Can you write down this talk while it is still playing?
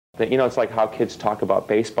That, it's like how kids talk about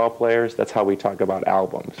baseball players. That's how we talk about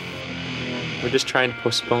albums. We're just trying to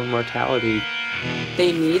postpone mortality.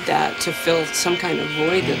 They need that to fill some kind of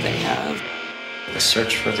void that they have. The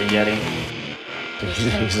search for the Yeti.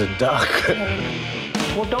 He's a duck.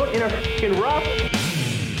 Well, don't interrupt.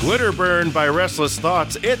 Glitter Burn by Restless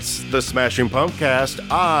Thoughts. It's the Smashing Pumpcast.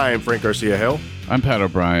 I'm Frank Garcia Hill. I'm Pat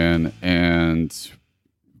O'Brien, and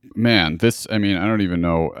man, I don't even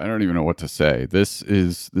know what to say. This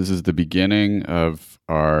is the beginning of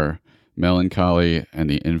our Melancholy and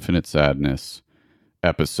the Infinite Sadness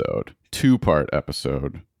episode, 2-part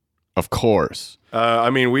episode, of course.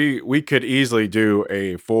 We could easily do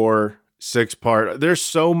a 4-6 part. There's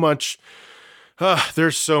so much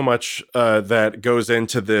that goes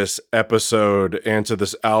into this episode and to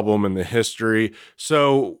this album and the history.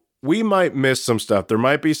 So we might miss some stuff. There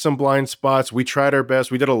might be some blind spots. We tried our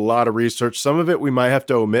best. We did a lot of research. Some of it we might have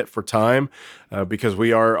to omit for time because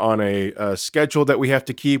we are on a schedule that we have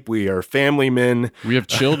to keep. We are family men. We have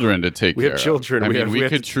children to take care of. We have children. We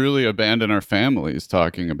could truly abandon our families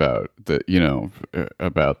talking about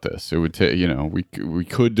about this. It would take, we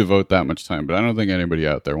could devote that much time, but I don't think anybody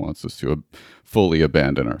out there wants us to fully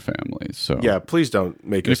abandon our families. So yeah, please don't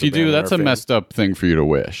make us. If you do, that's a messed up thing for you to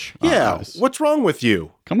wish. Yeah, what's wrong with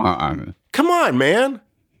you? Come on, man.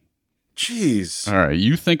 Jeez. All right,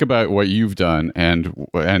 you think about what you've done, and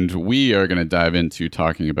we are going to dive into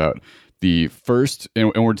talking about the first,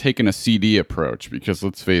 and we're taking a CD approach because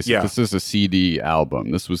let's face it, this is a CD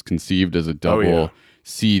album. This was conceived as a double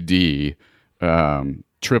CD.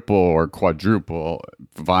 Triple or quadruple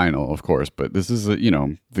vinyl, of course, but this is the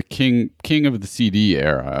king of the CD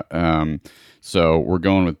era. So we're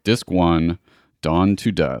going with disc 1, Dawn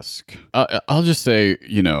to Dusk. I'll just say,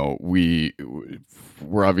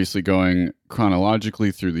 we're obviously going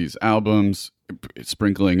chronologically through these albums,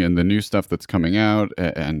 sprinkling in the new stuff that's coming out,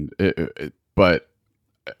 but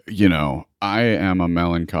I am a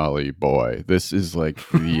melancholy boy. This is like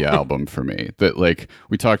the album for me. That, like,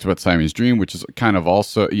 we talked about Siamese Dream, which is kind of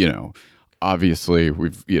also, obviously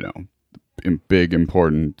we've, big,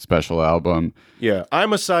 important, special album. Yeah,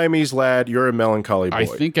 I'm a Siamese lad. You're a melancholy boy. I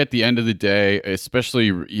think at the end of the day,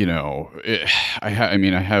 especially, I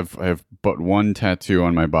have but one tattoo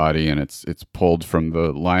on my body, and it's pulled from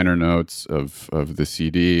the liner notes of the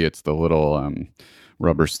CD. It's the little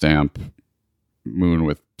rubber stamp moon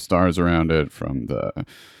with stars around it from the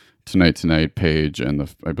Tonight page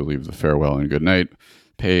and I believe the Farewell and Goodnight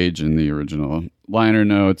page in the original liner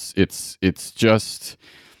notes. It just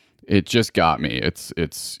got me.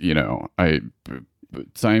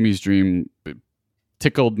 Siamese Dream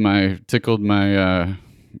tickled my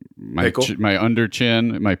under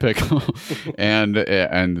chin, my pickle, and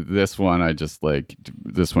this one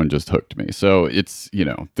this one just hooked me. So it's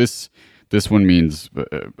this one means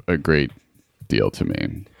a great deal to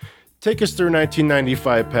me. Take us through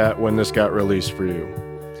 1995, Pat, when this got released for you.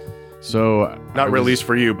 So released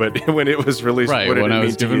for you, but when it was released, right? When I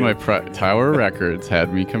was given my Tower Records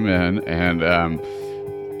had me come in, and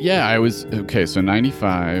I was okay. So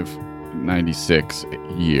 95, 96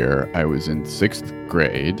 year, I was in 6th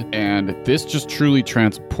grade, and this just truly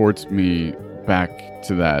transports me back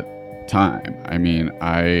to that time. I mean,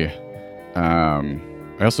 I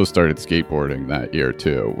also started skateboarding that year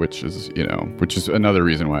too, which is another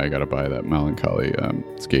reason why I got to buy that Melancholy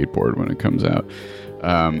skateboard when it comes out.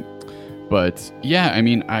 But yeah, I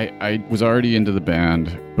mean, I was already into the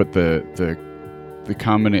band, but the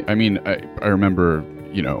combination. I mean, I remember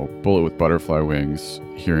Bullet with Butterfly Wings,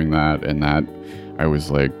 hearing that, and that I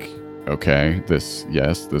was like, okay, this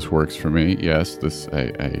works for me. Yes,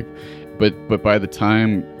 but by the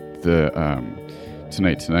time the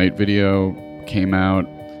Tonight video came out,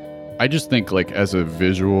 I just think, like, as a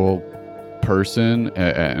visual person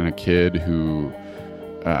and a kid who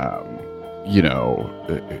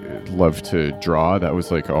loved to draw, that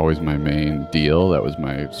was like always my main deal. That was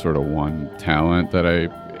my sort of one talent that I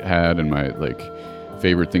had and my like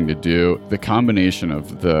favorite thing to do. The combination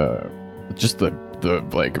of the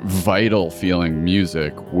like vital feeling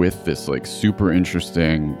music with this like super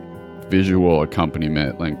interesting visual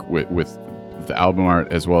accompaniment, like with the album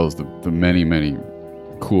art as well as the many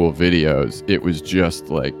cool videos, it was just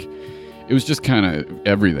kind of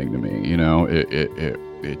everything to me,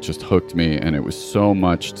 it just hooked me, and it was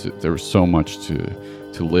there was so much to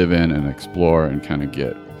live in and explore and kind of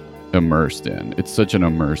get immersed in. It's such an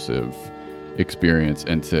immersive experience,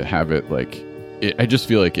 and to have it like I just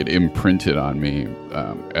feel like it imprinted on me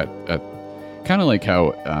at kind of like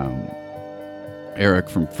how Eric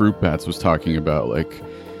from Fruit Bats was talking about, like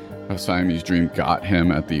how Siamese Dream got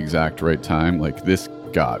him at the exact right time. Like this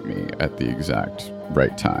got me at the exact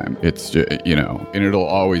right time. It's just, and it'll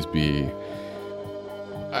always be.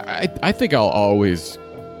 I think I'll always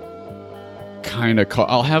kind of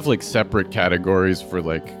I'll have like separate categories for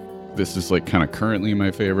like, this is like kind of currently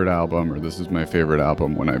my favorite album, or this is my favorite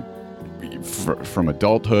album when from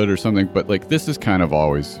adulthood or something. But like, this has kind of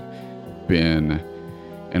always been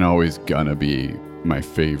and always gonna be my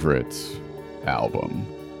favorite album,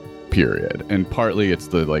 period. And partly it's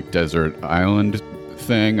the like desert island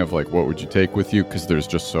thing of like, what would you take with you, because there's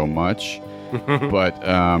just so much. But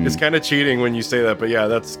it's kind of cheating when you say that, but yeah,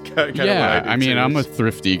 that's kind of what I do. I'm a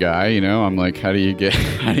thrifty guy, I'm like, how do you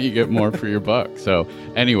get more for your buck? So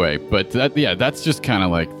anyway, but that's just kind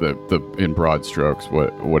of like the in broad strokes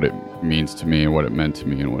what it means to me, and what it meant to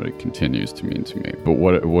me, and what it continues to mean to me. But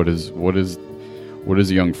what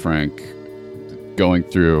is young Frank going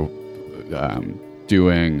through,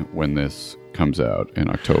 doing when this comes out in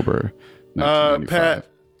October 1995? Pat,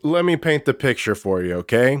 let me paint the picture for you,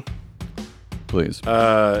 okay? Please.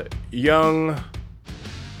 Young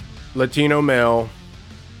Latino male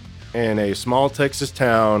in a small Texas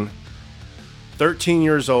town, 13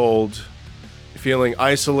 years old, feeling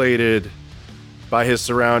isolated by his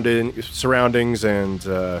surroundings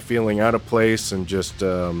and feeling out of place and just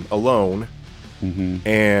alone. Mm-hmm.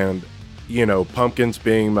 And, Pumpkins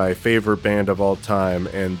being my favorite band of all time,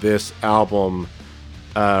 and this album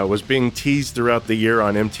was being teased throughout the year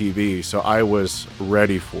on MTV, so I was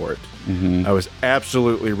ready for it. Mm-hmm. I was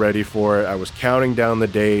absolutely ready for it. I was counting down the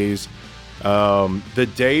days. The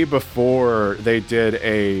day before they did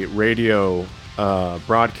a radio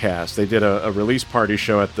broadcast, they did a release party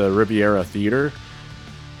show at the Riviera Theater,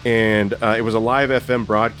 and it was a live FM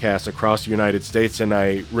broadcast across the United States, and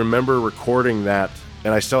I remember recording that,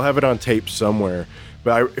 and I still have it on tape somewhere.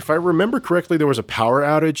 But if I remember correctly, there was a power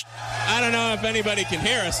outage. I don't know if anybody can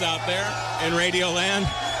hear us out there in Radio Land,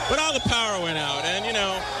 but all the power went out, and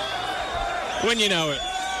when you know it.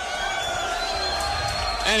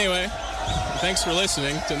 Anyway, thanks for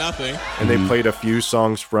listening to Nothing. And they played a few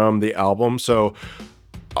songs from the album. So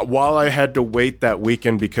while I had to wait that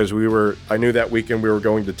weekend, because I knew that weekend we were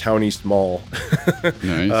going to Town East Mall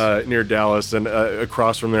Nice. Near Dallas, and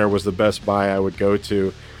across from there was the Best Buy I would go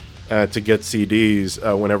to get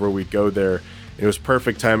CDs whenever we'd go there. It was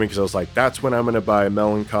perfect timing, because I was like, that's when I'm going to buy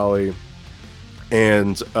Mellon, Collie.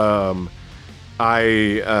 And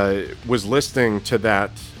I was listening to that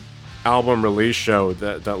album release show,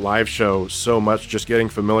 that live show, so much, just getting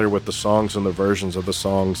familiar with the songs and the versions of the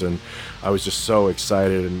songs, and I was just so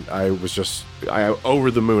excited, and I was over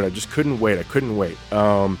the moon. I just couldn't wait. Good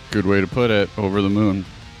way to put it. Over the moon.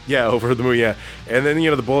 Yeah, over the moon, yeah. And then,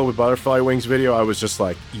 the Bullet with Butterfly Wings video, I was just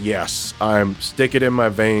like, yes, stick it in my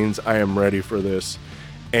veins. I am ready for this.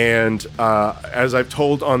 And as I've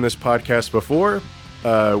told on this podcast before,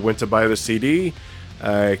 went to buy the CD,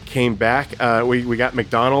 came back. We got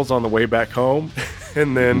McDonald's on the way back home,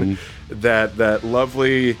 and then that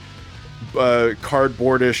lovely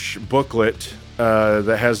cardboardish booklet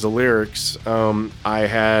that has the lyrics. I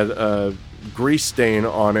had a grease stain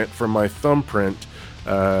on it from my thumbprint,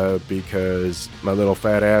 because my little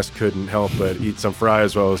fat ass couldn't help but eat some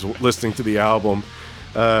fries while I was listening to the album,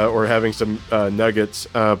 or having some nuggets.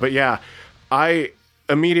 But yeah, I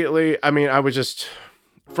was just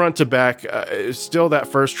front to back. Still, that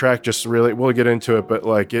first track just really, we'll get into it, but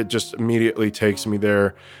like, it just immediately takes me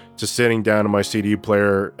there to sitting down in my CD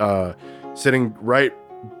player, sitting right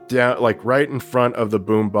down, like right in front of the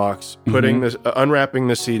boombox, putting this, unwrapping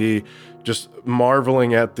the CD, just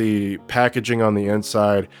marveling at the packaging on the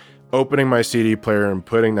inside, opening my CD player and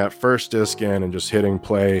putting that first disc in and just hitting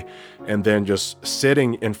play, and then just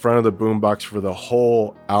sitting in front of the boombox for the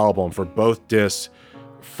whole album, for both discs,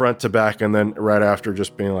 front to back, and then right after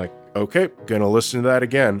just being like, okay, gonna listen to that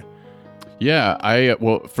again. Yeah,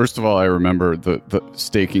 first of all, I remember the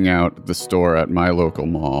staking out the store at my local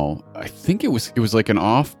mall. I think it was like an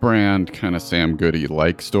off-brand kind of Sam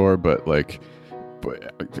Goody-like store, but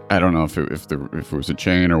I don't know if it was a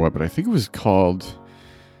chain or what, but I think it was called.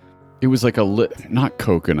 It was like not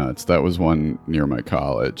Coconuts. That was one near my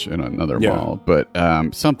college in another mall, but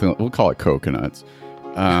something, we'll call it Coconuts.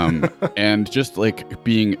 And just like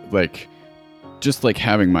being like, just like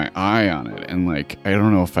having my eye on it, and like, I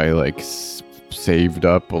don't know if I like saved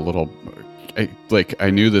up a little. I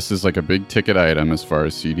knew this is like a big ticket item as far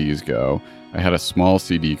as CDs go. I had a small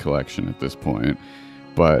CD collection at this point,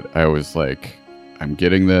 but I was like, I'm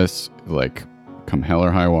getting this, like, come hell or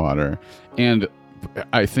high water. And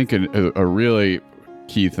I think a really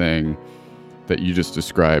key thing that you just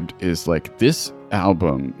described is like, this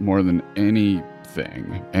album, more than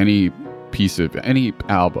anything, any piece of any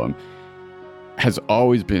album, has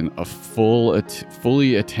always been a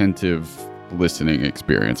fully attentive listening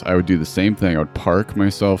experience. I would do the same thing. I would park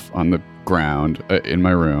myself on the ground in my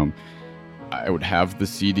room. I would have the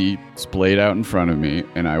CD splayed out in front of me,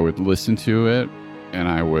 and I would listen to it, and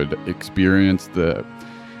I would experience the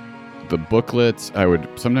booklets. I would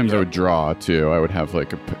draw too. I would have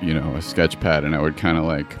like a sketch pad, and I would kind of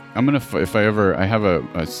like, I have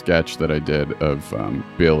a sketch that I did of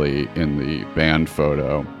Billy in the band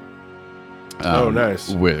photo. Nice.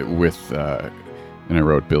 With and I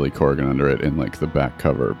wrote Billy Corgan under it in like the back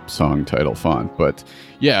cover song title font. But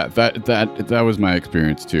yeah, that was my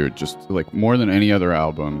experience too. Just like more than any other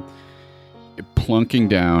album, plunking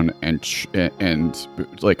down and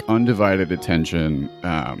like undivided attention,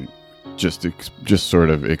 just sort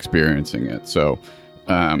of experiencing it. So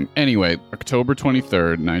anyway, October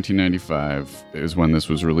 23rd, 1995 is when this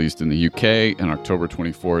was released in the UK, and October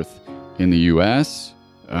 24th in the US.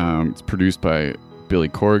 It's produced by Billy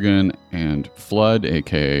Corgan and Flood,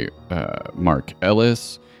 aka Mark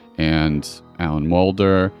Ellis, and Alan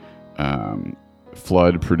Moulder.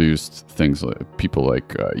 Flood produced things like people like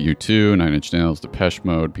U2, Nine Inch Nails, Depeche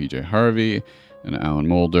Mode, PJ Harvey, and Alan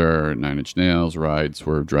Moulder, Nine Inch Nails, Ride,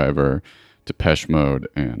 Swerve Driver, Depeche Mode,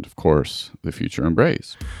 and of course, The Future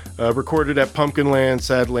Embrace. Recorded at Pumpkinland,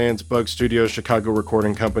 Sadlands, Bug Studios, Chicago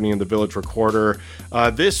Recording Company, and the Village Recorder.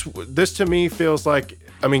 This to me feels like,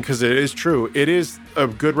 because it is true, it is a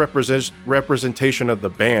good representation of the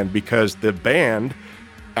band, because the band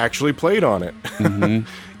actually played on it. Mm-hmm.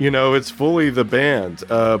 It's fully the band.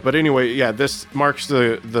 But anyway, yeah, this marks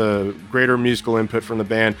the greater musical input from the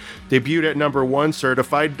band. Debuted at number 1,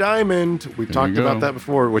 certified diamond. We talked about that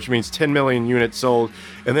before, which means 10 million units sold.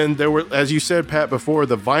 And then there were, as you said, Pat, before,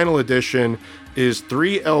 the vinyl edition is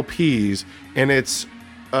 3 LPs, and it's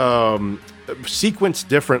sequenced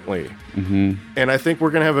differently. Mm-hmm. And I think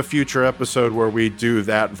we're going to have a future episode where we do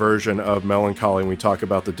that version of Melancholy and we talk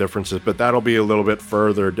about the differences, but that'll be a little bit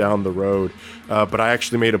further down the road. But I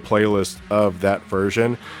actually made a playlist of that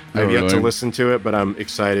version. I've yet to listen to it, but I'm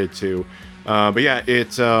excited to. But yeah,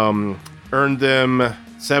 it earned them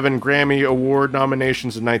 7 Grammy Award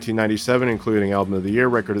nominations in 1997, including Album of the Year,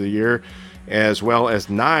 Record of the Year, as well as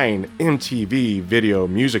 9 MTV Video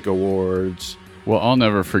Music Awards. Well, I'll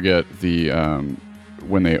never forget the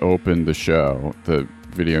when they opened the show, the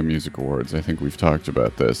Video Music Awards. I think we've talked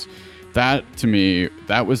about this. That, to me,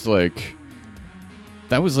 that was like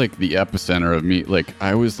the epicenter of me. Like,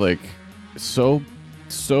 I was like so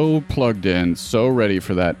plugged in, so ready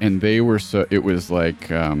for that, and they were so. It was like,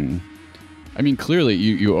 clearly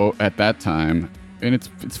you at that time, and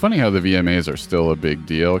it's funny how the VMAs are still a big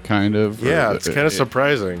deal, kind of. Yeah, it's kind of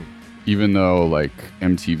surprising. Even though like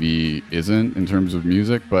MTV isn't in terms of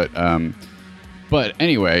music, but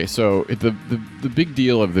anyway, so the big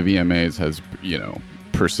deal of the VMAs has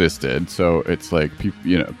persisted. So it's like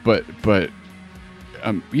but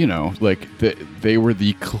like they were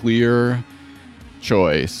the clear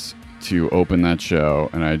choice to open that show,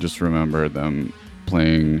 and I just remember them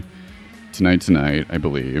playing Tonight, I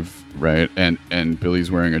believe, right? And Billy's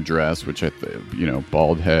wearing a dress, which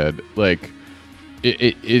bald head, like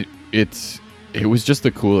it was just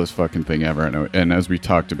the coolest fucking thing ever. And as we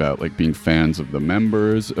talked about, like being fans of the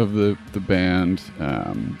members of the band,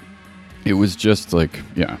 it was just like,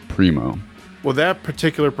 yeah, primo. Well, that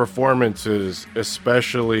particular performance is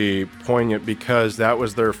especially poignant because that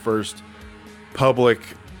was their first public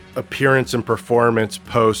appearance and performance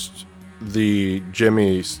post the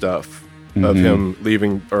Jimmy stuff of him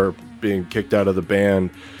leaving or being kicked out of the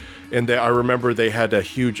band. And I remember they had a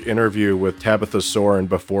huge interview with Tabitha Soren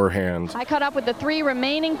beforehand. I caught up with the 3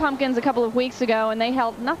 remaining Pumpkins a couple of weeks ago, and they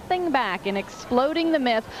held nothing back in exploding the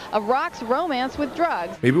myth of rock's romance with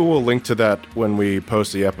drugs. Maybe we'll link to that when we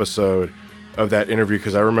post the episode of that interview,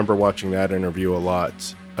 because I remember watching that interview a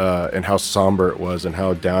lot, and how somber it was and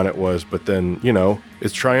how down it was. But then,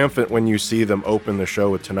 it's triumphant when you see them open the show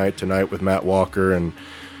with Tonight with Matt Walker and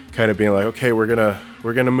kind of being like, okay, we're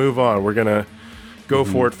gonna move on. We're gonna go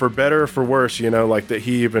for it, for better or for worse, like that.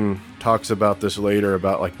 He even talks about this later,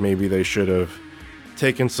 about like maybe they should have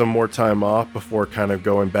taken some more time off before kind of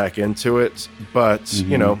going back into it. But,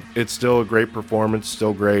 it's still a great performance,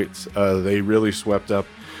 still great. They really swept up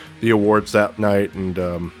the awards that night. And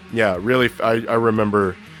really, I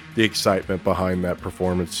remember the excitement behind that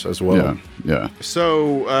performance as well. Yeah.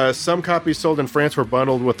 So some copies sold in France were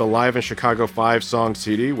bundled with the Live in Chicago 5-song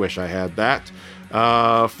CD. Wish I had that.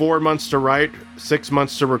 4 months to write, 6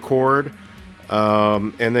 months to record.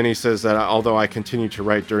 And then he says that although I continued to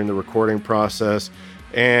write during the recording process,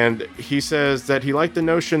 and he says that he liked the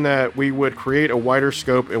notion that we would create a wider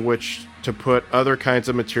scope in which to put other kinds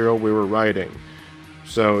of material we were writing.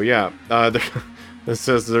 So yeah, it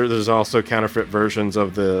says there's also counterfeit versions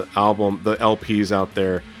of the album, the LPs out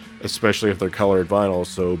there, especially if they're colored vinyl.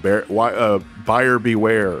 So buyer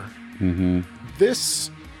beware. Mm-hmm.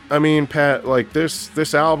 This, I mean, Pat, like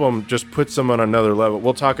this album just puts them on another level.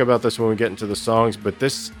 We'll talk about this when we get into the songs, but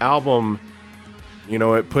this album, you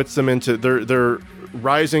know, it puts them into they're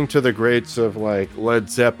rising to the greats of like Led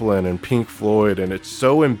Zeppelin and Pink Floyd, and it's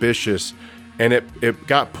so ambitious, and it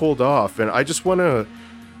got pulled off. And I just want to,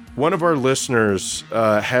 one of our listeners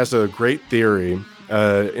has a great theory,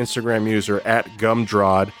 Instagram user at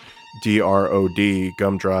Gumdrod, DROD,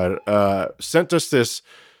 Gumdrod, sent us this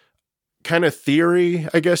kind of theory,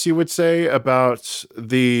 I guess you would say, about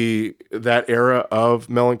that era of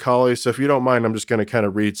Melancholy. So if you don't mind, I'm just going to kind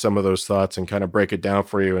of read some of those thoughts and kind of break it down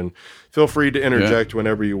for you, and feel free to interject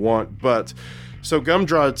whenever you want. But so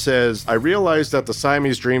Gumdrod says, I realized that the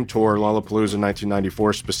Siamese Dream Tour, Lollapalooza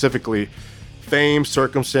 1994 specifically, fame,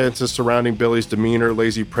 circumstances surrounding Billy's demeanor,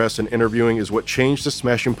 lazy press, and interviewing is what changed the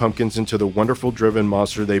Smashing Pumpkins into the wonderful driven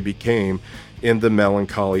monster they became in the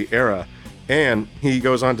Melancholy era. And he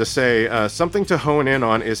goes on to say, something to hone in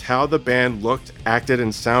on is how the band looked, acted,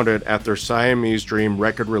 and sounded at their Siamese Dream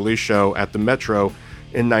record release show at the Metro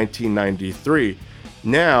in 1993.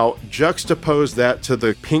 Now, juxtapose that to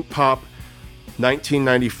the Pink Pop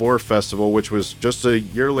 1994 festival, which was just a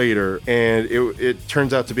year later, and it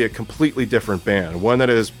turns out to be a completely different band, one that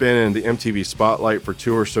has been in the MTV spotlight for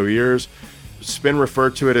 2 or so years. It's been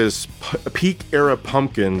referred to it as peak era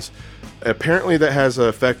Pumpkins. Apparently that has an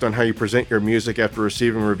effect on how you present your music after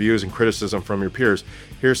receiving reviews and criticism from your peers.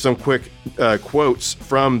 Here's some quick quotes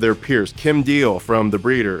from their peers. Kim Deal from The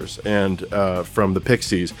Breeders and from the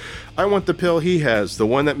Pixies. I want the pill he has, the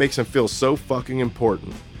one that makes him feel so fucking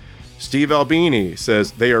important. Steve Albini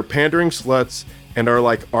says, they are pandering sluts and are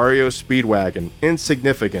like REO Speedwagon,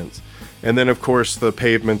 insignificant. And then, of course, the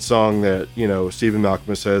Pavement song that, you know, Stephen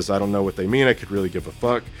Malcolm says, I don't know what they mean, I could really give a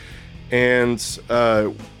fuck. And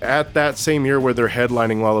at that same year where they're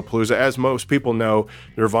headlining Lollapalooza, as most people know,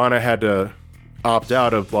 Nirvana had to opt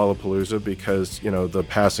out of Lollapalooza because, you know, the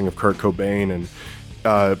passing of Kurt Cobain,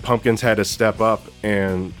 and Pumpkins had to step up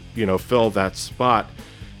and, you know, fill that spot.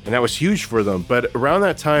 And that was huge for them. But around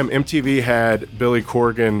that time, MTV had Billy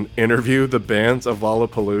Corgan interview the bands of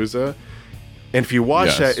Lollapalooza. And if you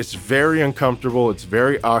watch that, it's very uncomfortable, it's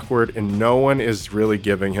very awkward, and no one is really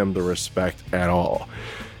giving him the respect at all.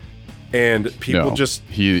 And people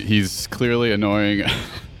he's clearly annoying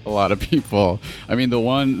a lot of people. I mean, the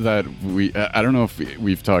one that I don't know if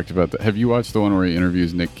we've talked about that. Have you watched the one where he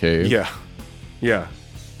interviews Nick Cave? Yeah.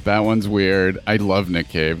 That one's weird. I love Nick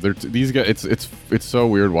Cave. These guys. It's so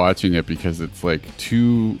weird watching it because it's like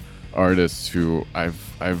two artists who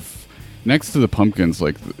I've next to the Pumpkins,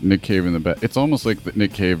 like Nick Cave and it's almost like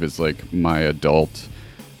Nick Cave is like my adult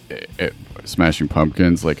Smashing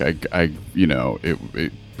Pumpkins. Like I you know,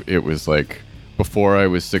 it was like before I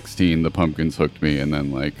was 16, the Pumpkins hooked me, and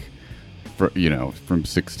then like, from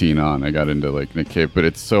 16 on, I got into like Nick Cave. But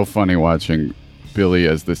it's so funny watching Billy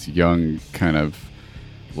as this young kind of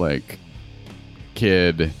like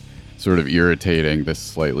kid, sort of irritating this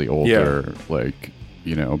slightly older like,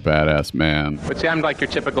 you know, badass man. But see, I'm like your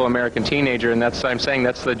typical American teenager, and I'm saying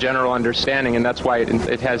that's the general understanding, and that's why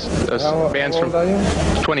it has bands from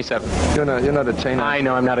 27. You're not a teenager. I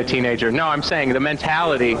know I'm not a teenager. No, I'm saying the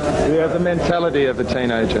mentality. You have the mentality of a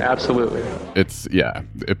teenager. Absolutely. It's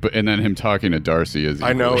and then him talking to Darcy is.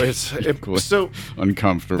 I know it's so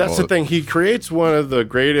uncomfortable. That's the thing. He creates one of the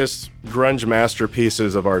greatest grunge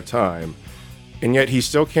masterpieces of our time. And yet he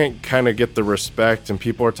still can't kind of get the respect, and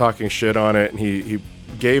people are talking shit on it. And he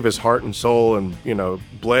gave his heart and soul and, you know,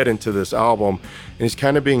 bled into this album. And he's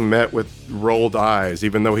kind of being met with rolled eyes,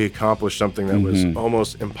 even though he accomplished something that was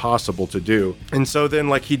almost impossible to do. And so then,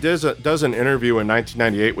 like, he does an interview in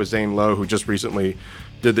 1998 with Zane Lowe, who just recently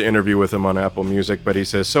did the interview with him on Apple Music. But he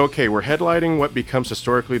says, so, okay, we're headlining what becomes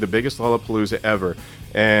historically the biggest Lollapalooza ever.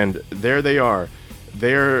 And there they are.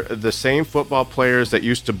 They're the same football players that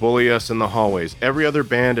used to bully us in the hallways. Every other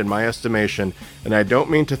band, in my estimation, and I don't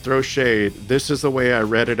mean to throw shade, this is the way I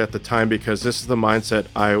read it at the time because this is the mindset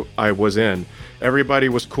I was in. Everybody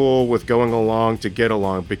was cool with going along to get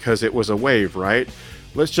along because it was a wave, right?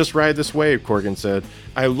 Let's just ride this wave, Corgan said.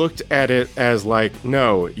 I looked at it as like,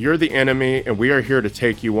 no, you're the enemy and we are here to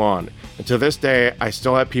take you on. And to this day, I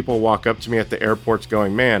still have people walk up to me at the airports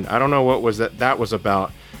going, man, I don't know what was that was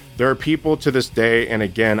about. There are people to this day, and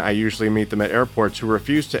again, I usually meet them at airports, who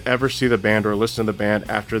refuse to ever see the band or listen to the band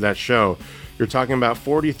after that show. You're talking about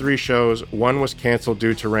 43 shows. One was canceled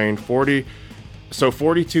due to rain. 40 So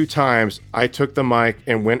 42 times I took the mic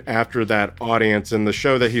and went after that audience. And the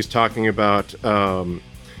show that he's talking about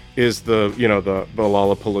is the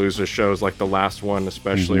Lollapalooza shows, like the last one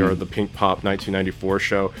especially, or the Pink Pop 1994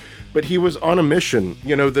 show. But he was on a mission.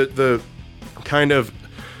 The kind of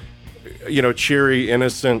cheery,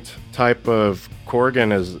 innocent type of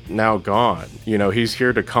Corgan is now gone. He's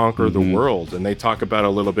here to conquer the world. And they talk about a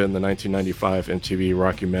little bit in the 1995 MTV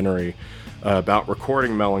rockumentary about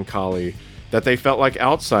recording Mellon, Collie, that they felt like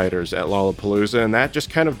outsiders at Lollapalooza, and that just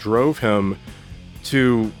kind of drove him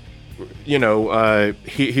to,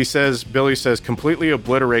 he says, Billy says, completely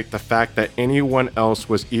obliterate the fact that anyone else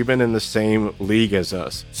was even in the same league as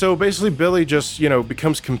us. So basically Billy just,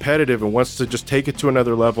 becomes competitive and wants to just take it to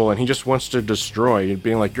another level, and he just wants to destroy, and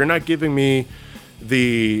being like, you're not giving me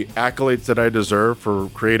the accolades that I deserve for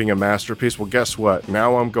creating a masterpiece. Well, guess what?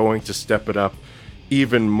 Now I'm going to step it up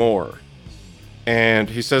even more. And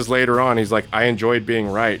he says later on, he's like, I enjoyed being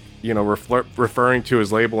right, referring to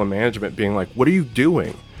his label and management being like, what are you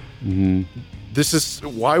doing?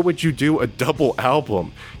 Why would you do a double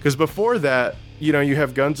album? Because before that, you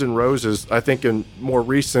have Guns N' Roses, I think in more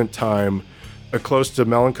recent time, close to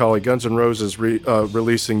Melancholy, Guns N' Roses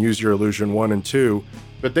releasing Use Your Illusion 1 and 2,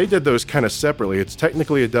 but they did those kind of separately. It's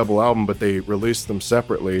technically a double album, but they released them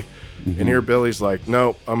separately. And here Billy's like,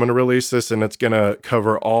 no, I'm going to release this, and it's going to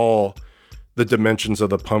cover all the dimensions of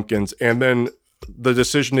the Pumpkins. And then the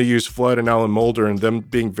decision to use Flood and Alan Moulder, and them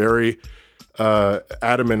being very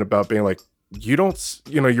adamant about being like, you don't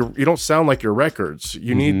sound like your records.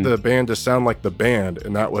 You need the band to sound like the band,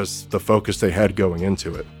 and that was the focus they had going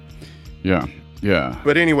into it. Yeah.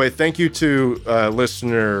 But anyway, thank you to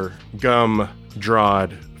listener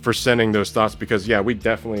Gumdrad for sending those thoughts, because we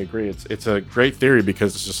definitely agree. It's a great theory,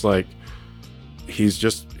 because it's just like he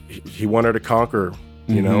wanted to conquer,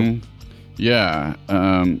 Yeah,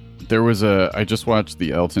 there was I just watched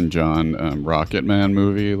the Elton John Rocket Man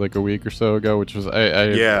movie like a week or so ago, which was I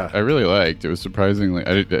really liked. It was surprisingly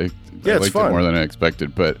I liked it more than I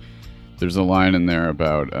expected. But there's a line in there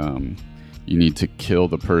about you need to kill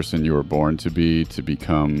the person you were born to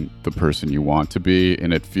become the person you want to be,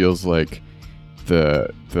 and it feels like the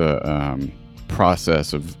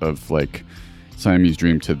process of like Siamese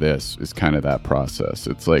Dream to this is kind of that process.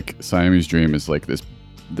 It's like Siamese Dream is like this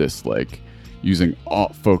like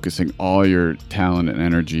focusing all your talent and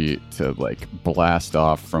energy to like blast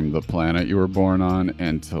off from the planet you were born on,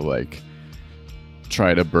 and to like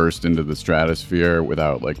try to burst into the stratosphere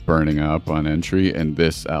without like burning up on entry. And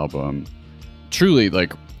this album truly,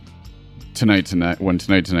 like when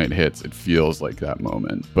Tonight hits, it feels like that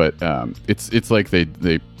moment. But it's like they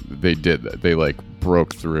did that. They like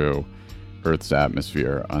broke through Earth's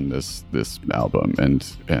atmosphere on this album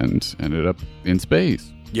and ended up in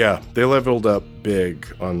space. Yeah, they leveled up big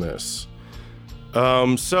on this.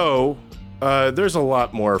 So there's a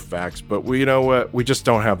lot more facts, but you know what? We just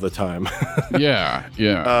don't have the time. Yeah.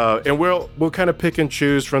 And we'll kind of pick and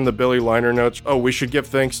choose from the Billy liner notes. Oh, we should give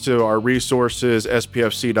thanks to our resources,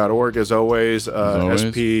 spfc.org as always,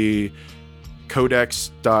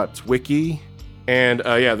 spcodex.wiki, and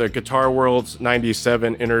the Guitar World's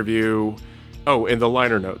 97 interview. Oh, and the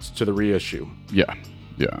liner notes to the reissue. Yeah.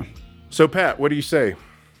 So, Pat, what do you say?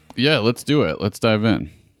 Yeah, let's do it. Let's dive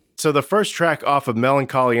in. So the first track off of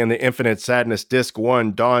Melancholy and the Infinite Sadness, Disc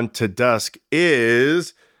 1, Dawn to Dusk,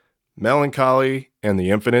 is Melancholy and the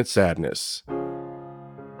Infinite Sadness.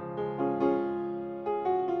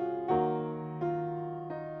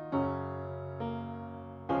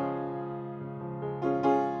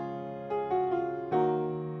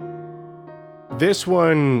 This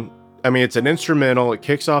one, I mean, it's an instrumental. It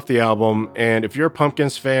kicks off the album. And if you're a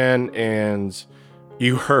Pumpkins fan and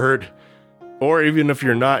you heard, or even if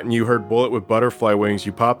you're not and you heard Bullet with Butterfly Wings,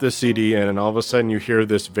 you pop this CD in and all of a sudden you hear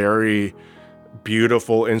this very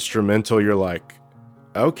beautiful instrumental. You're like,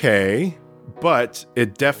 okay. But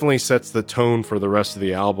it definitely sets the tone for the rest of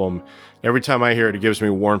the album. Every time I hear it, it gives me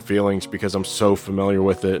warm feelings because I'm so familiar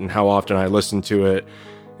with it and how often I listen to it.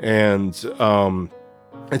 And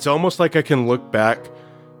it's almost like I can look back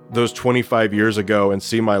those 25 years ago and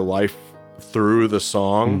see my life through the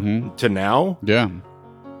song to now. Yeah.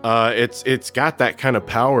 It's got that kind of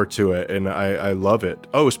power to it, and I love it.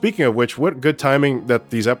 Oh, speaking of which, what good timing that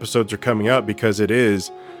these episodes are coming up, because it is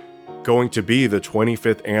going to be the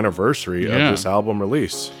 25th anniversary of this album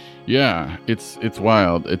release. Yeah, it's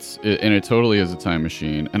wild. And it totally is a time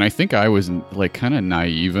machine. And I think I was like kind of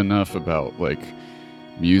naive enough about like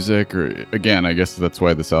music, or again, I guess that's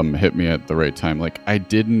why this album hit me at the right time. Like I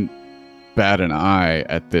didn't bat an eye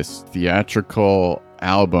at this theatrical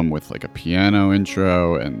album with like a piano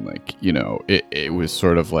intro, and like, you know, it was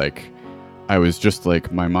sort of like I was just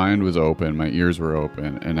like, my mind was open, my ears were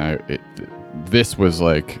open, and this was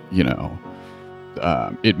like, you know,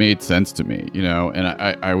 it made sense to me, you know, and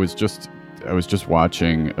I was just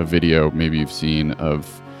watching a video, maybe you've seen,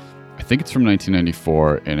 of, I think it's from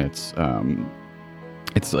 1994, and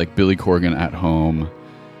it's like Billy Corgan at home.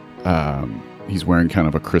 He's wearing kind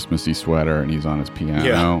of a Christmassy sweater, and he's on his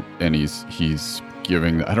piano, and he's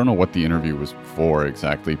giving, I don't know what the interview was for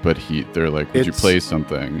exactly, but they're like, would you play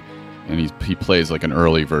something? And he plays like an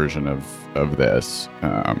early version of this,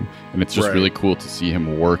 and it's just really cool to see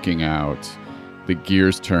him working out, the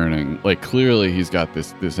gears turning. Like, clearly he's got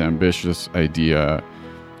this ambitious idea,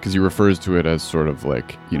 because he refers to it as sort of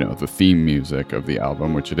like, you know, the theme music of the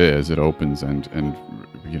album, which it is. It opens and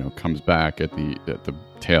you know, comes back at the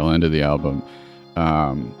tail end of the album.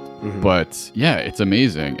 But yeah, it's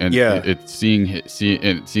amazing, and it's seeing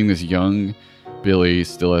this young Billy,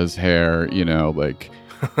 still has hair, you know, like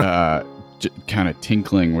kind of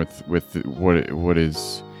tinkling with what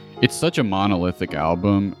is. It's such a monolithic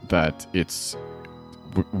album that it's,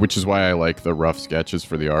 which is why I like the rough sketches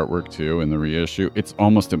for the artwork too in the reissue. It's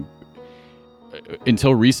almost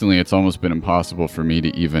until recently, it's almost been impossible for me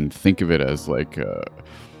to even think of it as like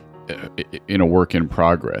in a work in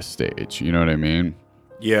progress stage. You know what I mean?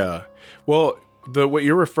 Yeah. Well, what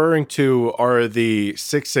you're referring to are the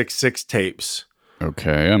 666 tapes.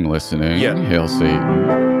 Okay, I'm listening. Yeah. Hail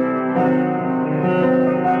Satan.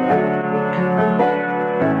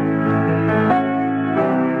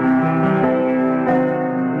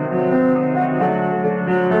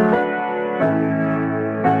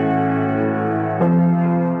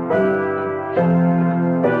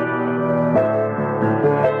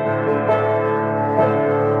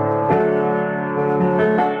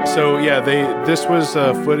 So yeah, this was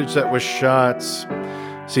footage that was shot.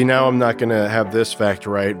 See, now I'm not going to have this fact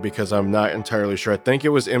right because I'm not entirely sure. I think it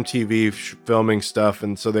was MTV filming stuff,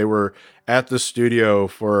 and so they were at the studio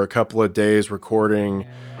for a couple of days recording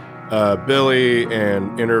Billy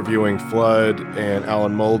and interviewing Flood and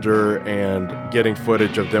Alan Moulder and getting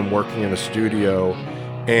footage of them working in the studio.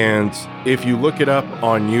 And if you look it up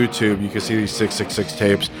on YouTube, you can see these 666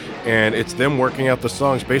 tapes, and it's them working out the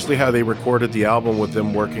songs, basically how they recorded the album, with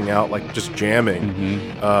them working out, like just jamming,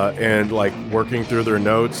 and like working through their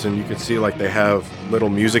notes. And you can see like they have little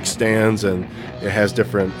music stands, and it has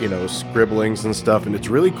different, you know, scribblings and stuff. And it's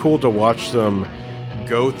really cool to watch them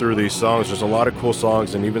go through these songs. There's a lot of cool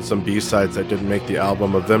songs and even some B-sides that didn't make the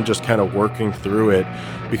album, of them just kind of working through it,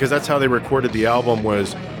 because that's how they recorded the album,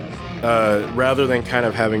 was rather than kind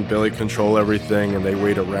of having Billy control everything and they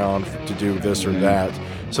wait around to do this or that.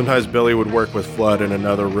 Sometimes Billy would work with Flood in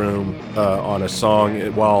another room on a song,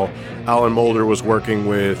 while Alan Moulder was working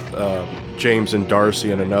with James and Darcy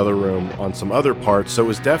in another room on some other parts. So it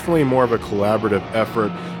was definitely more of a collaborative effort,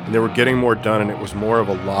 and they were getting more done, and it was more of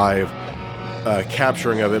a live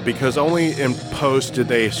capturing of it, because only in post did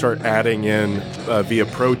they start adding in via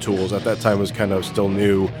Pro Tools. At that time, it was kind of still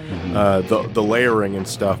new, the layering and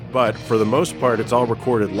stuff. But for the most part, it's all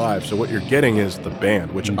recorded live. So what you're getting is the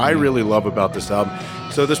band, which I really love about this album.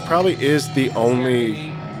 So this probably is the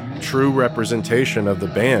only true representation of the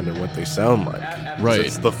band and what they sound like. Right.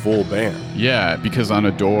 It's the full band. Yeah, because on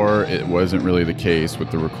Adore, it wasn't really the case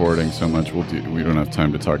with the recording so much. We don't have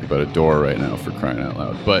time to talk about Adore right now, for crying out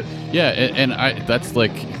loud. But yeah, and that's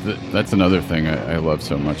like, that's another thing I love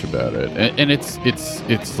so much about it. And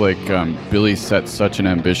it's like Billy set such an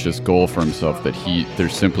ambitious goal for himself that there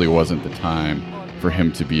simply wasn't the time for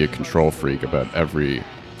him to be a control freak about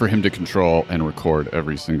for him to control and record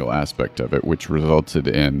every single aspect of it, which resulted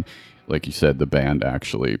in, like you said, the band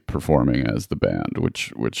actually performing as the band,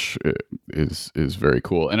 which is very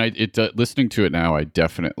cool. And listening to it now, I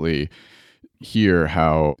definitely hear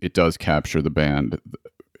how it does capture the band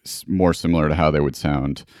more similar to how they would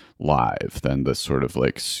sound live than the sort of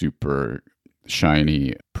like super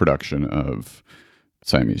shiny production of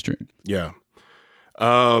Siamese Dream. Yeah.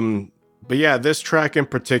 But yeah, this track in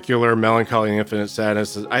particular, Melancholy and Infinite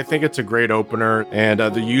Sadness, I think it's a great opener, and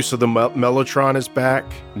the use of the Mellotron is back,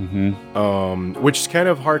 which kind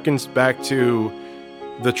of harkens back to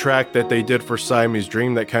the track that they did for Siamese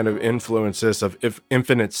Dream that kind of influenced this, of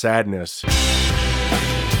Infinite Sadness.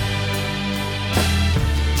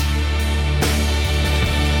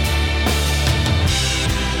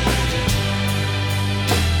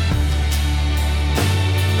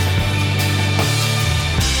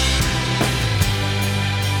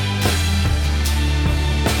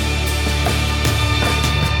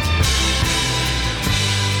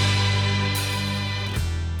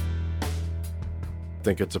 I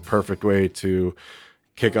think it's a perfect way to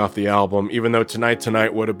kick off the album. Even though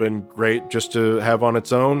Tonight would have been great just to have on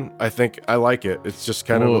its own, I think I like it. It's just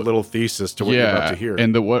kind of a little thesis to what you're about to hear.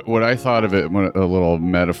 And what I thought of it, a little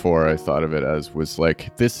metaphor I thought of it as was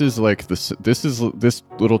like, this is this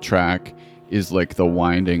little track is like the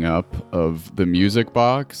winding up of the music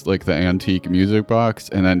box, like the antique music box,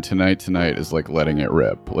 and then Tonight is like letting it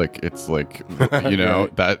rip. Like it's like, you know,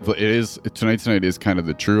 that it is Tonight is kind of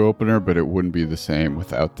the true opener, but it wouldn't be the same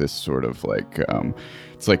without this sort of like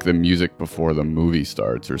it's like the music before the movie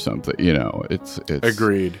starts or something, you know. It's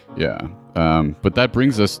agreed. Yeah. But that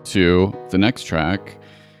brings us to the next track,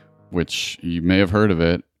 which you may have heard of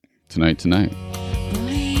it, Tonight.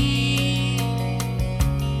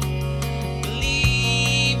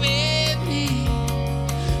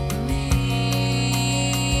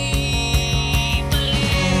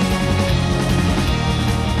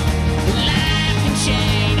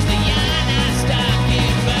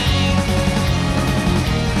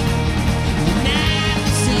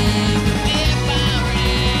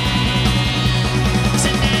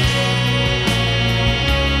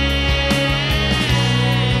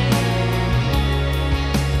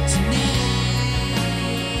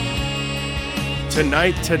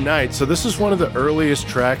 Tonight. So this is one of the earliest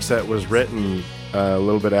tracks that was written a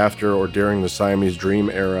little bit after or during the Siamese Dream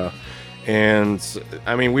era. And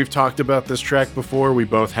I mean, we've talked about this track before. We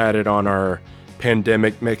both had it on our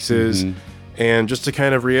pandemic mixes. Mm-hmm. And just to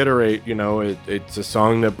kind of reiterate, you know, it's a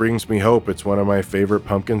song that brings me hope. It's one of my favorite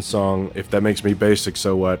Pumpkin song. If that makes me basic,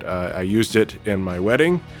 so what? I used it in my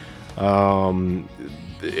wedding.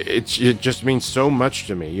 It just means so much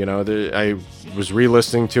to me, you know. I was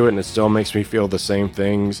re-listening to it and it still makes me feel the same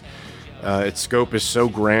things. Its scope is so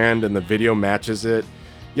grand and the video matches it.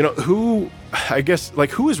 You know, who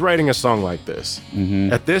is writing a song like this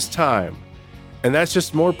at this time? And that's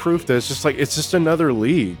just more proof that it's just another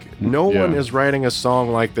league. No one is writing a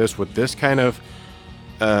song like this with this kind of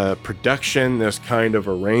production, this kind of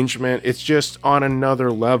arrangement. It's just on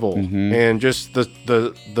another level. And just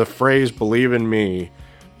the phrase "believe in me"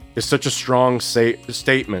 is such a strong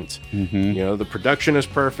statement. You know, the production is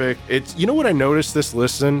perfect. It's, you know what I noticed this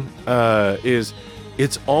listen is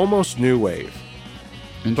it's almost new wave,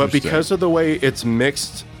 but because of the way it's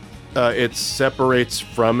mixed, it separates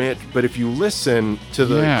from it. But if you listen to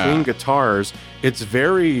the clean guitars, it's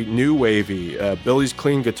very new wavy. Billy's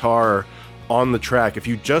clean guitar on the track. If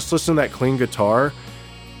you just listen to that clean guitar,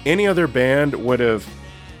 any other band would have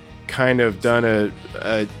kind of done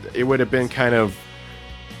it would have been kind of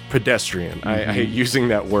pedestrian. I hate using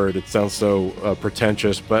that word. It sounds so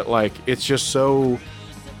pretentious, but like it's just so,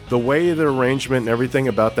 the way the arrangement and everything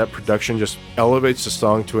about that production just elevates the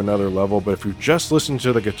song to another level. But if you just listen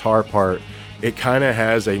to the guitar part, it kind of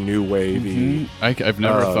has a new wavy. I've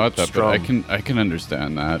never thought that, strum. But I can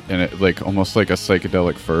understand that, and it like almost like a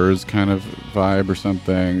psychedelic furs kind of vibe or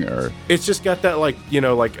something, or it's just got that like, you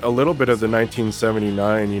know, like a little bit of the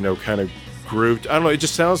 1979, you know, kind of grooved. I don't know. It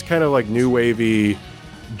just sounds kind of like new wavy,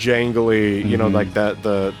 jangly, you know, like that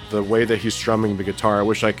the way that he's strumming the guitar. I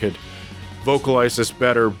wish I could vocalize this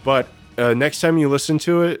better, but next time you listen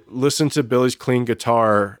to it, listen to Billy's clean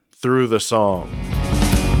guitar through the song.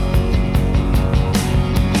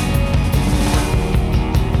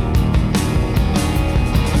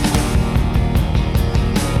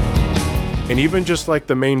 And even just like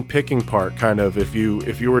the main picking part, kind of, if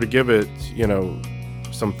you were to give it, you know,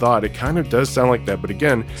 some thought, it kind of does sound like that. But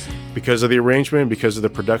again, because of the arrangement, because of the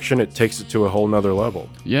production, it takes it to a whole nother level.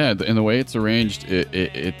 Yeah, and the way it's arranged,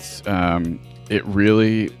 it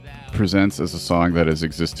really presents as a song that has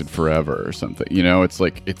existed forever or something. You know, it's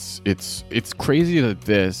like it's crazy that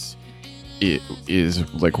this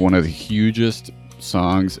is like one of the hugest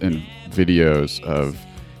songs and videos of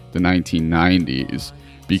the 1990s,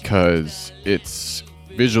 because it's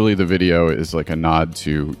visually, the video is like a nod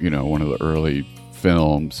to, you know, one of the early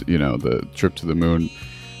films, you know, the Trip to the Moon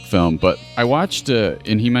film. But I watched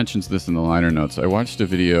and he mentions this in the liner notes, I watched a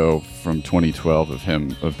video from 2012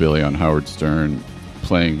 of Billy on Howard Stern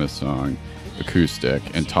playing this song acoustic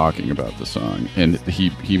and talking about the song, and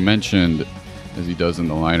he mentioned, as he does in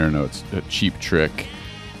the liner notes, a Cheap Trick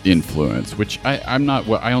influence, which I'm not,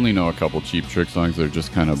 well, I only know a couple Cheap Trick songs that are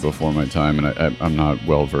just kind of before my time, and I'm not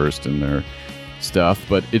well versed in their stuff,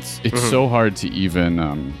 but it's so hard to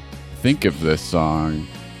even think of this song,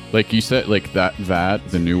 like you said, like that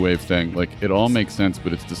the new wave thing, like it all makes sense,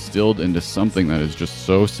 but it's distilled into something that is just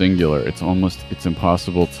so singular. It's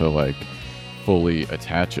impossible to like fully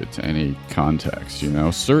attach it to any context, you know.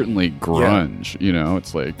 Certainly grunge, you know,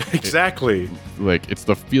 it's like exactly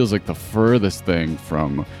feels like the furthest thing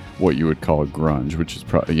from what you would call grunge, which is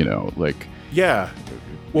probably, you know, like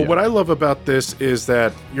Well, what I love about this is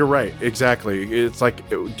that you're right. Exactly. It's like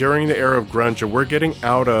during the era of grunge,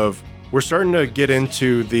 we're starting to get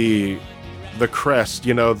into the crest,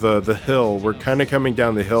 the hill. We're kind of coming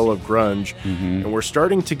down the hill of grunge, and we're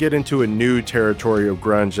starting to get into a new territory of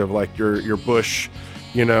grunge, of like your Bush,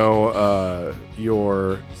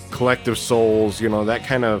 your Collective Souls, that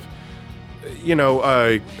kind of,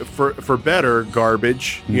 for better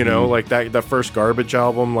garbage, like the first Garbage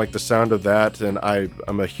album, like the sound of that, and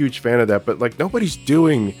I'm a huge fan of that. But like nobody's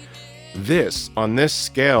doing this on this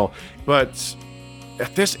scale. But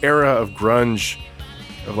at this era of grunge,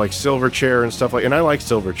 of like Silverchair and stuff and I like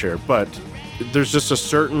Silverchair, but there's just a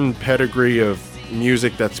certain pedigree of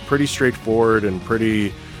music that's pretty straightforward and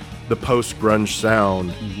pretty the post-grunge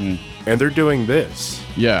sound, and they're doing this.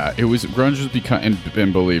 Yeah, grunge was becoming,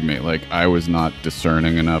 and believe me, like I was not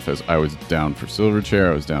discerning enough. As I was down for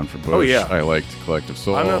Silverchair, I was down for Bush. Oh yeah, I liked Collective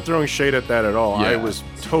Soul. I'm not throwing shade at that at all. Yeah. I was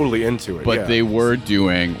totally into it. But they were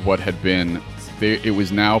doing what had been. It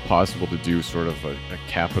was now possible to do sort of a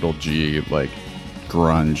capital G like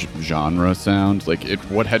grunge genre sound, like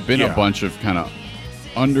what had been a bunch of kind of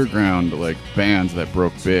underground like bands that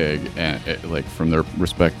broke big and like from their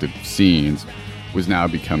respective scenes was now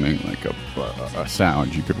becoming like a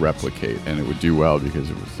sound you could replicate, and it would do well because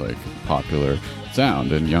it was like popular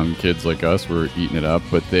sound and young kids like us were eating it up.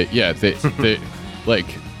 But they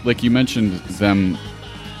like you mentioned them,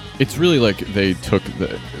 it's really like they took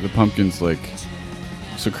the Pumpkins, like,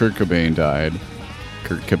 so Kurt Cobain died.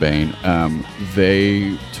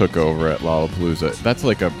 They took over at Lollapalooza. That's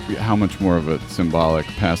like how much more of a symbolic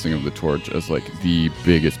passing of the torch as like the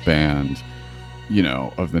biggest band,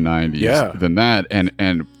 of the 90s than that.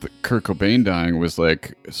 And the Kurt Cobain dying was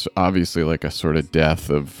like obviously like a sort of death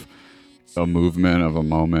of a movement, of a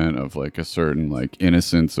moment, of like a certain like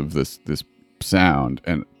innocence of this sound.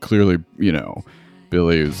 And clearly,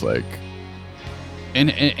 Billy was like,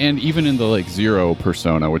 And even in the like Zero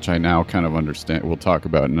persona, which I now kind of understand, we'll talk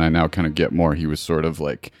about, and I now kind of get more, he was sort of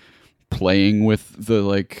like playing with the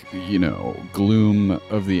like, gloom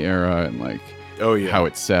of the era and like how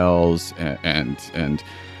it sells and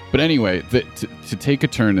but anyway, to take a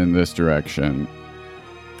turn in this direction,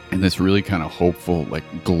 in this really kind of hopeful, like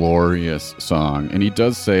glorious song, and he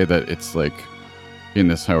does say that it's like in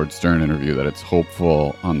this Howard Stern interview that it's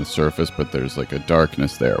hopeful on the surface, but there's like a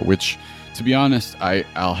darkness there, which, to be honest,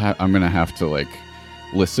 I'm gonna have to like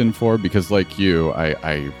listen for, because like you,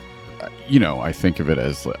 I think of it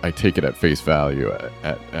as, I take it at face value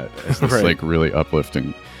as this like really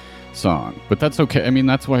uplifting song. But that's okay. I mean,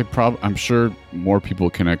 that's why I'm sure more people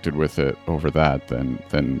connected with it over that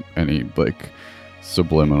than any like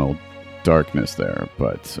subliminal darkness there.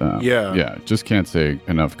 But just can't say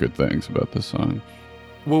enough good things about this song.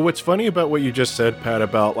 Well, what's funny about what you just said, Pat,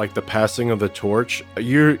 about like the passing of the torch,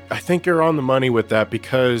 I think you're on the money with that,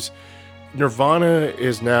 because Nirvana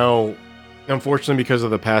is now, unfortunately, because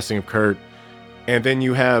of the passing of Kurt, and then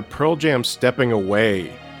you have Pearl Jam stepping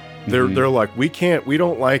away. They're like, we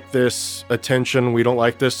don't like this attention, we don't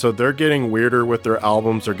like this, so they're getting weirder with their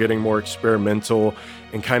albums, they're getting more experimental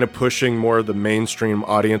and kind of pushing more of the mainstream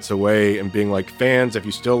audience away and being like, fans, if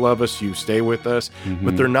you still love us, you stay with us.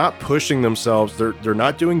 But they're not pushing themselves, they're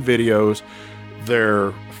not doing videos,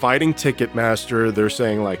 they're fighting Ticketmaster, they're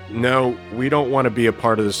saying like, no, we don't want to be a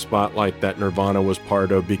part of the spotlight that Nirvana was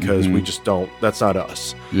part of, because we just don't, that's not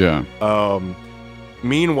us. Yeah.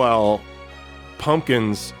 Meanwhile,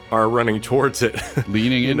 Pumpkins are running towards it,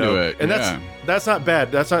 leaning into it, and that's not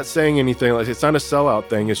bad. That's not saying anything. Like, it's not a sellout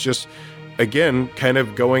thing. It's just, again, kind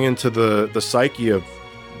of going into the psyche of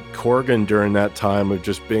Corgan during that time of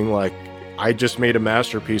just being like, I just made a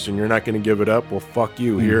masterpiece and you're not going to give it up. Well, fuck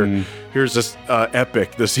you. Here's this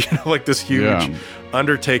epic, this like this huge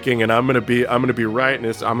undertaking, and I'm gonna be right in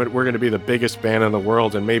this. We're gonna be the biggest band in the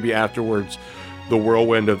world, and maybe afterwards, the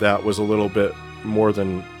whirlwind of that was a little bit more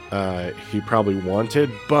than he probably wanted,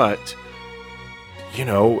 but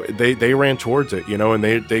they ran towards it, and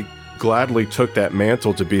they gladly took that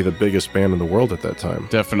mantle to be the biggest band in the world at that time.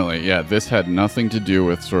 Definitely, yeah. This had nothing to do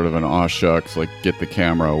with sort of an aw shucks, like get the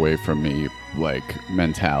camera away from me, like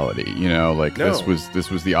mentality. Like no. This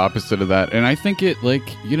was the opposite of that, and I think it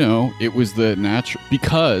it was the natural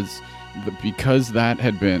because that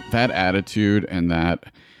had been that attitude and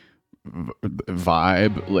that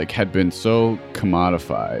vibe like had been so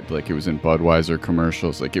commodified, like it was in Budweiser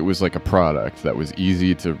commercials, like it was like a product that was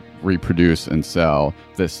easy to reproduce and sell,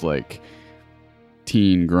 this like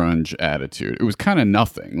teen grunge attitude. It was kind of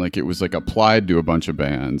nothing, like it was like applied to a bunch of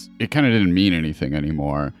bands. It kind of didn't mean anything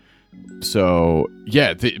anymore. So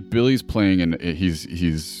yeah, Billy's playing, and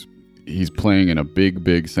he's he's playing in a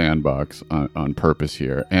big sandbox on purpose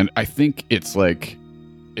here. And I think it's like,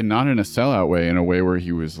 not in a sellout way, in a way where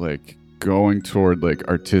he was like going toward like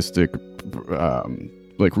artistic,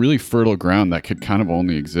 like really fertile ground that could kind of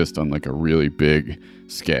only exist on like a really big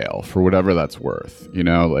scale, for whatever that's worth, you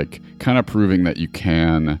know, like kind of proving that you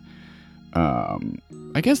can.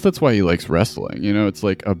 I guess that's why he likes wrestling. You know, it's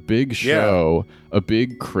like a big show, a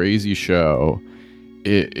big crazy show.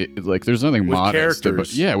 It like there's nothing with modest,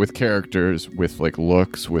 characters. With characters, with like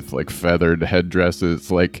looks, with like feathered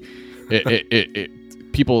headdresses. Like it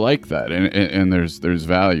people like that, and there's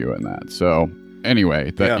value in that. So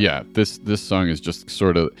anyway, this song is just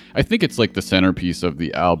sort of, I think it's like the centerpiece of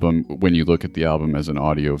the album when you look at the album as an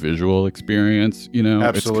audio visual experience. You know,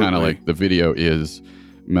 Absolutely. It's kind of like the video is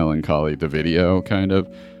Melancholy, the video kind of,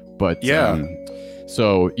 but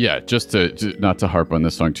so yeah, just not to harp on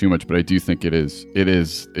this song too much, but I do think it is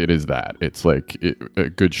that it's like a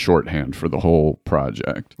good shorthand for the whole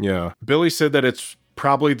project. Yeah, Billy said that it's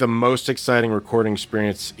probably the most exciting recording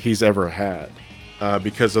experience he's ever had,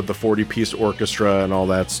 because of the 40-piece orchestra and all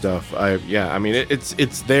that stuff. I mean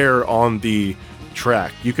it's there on the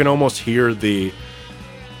track. You can almost hear the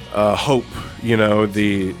hope, you know,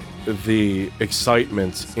 the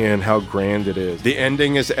excitement in how grand it is. The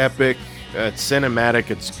ending is epic. It's cinematic.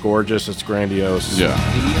 It's gorgeous. It's grandiose. Yeah.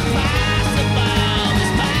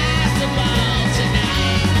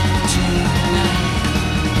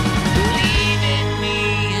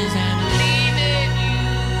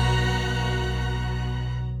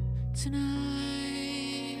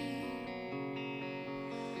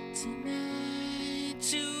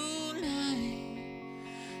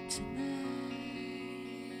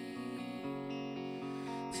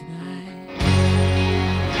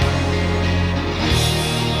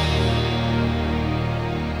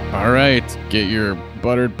 All right, get your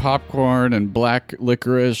buttered popcorn and black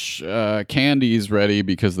licorice candies ready,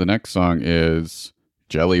 because the next song is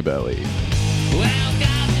Jelly Belly.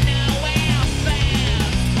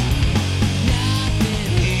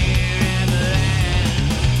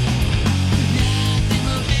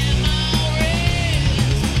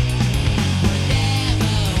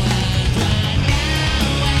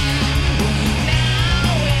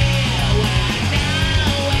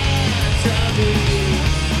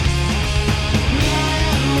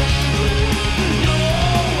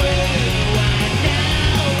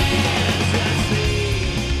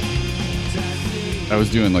 I was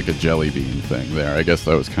doing like a jelly bean thing there. I guess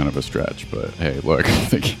that was kind of a stretch, but hey, look,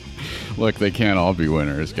 they can't all be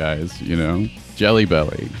winners, guys, you know? Jelly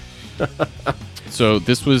Belly. So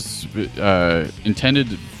this was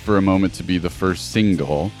intended for a moment to be the first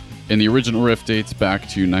single, and the original riff dates back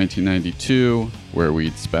to 1992, where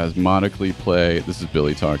we'd spasmodically play, this is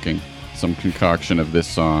Billy talking, some concoction of this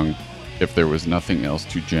song if there was nothing else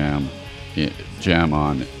to jam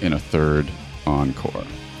on in a third encore.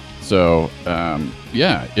 So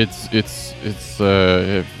it's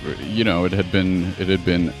you know, it had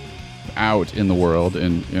been out in the world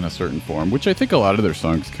in a certain form, which I think a lot of their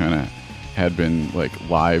songs kind of had been like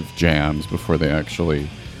live jams before they actually,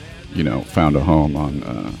 you know, found a home on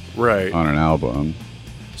an album.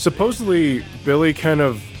 Supposedly Billy kind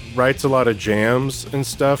of writes a lot of jams and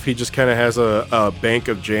stuff. He just kind of has a bank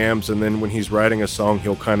of jams, and then when he's writing a song,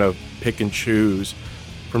 he'll kind of pick and choose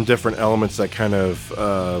from different elements that kind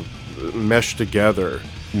of mesh together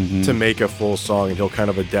to make a full song, and he'll kind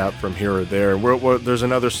of adapt from here or there. There's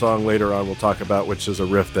another song later on we'll talk about, which is a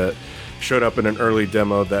riff that showed up in an early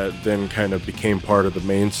demo that then kind of became part of the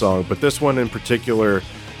main song. But this one in particular,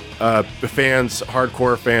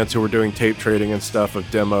 hardcore fans who were doing tape trading and stuff of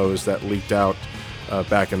demos that leaked out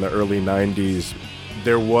back in the early 90s,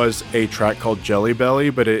 there was a track called Jelly Belly,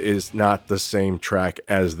 but it is not the same track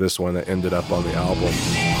as this one that ended up on the album.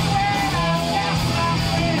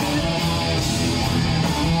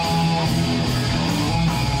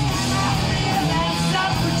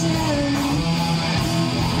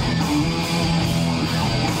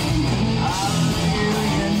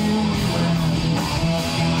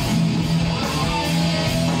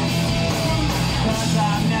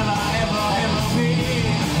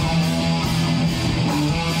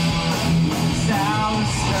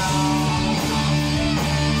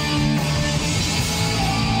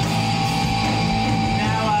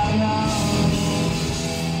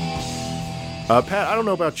 Pat, I don't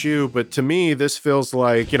know about you, but to me, this feels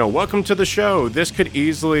like, you know, welcome to the show. This could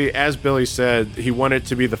easily, as Billy said, he wanted it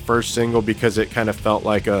to be the first single because it kind of felt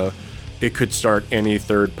like it could start any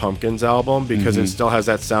third Pumpkins album, because it still has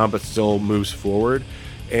that sound but still moves forward.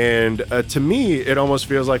 And to me, it almost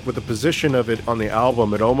feels like with the position of it on the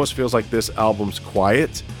album, it almost feels like this album's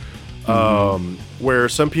quiet. where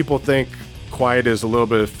some people think Quiet is a little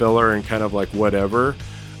bit of filler and kind of like whatever.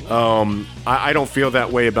 I don't feel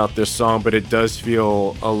that way about this song, but it does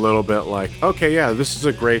feel a little bit like, okay, yeah, this is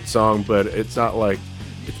a great song, but it's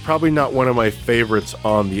probably not one of my favorites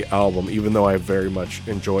on the album, even though I very much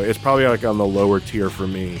enjoy it. It's probably like on the lower tier for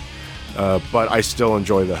me, but I still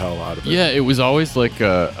enjoy the hell out of it. Yeah, it was always like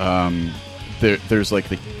there's like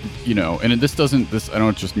the, and I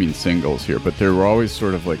don't just mean singles here, but there were always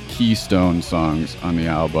sort of like keystone songs on the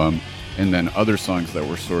album, and then other songs that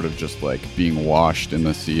were sort of just like being washed in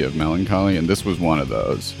the sea of melancholy, and this was one of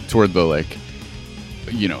those, toward the like,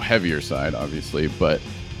 heavier side, obviously, but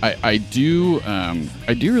I do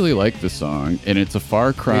really like the song, and it's a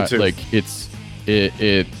far cry. Like it's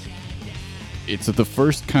the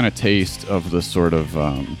first kind of taste of the sort of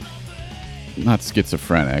not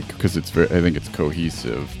schizophrenic, because I think it's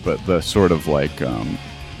cohesive, but the sort of like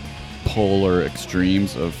polar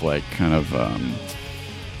extremes of like kind of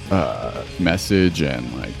message and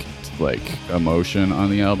like emotion on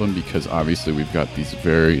the album, because obviously we've got these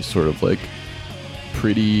very sort of like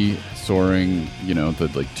pretty soaring,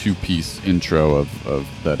 the like two-piece intro of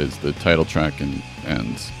that is the title track and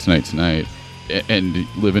Tonight, and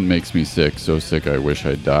Livin' Makes Me Sick, So Sick I Wish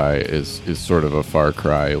I'd Die is sort of a far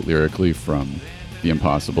cry lyrically from The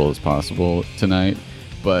Impossible Is Possible Tonight.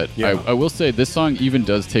 But yeah. I will say this song even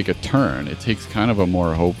does take a turn. It takes kind of a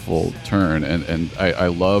more hopeful turn, and I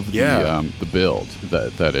love the build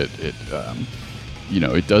that it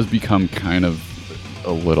it does become kind of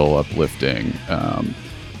a little uplifting,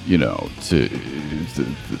 to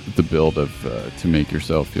the build of to make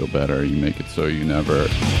yourself feel better. You make it so you never.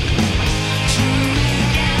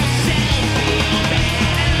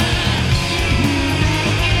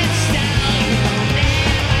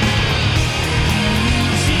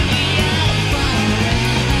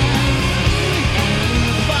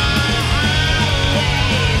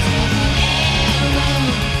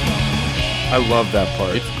 I love that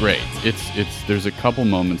part. It's great. There's a couple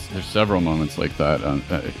moments. There's several moments like that.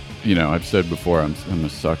 I've said before, I'm a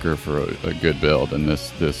sucker for a good build, and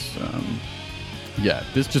this just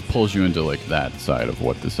pulls you into like that side of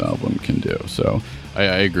what this album can do. So I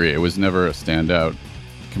agree. It was never a standout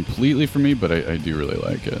completely for me, but I do really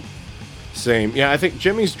like it. Same. Yeah, I think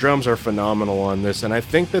Jimmy's drums are phenomenal on this, and I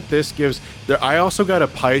think that this gives. I also got a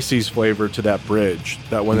Pisces flavor to that bridge,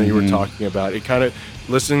 that one that you were talking about. It kind of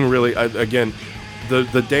listening really again.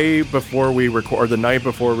 The day before we record, or the night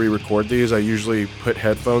before we record these, I usually put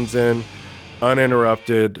headphones in,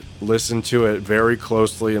 uninterrupted, listen to it very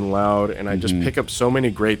closely and loud, and I just pick up so many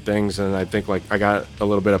great things. And I think like I got a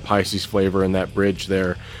little bit of Pisces flavor in that bridge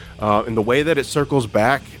there, and the way that it circles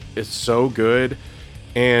back is so good.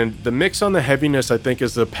 And the mix on the heaviness, I think,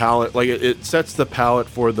 is the palette. Like it sets the palette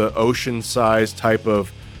for the ocean-size type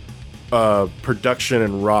of production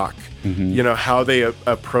and rock. How they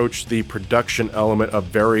approach the production element of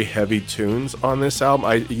very heavy tunes on this album.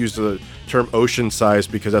 I use the term ocean-size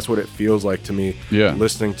because that's what it feels like to me. Yeah,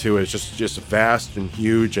 listening to it, it's just vast and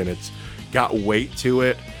huge, and it's got weight to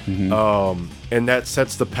it. And that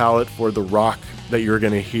sets the palette for the rock that you're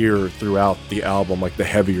going to hear throughout the album, like the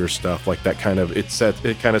heavier stuff, like that kind of, it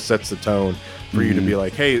kind of sets the tone for you to be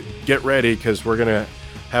like, hey, get ready, because we're going to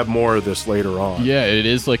have more of this later on. Yeah, it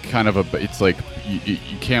is like kind of it's like you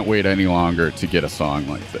can't wait any longer to get a song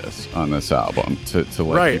like this on this album to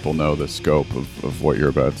let people know the scope of what you're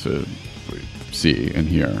about to see and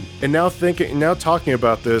hear. And now talking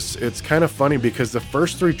about this, it's kind of funny because the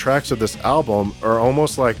first 3 tracks of this album are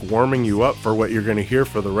almost like warming you up for what you're going to hear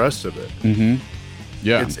for the rest of it.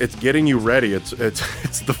 Yeah, it's getting you ready. It's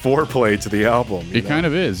the foreplay to the album. It kind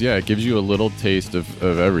of is. Yeah, it gives you a little taste of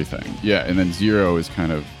everything. Yeah, and then Zero is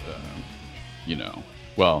kind of,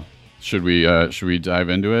 Well, should we dive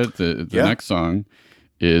into it? The next song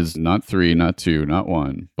is not 3, not 2, not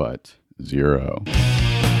 1, but 0.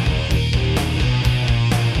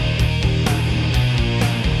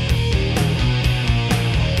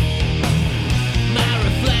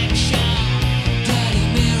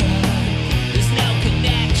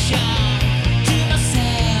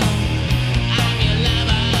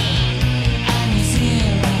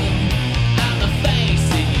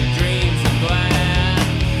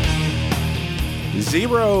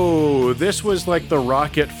 Zero, this was like the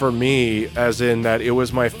rocket for me, as in that it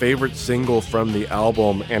was my favorite single from the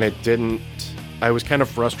album, and I was kind of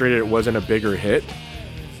frustrated it wasn't a bigger hit.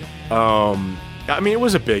 It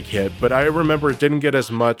was a big hit, but I remember it didn't get as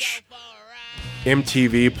much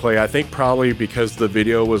MTV play. I think probably because the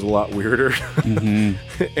video was a lot weirder.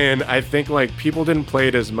 And I think like people didn't play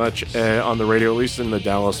it as much on the radio, at least in the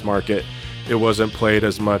Dallas market. It wasn't played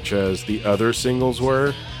as much as the other singles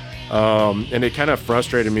were. And it kind of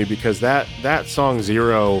frustrated me because that song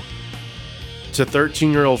Zero, to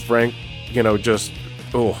 13-year-old Frank, just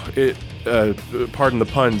pardon the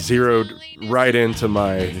pun, zeroed right into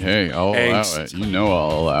my Hey, I'll angst. allow it.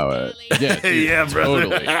 I'll allow it. Yeah, dude, Yeah, brother.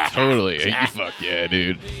 totally. Fuck yeah,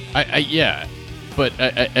 dude. Yeah, but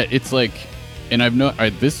it's like, and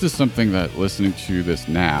this is something that listening to this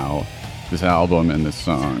now, this album and this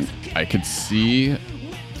song, I could see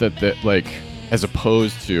that like, as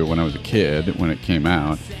opposed to when I was a kid, when it came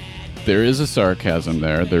out, there is a sarcasm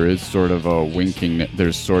there. There is sort of a winking.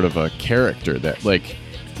 There's sort of a character that like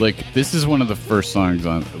this is one of the first songs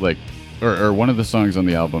on or one of the songs on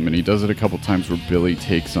the album, and he does it a couple times where Billy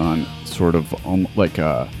takes on sort of like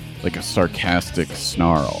a sarcastic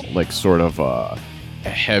snarl, like sort of a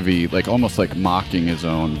heavy, like almost like mocking his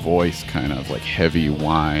own voice, kind of like heavy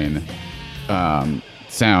whine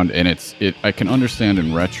sound. And I can understand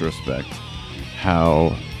in retrospect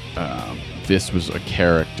how this was a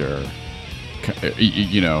character.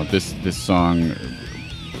 This song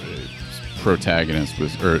protagonist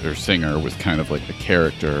was or singer was kind of like a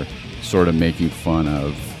character, sort of making fun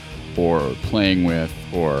of or playing with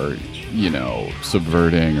or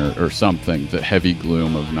subverting or something, the heavy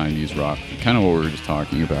gloom of 90s rock, kind of what we were just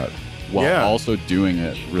talking about, while also doing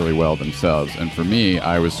it really well themselves. And for me,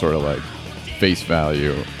 I was sort of like face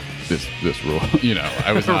value this rule.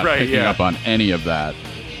 I was not picking up on any of that,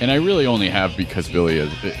 and I really only have because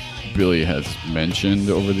Billy has mentioned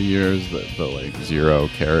over the years the like Zero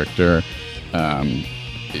character,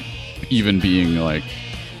 even being like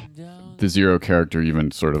the Zero character,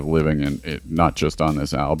 even sort of living in it, not just on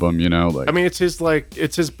this album, like, I mean, it's his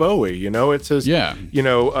Bowie, it's his,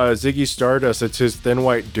 Ziggy Stardust, it's his Thin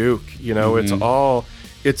White Duke, mm-hmm.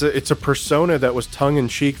 It's a persona that was tongue in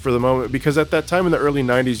cheek for the moment, because at that time in the early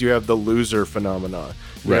 90s, you have the loser phenomenon,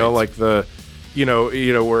 like the,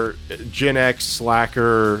 where Gen X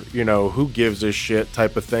slacker, who gives a shit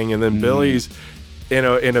type of thing. And then Billy's in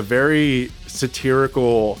a very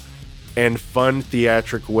satirical and fun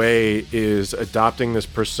theatric way is adopting this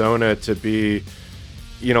persona to be,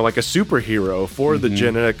 like a superhero for the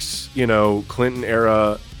Gen X, Clinton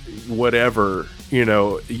era, whatever,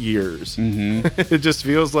 years. Mm-hmm. It just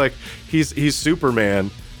feels like he's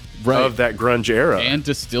Superman of that grunge era. And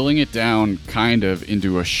distilling it down kind of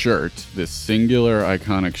into a shirt, this singular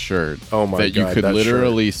iconic shirt that you could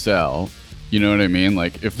literally sell. You know what I mean?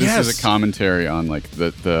 Like, if this is a commentary on like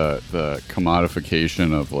the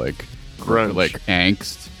commodification of like grunge, like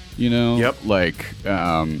angst, Yep. Like,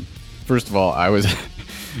 first of all, I was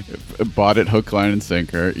bought it hook, line, and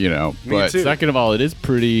sinker, But second of all, it is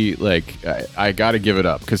pretty like I got to give it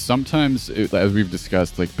up, because sometimes, as we've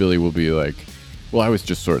discussed, like Billy will be like, well, I was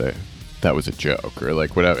just sort of, that was a joke, or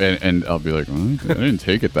like whatever, and I'll be like, well, I didn't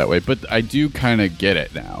take it that way, but I do kind of get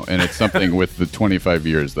it now, and it's something with the 25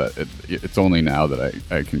 years that it's only now that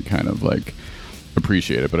I can kind of like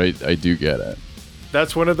appreciate it, but I do get it.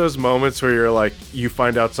 That's one of those moments where you're like, you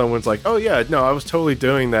find out someone's like, oh yeah, no, I was totally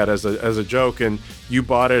doing that as a joke, and you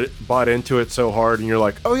bought into it so hard, and you're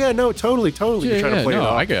like, oh yeah, no, totally. You're trying to play it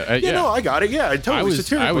off. I get it. I got it. Yeah, I totally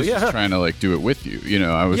satirical. I was just trying to like do it with you.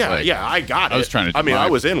 I was I got it. I was trying to. I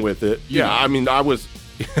was in with it. I mean, I was.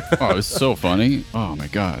 Oh, it was so funny. Oh my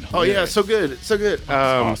god. Oh yeah, so good. It's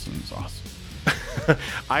awesome. It's awesome.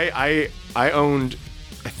 I owned,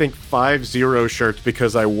 I think, 5 Zero shirts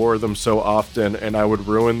because I wore them so often, and I would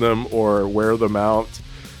ruin them or wear them out.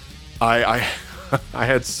 I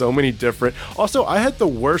had so many different. Also, I had the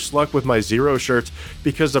worst luck with my Zero shirts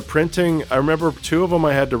because the printing. I remember 2 of them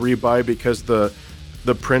I had to rebuy because the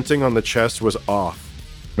printing on the chest was off.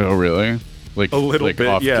 Oh really? Like a little bit,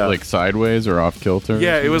 off, like sideways or off kilter.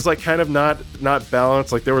 Yeah, it was like kind of not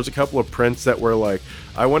balanced. Like there was a couple of prints that were like.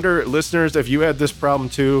 I wonder, listeners, if you had this problem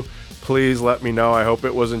too. Please let me know. I hope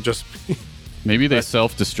it wasn't just me. Maybe they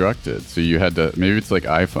self-destructed, so you had to. Maybe it's like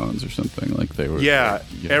iPhones or something. Like they were. Yeah,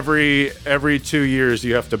 every 2 years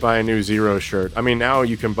you have to buy a new Zero shirt. I mean, now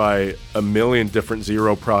you can buy a million different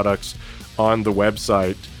Zero products on the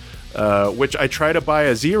website, which I try to buy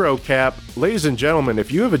a Zero cap. Ladies and gentlemen,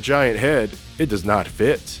 if you have a giant head, it does not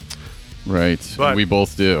fit. Right, but we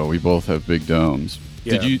both do. We both have big domes.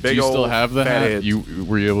 Yeah, do you still have the hat?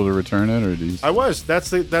 Were you able to return it, or did you? I was.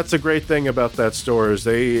 That's a great thing about that store is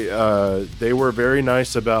they were very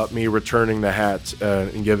nice about me returning the hat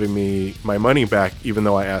and giving me my money back, even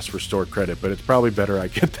though I asked for store credit. But it's probably better I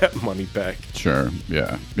get that money back. Sure.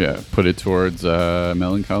 Yeah. Put it towards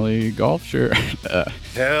Mellon Collie golf shirt.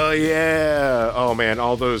 Hell yeah! Oh man,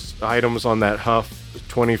 all those items on that Huff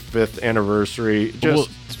 25th anniversary. Just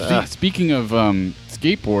speaking of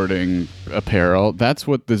skateboarding apparel, that's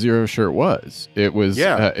what the Zero shirt was. It was.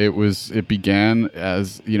 It began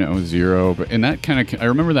as Zero, and that kind of. I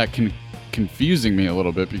remember that confusing me a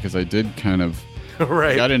little bit because I did kind of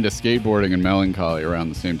got into skateboarding and Mellon, Collie around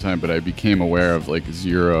the same time, but I became aware of like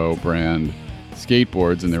Zero brand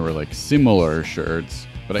skateboards, and there were like similar shirts.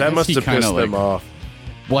 But that must have pissed them off.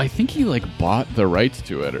 Well, I think he like bought the rights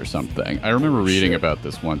to it or something. I remember reading about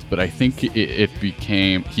this once, but I think it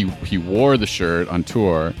became he wore the shirt on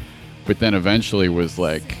tour, but then eventually was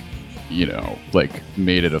like,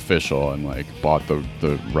 made it official and like bought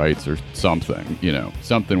the rights or something,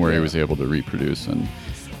 something where he was able to reproduce and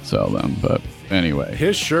sell them. But anyway,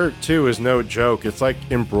 his shirt too is no joke. It's like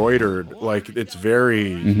embroidered, like it's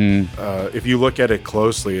very. If you look at it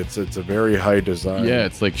closely, it's a very high design. Yeah,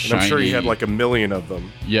 it's like shiny. I'm sure he had like 1 million of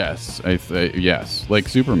them. Yes, yes, like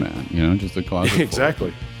Superman. Just a closet.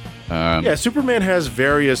 Exactly. Superman has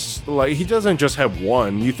various. Like he doesn't just have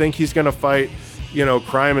one. You think he's gonna fight,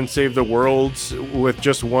 crime and save the world with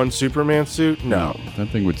just one Superman suit? No, that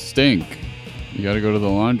thing would stink. You got to go to the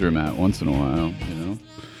laundromat once in a while.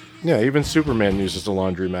 Yeah, even Superman uses a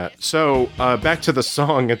laundromat. So back to the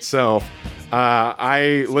song itself.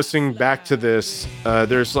 I listening back to this.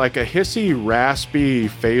 There's like a hissy, raspy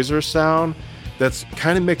phaser sound that's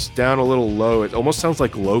kind of mixed down a little low. It almost sounds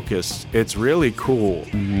like locusts. It's really cool.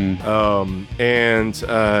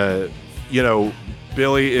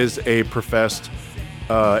 Billy is a professed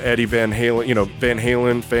Eddie Van Halen, Van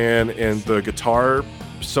Halen fan, and the guitar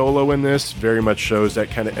solo in this very much shows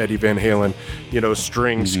that kind of Eddie Van Halen,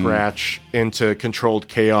 string scratch into controlled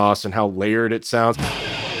chaos and how layered it sounds.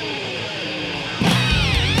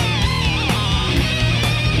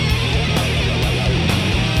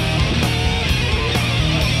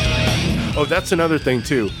 Oh, that's another thing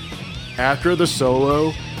too. After the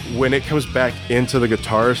solo, when it comes back into the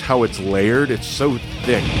guitars, how it's layered, it's so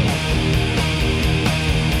thick.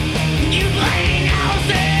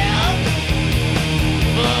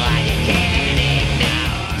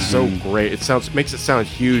 So great. It makes it sound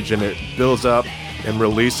huge, and it builds up and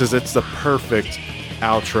releases. It's the perfect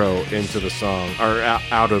outro into the song, or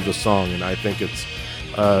out of the song, and I think it's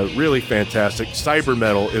really fantastic. Cyber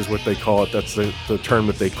metal is what they call it. That's the term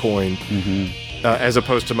that they coined, as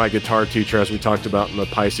opposed to my guitar teacher, as we talked about in the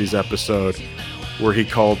Pisces episode, where he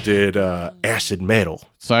called it acid metal.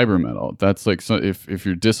 Cyber metal. That's like, so if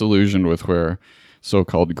you're disillusioned with where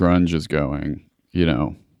so-called grunge is going,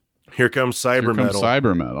 Here comes cyber metal.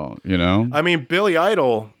 I mean, Billy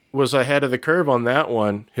Idol was ahead of the curve on that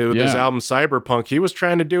one. His album Cyberpunk, he was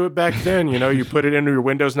trying to do it back then. You put it into your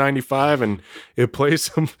Windows 95 and it plays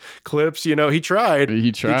some clips. He tried.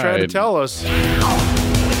 He tried to tell us.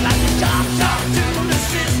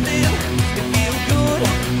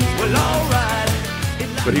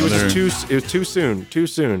 But it was too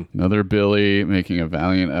soon. Another Billy making a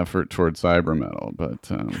valiant effort toward cyber metal, but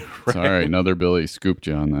it's all right. Another Billy scooped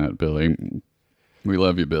you on that, Billy. We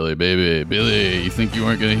love you, Billy, baby. Billy, you think you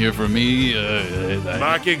weren't going to hear from me?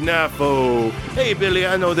 Mark Ignafo. Hey, Billy,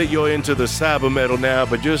 I know that you're into the cyber metal now,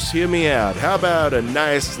 but just hear me out. How about a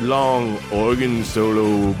nice, long organ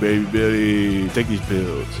solo, baby Billy? Take these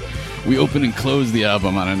pills. We open and close the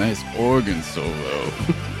album on a nice organ solo.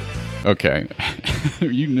 Okay.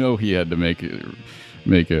 He had to make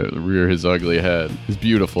it rear his ugly head, his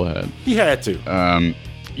beautiful head. He had to.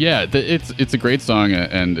 It's a great song,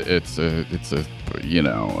 and it's a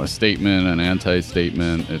statement, an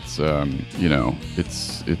anti-statement. It's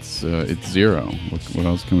it's Zero. What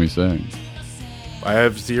else can we say? I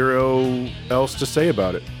have zero else to say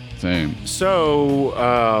about it. Same. So,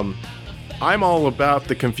 I'm all about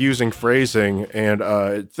the confusing phrasing,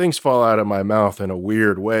 and things fall out of my mouth in a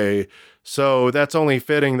weird way. So that's only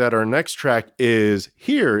fitting that our next track is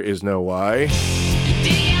Here Is No Why.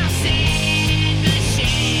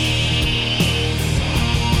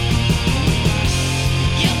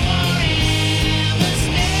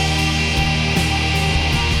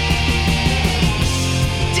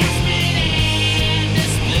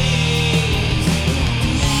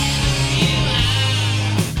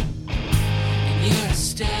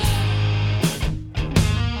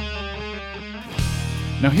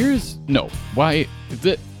 Now here's no why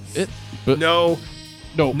but no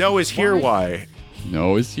is here why.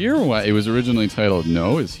 No is here why. It was originally titled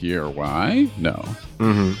No is Here Why. No.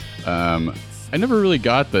 I never really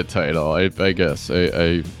got that title. I guess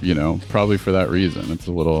I probably for that reason. It's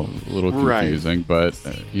a little confusing, but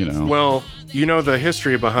Well, the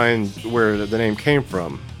history behind where the name came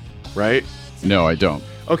from, right? No, I don't.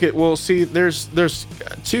 Okay, well, see, there's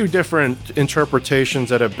two different interpretations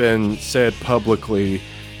that have been said publicly,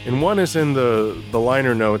 and one is in the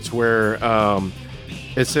liner notes where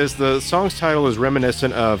It says the song's title is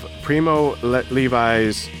reminiscent of Primo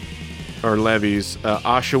Levi's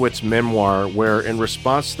Auschwitz memoir, where in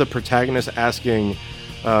response to the protagonist asking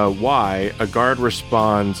why, a guard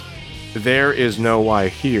responds, "There is no why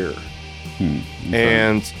here." Okay.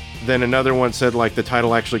 And then another one said like the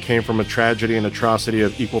title actually came from a tragedy and atrocity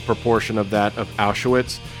of equal proportion of that of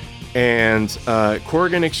Auschwitz. And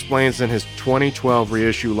Corrigan explains in his 2012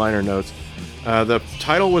 reissue liner notes, the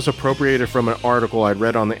title was appropriated from an article I'd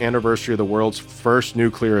read on the anniversary of the world's first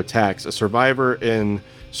nuclear attacks. A survivor in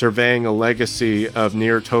surveying a legacy of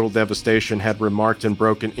near total devastation had remarked in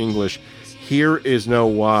broken English, "Here is no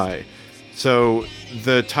why." So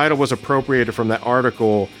the title was appropriated from that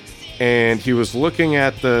article, and he was looking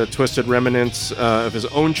at the twisted remnants of his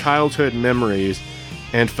own childhood memories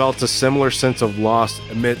and felt a similar sense of loss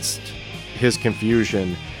amidst his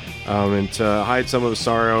confusion. And to hide some of the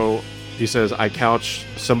sorrow, he says, "I couch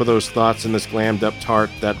some of those thoughts in this glammed up tart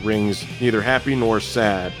that rings neither happy nor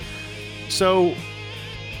sad." So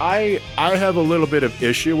I have a little bit of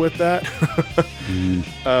issue with that,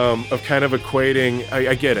 of kind of equating.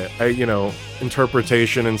 I get it,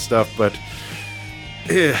 interpretation and stuff, but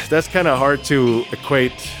that's kind of hard to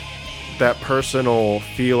equate that personal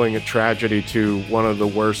feeling of tragedy to one of the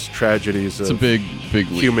worst tragedies of a big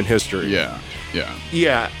human history. Yeah.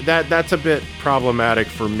 That's a bit problematic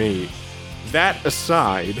for me. That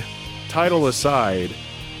aside, title aside,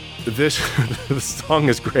 this song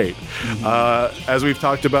is great. As we've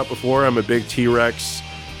talked about before, I'm a big T-Rex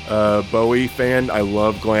Bowie fan. I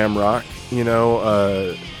love glam rock.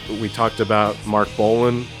 We talked about Mark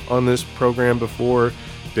Bolan on this program before.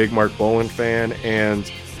 Big Mark Bolan fan,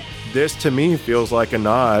 and this to me feels like a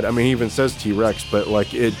nod. I mean, he even says T-Rex, but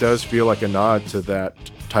like it does feel like a nod to that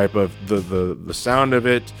type of the sound of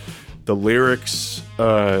it, the lyrics.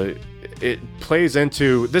 It plays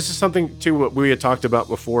into, this is something too what we had talked about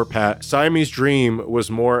before, Pat. Siamese Dream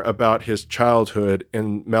was more about his childhood,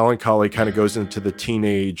 and Melancholy kind of goes into the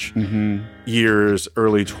teenage years,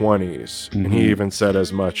 early 20s, and he even said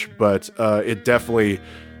as much. But it definitely,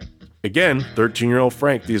 again, 13-year-old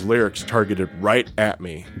Frank, these lyrics targeted right at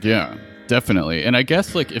me. Yeah, definitely. And I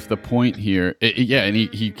guess like if the point here, and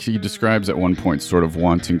he describes at one point sort of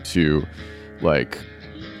wanting to like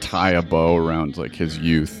tie a bow around like his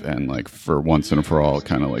youth and like for once and for all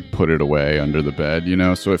kind of like put it away under the bed,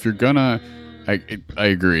 so if you're gonna, I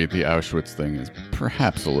agree, the Auschwitz thing is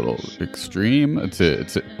perhaps a little extreme,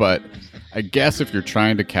 but I guess if you're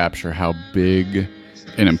trying to capture how big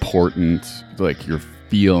and important like your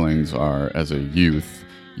feelings are as a youth,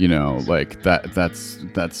 like that's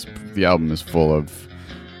the album is full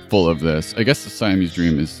of this. I guess the Siamese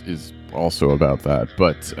Dream is also about that,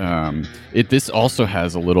 but this also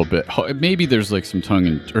has a little bit, maybe there's like some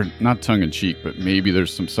not tongue in cheek, but maybe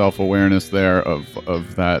there's some self-awareness there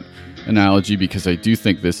of that analogy, because I do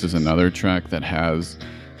think this is another track that has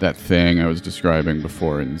that thing I was describing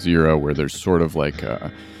before in Zero, where there's sort of like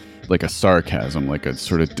a sarcasm, like a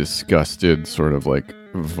sort of disgusted, sort of like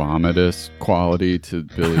vomitous quality to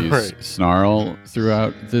Billy's right. snarl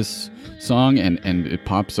throughout this song, and it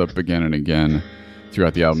pops up again and again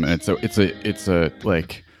throughout the album, and it's a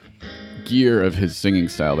like gear of his singing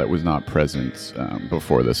style that was not present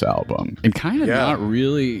before this album, and kind of not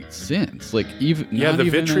really since. Like even the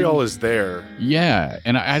vitriol is there. Yeah,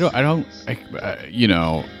 and I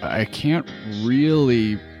can't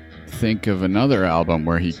really think of another album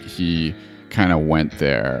where he kind of went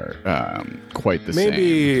there quite the same.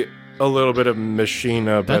 Maybe a little bit of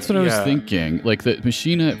Machina. That's what I was thinking. Like the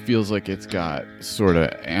Machina feels like it's got sort of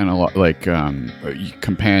analog, like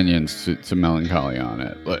companions to Melancholy on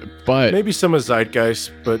it, but maybe some of Zeitgeist,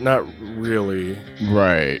 but not really.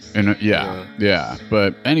 Right, and yeah.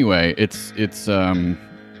 But anyway, it's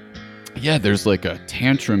there's like a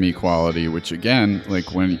tantrum-y quality, which again,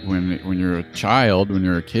 like when you're a child, when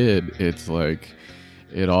you're a kid, it's like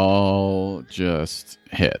it all just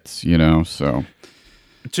hits, so.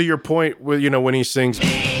 To your point, when he sings,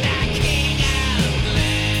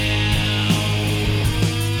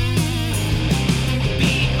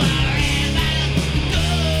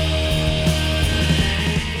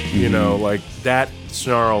 like that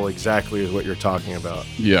snarl exactly is what you're talking about.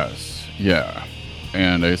 Yes, yeah.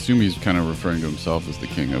 And I assume he's kind of referring to himself as the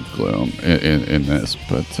King of Gloom in this,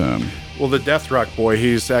 but... Well, the Death Rock Boy,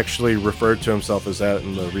 he's actually referred to himself as that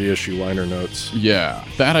in the reissue liner notes. Yeah,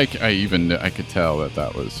 that I could tell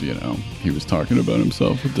that was, he was talking about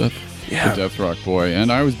himself with the Death Rock Boy,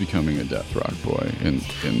 and I was becoming a Death Rock Boy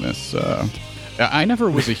in this. I never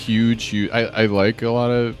was a huge I like a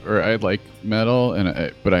lot of, or I like metal,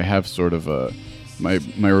 but I have sort of a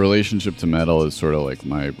my relationship to metal is sort of like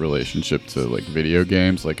my relationship to like video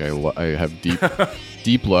games. Like I have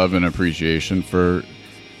deep love and appreciation for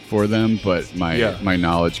them, but my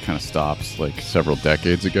knowledge kind of stops like several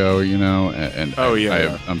decades ago, you know, and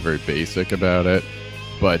I'm very basic about it.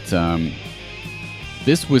 But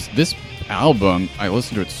this album, I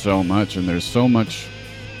listened to it so much, and there's so much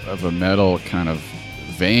of a metal kind of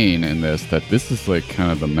vein in this that this is like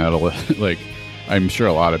kind of the metal. Like, I'm sure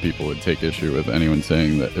a lot of people would take issue with anyone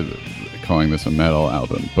saying that, calling this a metal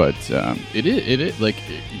album, but it is like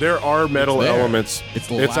there are metal elements. It's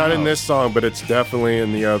not in this song, but it's definitely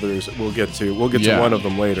in the others. We'll get to one of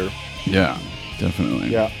them later. Yeah, definitely.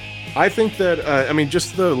 Yeah, I think that I mean,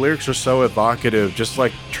 just the lyrics are so evocative. Just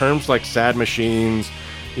like terms like "sad machines,"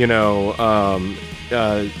 you know,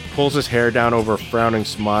 pulls his hair down over a frowning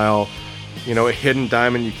smile. You know, a hidden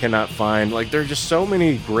diamond you cannot find. Like, there are just so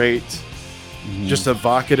many great. Just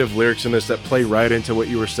evocative lyrics in this that play right into what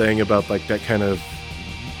you were saying about like that kind of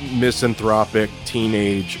misanthropic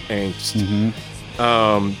teenage angst.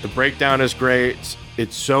 The breakdown is great.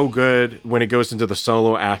 It's so good when it goes into the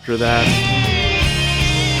solo after that.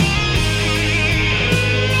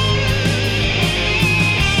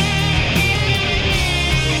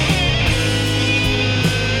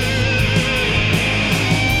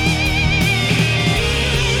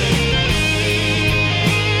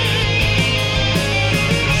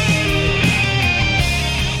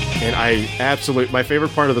 My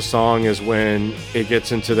favorite part of the song is when it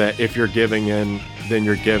gets into that, if you're giving in, then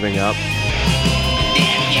you're giving up.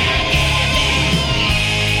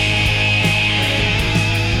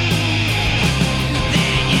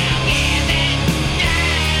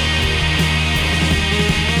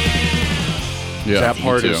 Yeah, that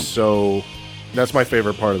part is so, that's my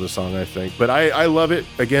favorite part of the song, I think. But I love it.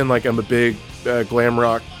 Again, like, I'm a big glam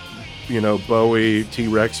rock, you know, Bowie,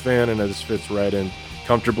 T-Rex fan, and this fits right in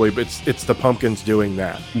comfortably, but it's the Pumpkins doing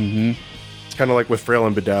that. It's kind of like with Frail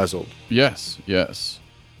and Bedazzled. Yes.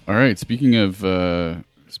 All right, speaking of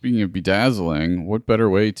bedazzling, what better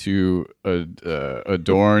way to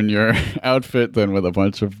adorn your outfit than with a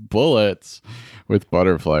bunch of bullets with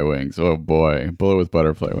butterfly wings? Oh boy, bullet with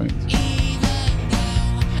butterfly wings.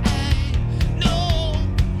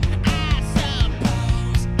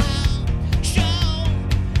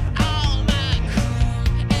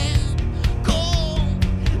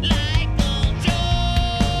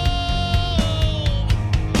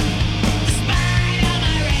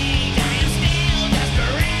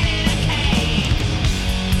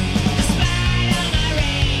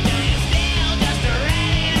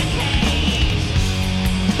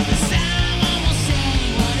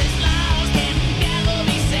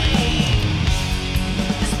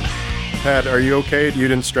 Pat, are you okay? You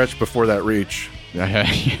didn't stretch before that reach. No,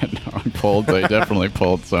 I pulled. I definitely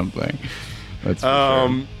pulled something. That's for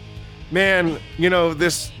sure. Man, you know,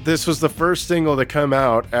 this was the first single to come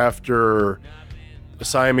out after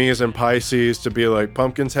Siamese and Pisces to be like,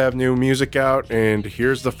 Pumpkins have new music out, and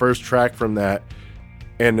here's the first track from that.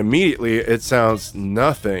 And immediately it sounds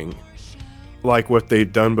nothing like what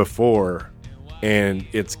they'd done before. And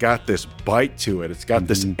it's got this bite to it. It's got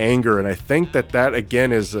this anger. And I think that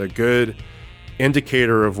again is a good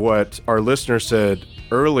indicator of what our listener said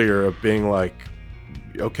earlier, of being like,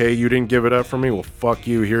 okay, you didn't give it up for me? Well, fuck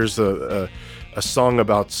you. Here's a song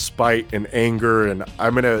about spite and anger. And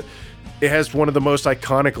it has one of the most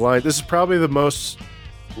iconic lines. This is probably the most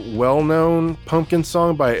well-known Pumpkin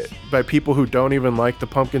song by people who don't even like the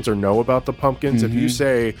Pumpkins or know about the Pumpkins. If you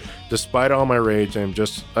say, despite all my rage, I'm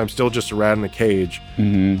still just a rat in a cage,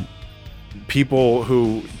 people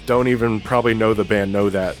who don't even probably know the band know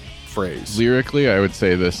that phrase. Lyrically, I would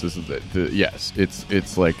say this is yes,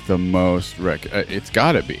 it's like the most it's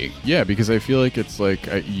gotta be, yeah, because I feel like it's like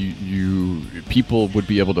you people would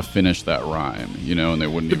be able to finish that rhyme, you know, and they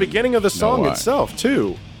wouldn't. The beginning of the song itself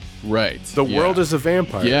too. Right. The world is a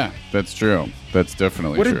vampire. Yeah, that's true. That's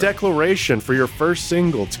definitely what true. What a declaration for your first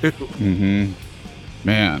single, too.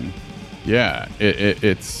 Man. Yeah. It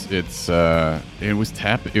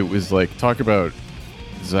was like, talk about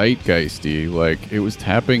zeitgeisty. Like, it was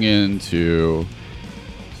tapping into.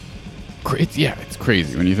 It's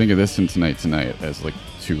crazy when you think of this and Tonight as like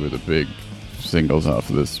two of the big singles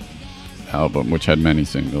off of this album, which had many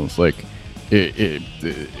singles. Like,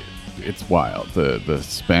 it's wild. The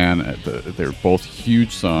span, they're both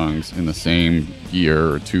huge songs in the same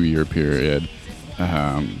year or 2 year period.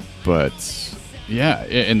 But yeah,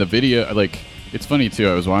 in the video, like, it's funny too.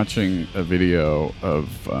 I was watching a video of,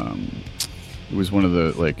 it was one of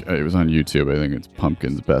the, like, it was on YouTube. I think it's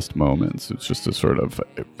Pumpkin's Best Moments. It's just a sort of,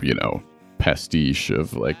 you know, pastiche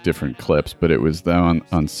of like different clips, but it was them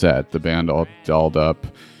on set, the band all dolled up,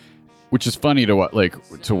 which is funny to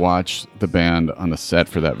watch the band on the set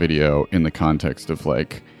for that video in the context of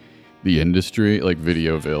like the industry, like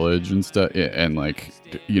Video Village and stuff, and like,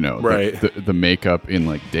 you know, right. the makeup in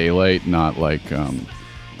like daylight, not like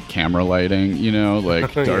camera lighting, you know,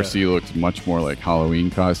 like Darcy looked much more like Halloween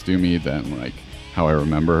costumey than like how I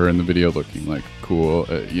remember her in the video, looking like cool,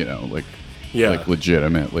 you know, like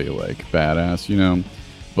legitimately like badass, you know.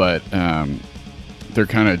 But they're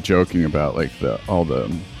kind of joking about like all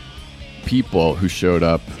the people who showed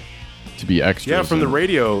up to be extras. Yeah, from the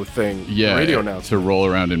radio thing. Yeah, radio announcement. To roll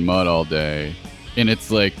around in mud all day. And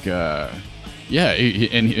it's like, and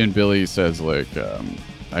Billy says like,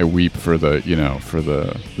 I weep for this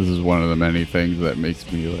is one of the many things that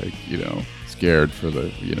makes me like, you know, scared for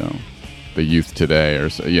the, you know, the youth today, or,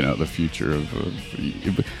 you know, the future of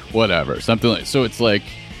whatever, something like. So it's like,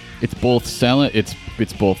 it's both selling, it's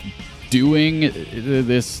both doing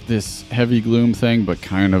this heavy gloom thing, but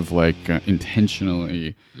kind of like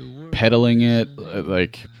intentionally peddling it,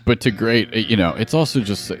 like, but to great, you know. It's also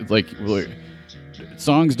just like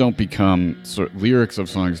songs don't become lyrics of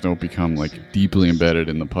songs don't become like deeply embedded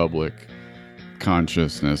in the public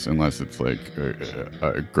consciousness unless it's like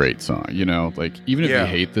a great song, you know. Like even if you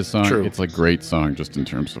hate this song, it's like great song just in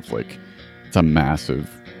terms of like it's a massive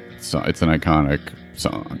song, it's an iconic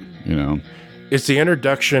song, you know. It's the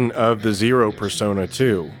introduction of the Zero persona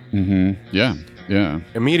too. Mm-hmm. Yeah.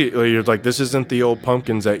 Immediately you're like, this isn't the old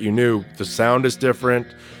Pumpkins that you knew. The sound is different,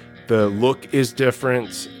 the look is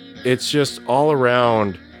different. It's just all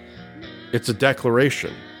around, it's a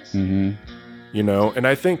declaration. Mm-hmm. You know, and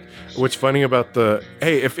I think what's funny about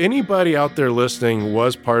hey, if anybody out there listening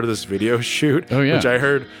was part of this video shoot, which I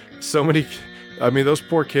heard so many, I mean, those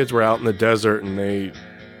poor kids were out in the desert and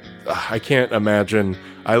I can't imagine.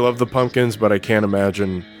 I love the Pumpkins, but I can't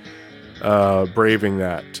imagine braving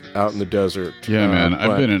that out in the desert. Yeah, man.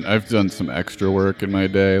 I've done some extra work in my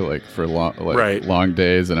day, like for long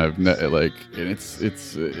days, and it's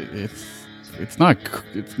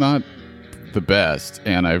not the best,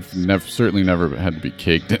 and I've certainly never had to be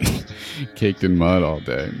caked in mud all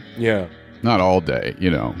day. Yeah, not all day,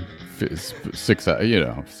 you know, 6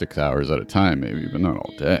 hours at a time maybe, but not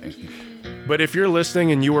all day. But if you're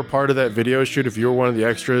listening and you were part of that video shoot, if you were one of the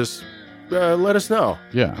extras, let us know.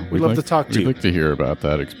 Yeah, we'd love to talk to you. We'd like to hear about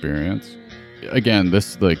that experience. Again,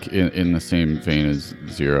 this like in the same vein as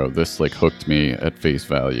Zero, this like hooked me at face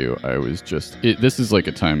value. I was just this is like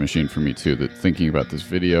a time machine for me too. That thinking about this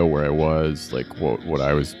video, where I was, like what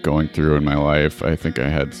I was going through in my life. I think I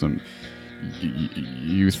had some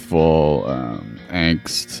youthful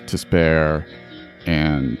angst to spare,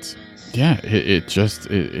 and yeah, it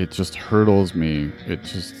just hurdles me. It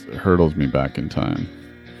just hurdles me back in time.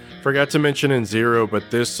 Forgot to mention in Zero,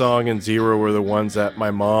 but this song and Zero were the ones that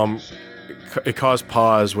my mom. It caused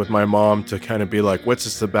pause with my mom to kind of be like, "What's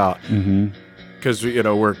this about?" Because you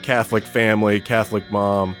know we're Catholic family, Catholic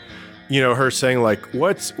mom. You know, her saying like,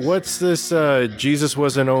 "What's this Jesus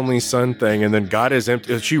was an only son thing?" And then God is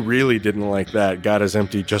empty. She really didn't like that. God is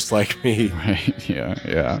empty, just like me. Right?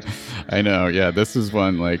 Yeah. I know. Yeah, this is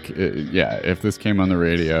one like, if this came on the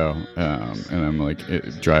radio, and I'm like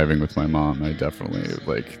driving with my mom, I definitely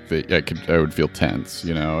I would feel tense.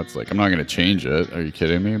 You know, it's like I'm not going to change it. Are you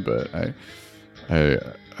kidding me? But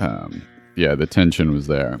the tension was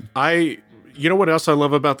there. You know what else I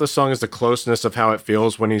love about this song is the closeness of how it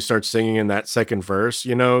feels when he starts singing in that second verse,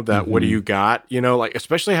 you know, that what do you got? You know, like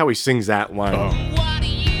especially how he sings that line. What do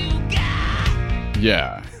you got?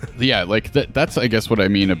 Yeah. Yeah, like that's I guess what I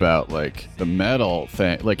mean about like the metal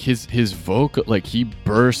thing. Like his vocal, like he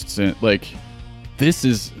bursts in, like this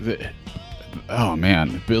is oh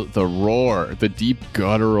man, the roar, the deep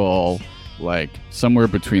guttural, like somewhere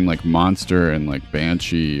between like monster and like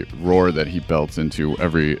banshee roar that he belts into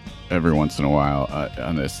every once in a while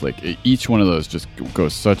on this. Like each one of those just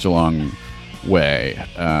goes such a long way,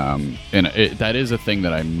 and that is a thing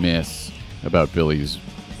that I miss about Billy's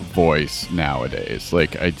voice nowadays.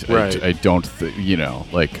 Like I don't you know,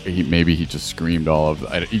 like maybe he just screamed all of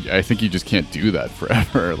I think you just can't do that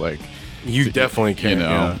forever. Like you definitely can't, you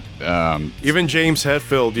know. Yeah. Even James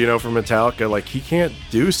Hetfield, you know, from Metallica, like he can't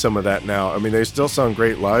do some of that now. I mean, they still sound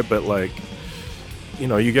great live, but like, you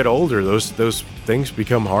know, you get older, those things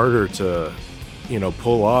become harder to, you know,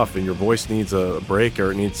 pull off, and your voice needs a break,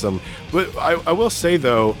 or it needs some. But I will say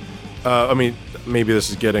though, I mean, maybe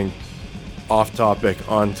this is getting off topic,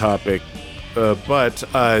 on topic. But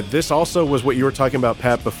this also was what you were talking about,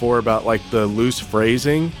 Pat, before about like the loose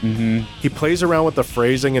phrasing. Mm-hmm. He plays around with the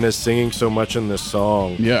phrasing and his singing so much in this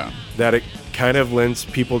song that it kind of lends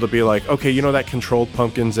people to be like, okay, you know that Controlled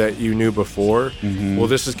Pumpkins that you knew before? Mm-hmm. Well,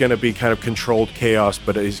 this is going to be kind of controlled chaos,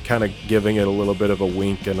 but he's kind of giving it a little bit of a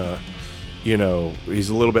wink and a, you know, he's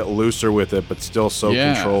a little bit looser with it, but still so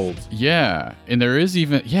controlled. Yeah. And there is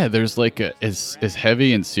even, there's like as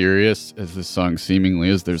heavy and serious as this song seemingly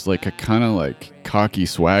is, there's like a kind of like cocky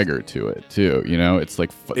swagger to it too. You know, it's like,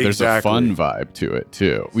 there's a fun vibe to it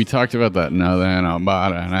too. We talked about that.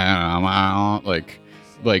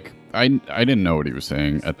 Like I didn't know what he was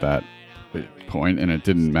saying at that point, and it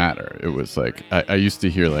didn't matter. It was like, I used to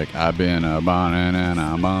hear like, I've been a bonnet and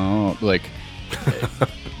I'm out. Like,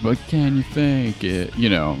 but can you think it? You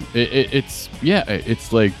know, it's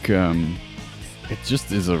like it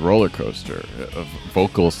just is a roller coaster of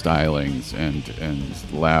vocal stylings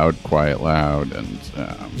and loud, quiet, loud, and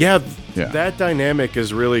that dynamic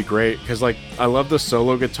is really great because like I love the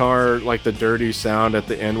solo guitar, like the dirty sound at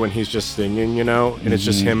the end when he's just singing, you know, and it's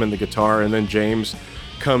just him and the guitar, and then James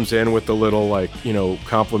comes in with the little like, you know,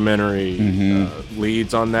 complimentary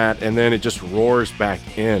leads on that, and then it just roars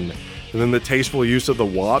back in. And then the tasteful use of the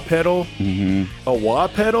wah pedal. Mm-hmm. A wah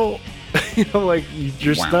pedal? You know, like,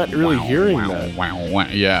 you're just not really hearing that.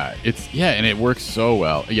 Yeah, and it works so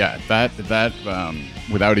well. Yeah, that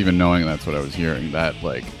without even knowing that's what I was hearing, that,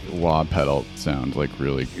 like, wah pedal sound, like,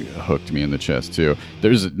 really hooked me in the chest, too.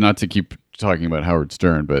 There's, not to keep talking about Howard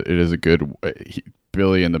Stern, but it is a good...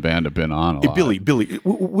 Billy and the band have been on a lot. Billy,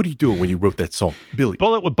 what are you doing when you wrote that song? Billy.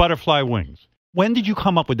 Bullet with Butterfly Wings. When did you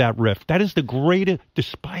come up with that riff? That is the greatest,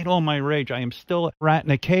 despite all my rage, I am still a rat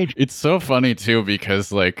in a cage. It's so funny, too,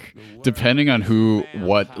 because, like, depending on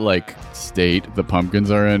what, like, state the Pumpkins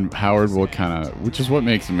are in, Howard will kind of, which is what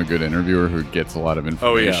makes him a good interviewer who gets a lot of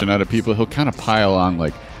information out of people, he'll kind of pile on,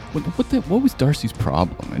 like, what was Darcy's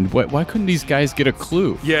problem? And why couldn't these guys get a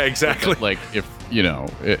clue? Yeah, exactly. Like, if, you know...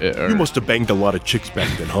 you must have banged a lot of chicks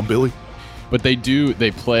back then, huh, Billy? But they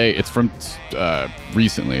play, it's from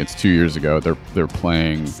recently, it's 2 years ago, they're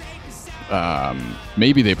playing,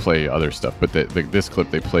 maybe they play other stuff, but this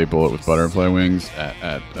clip, they play Bullet with Butterfly Wings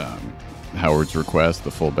at Howard's request,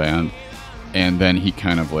 the full band, and then he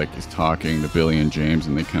kind of like is talking to Billy and James,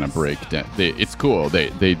 and they kind of break down, it's cool,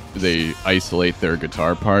 they isolate their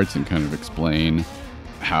guitar parts and kind of explain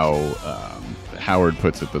how... Howard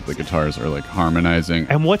puts it that the guitars are like harmonizing.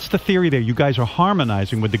 And what's the theory there? You guys are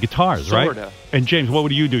harmonizing with the guitars, right? And James, what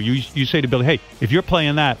would you do? You say to Billy, hey, if you're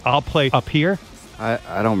playing that, I'll play up here?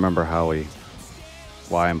 I don't remember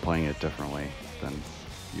why I'm playing it differently than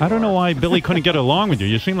I don't know why Billy couldn't get along with you.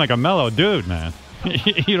 You seem like a mellow dude, man.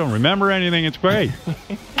 You don't remember anything. It's great.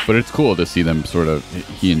 But it's cool to see them sort of,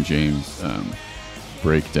 he and James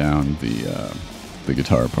break down the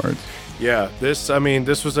guitar parts. Yeah, this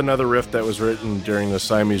was another riff that was written during the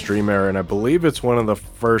Siamese Dream era, and I believe it's one of the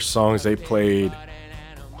first songs they played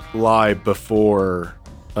live before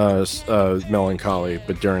Mellon, Collie,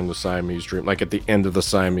 but during the Siamese Dream, like at the end of the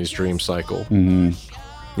Siamese Dream cycle. Mm-hmm.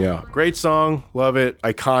 Yeah, great song, love it,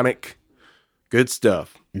 iconic, good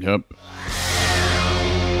stuff. Yep.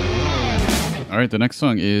 All right, the next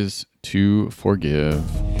song is To Forgive.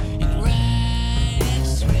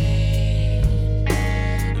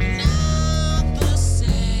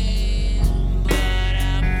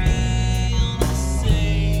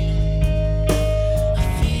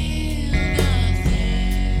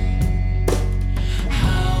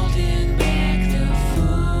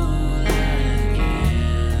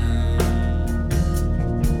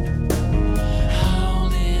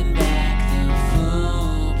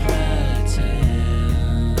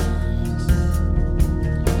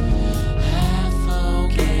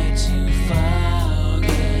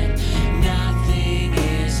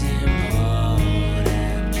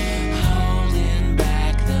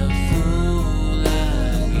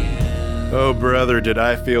 Oh, brother, did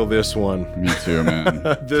I feel this one. Me too, man.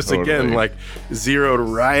 This, totally. Again, like, zeroed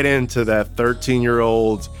right into that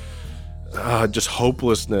 13-year-old just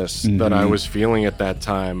hopelessness that I was feeling at that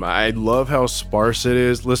time. I love how sparse it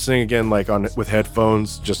is. Listening again, like, with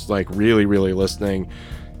headphones, just, like, really, really listening.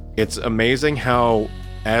 It's amazing how,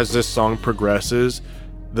 as this song progresses,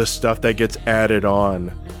 the stuff that gets added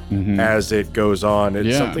on as it goes on.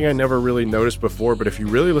 It's something I never really noticed before, but if you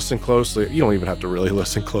really listen closely, you don't even have to really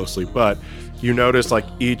listen closely, but you notice like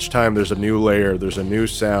each time there's a new layer, there's a new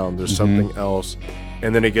sound, there's something else,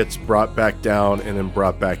 and then it gets brought back down and then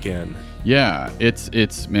brought back in. Yeah,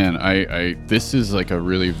 it's man, I this is like a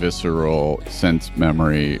really visceral sense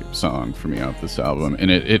memory song for me off this album,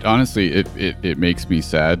 and it honestly it makes me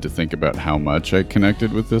sad to think about how much I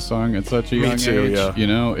connected with this song at such a young age. Yeah. You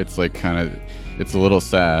know, it's like it's a little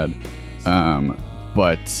sad,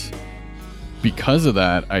 but because of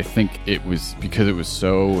that, I think because it was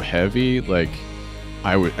so heavy, like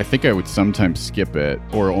I think I would sometimes skip it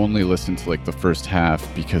or only listen to like the first half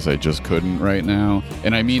because I just couldn't right now.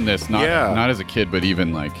 And I mean this not as a kid, but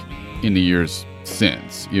even like in the years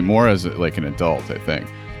since, more as like an adult, I think.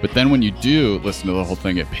 But then when you do listen to the whole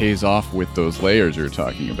thing, it pays off with those layers you're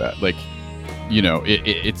talking about. Like, you know,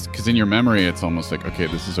 it's because in your memory, it's almost like, okay,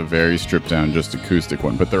 this is a very stripped down, just acoustic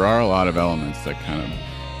one. But there are a lot of elements that kind of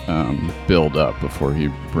build up before he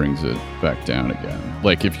brings it back down again.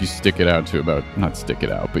 Like if you stick it out to about, not stick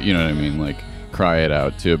it out, but you know what I mean, like cry it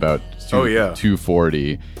out to about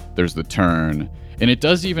 240, there's the turn. And it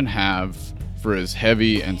does even have, for as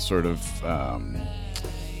heavy and sort of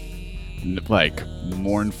like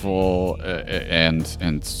mournful and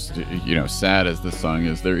you know, sad as the song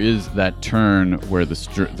is, there is that turn where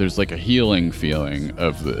there's like a healing feeling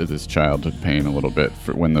of this childhood pain a little bit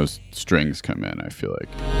for when those strings come in, I feel like.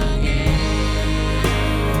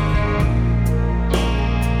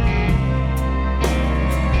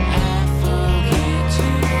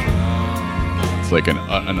 Like an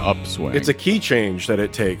upswing. It's a key change that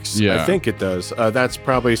it takes. Yeah. I think it does. That's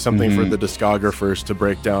probably something for the discographers to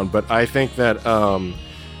break down. But I think that,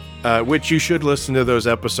 which you should listen to those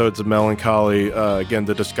episodes of Mellon, Collie. Again,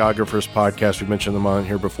 the discographers podcast. We mentioned them on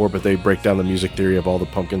here before, but they break down the music theory of all the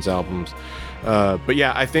Pumpkins albums. But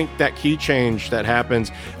yeah, I think that key change that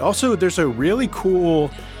happens. Also, there's a really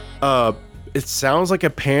cool, it sounds like a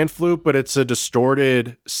pan flute, but it's a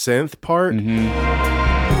distorted synth part.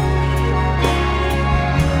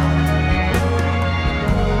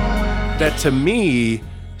 That to me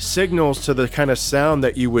signals to the kind of sound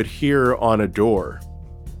that you would hear on a door.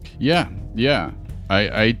 Yeah.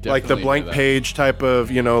 I like the blank page type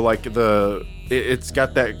of, you know, like it's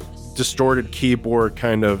got that distorted keyboard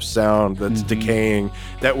kind of sound that's decaying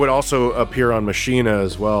that would also appear on Machina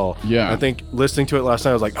as well. Yeah. I think listening to it last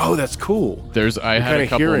night, I was like, oh, that's cool. I had a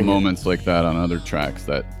couple of moments like that on other tracks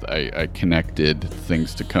that I connected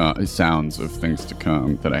things to come, sounds of things to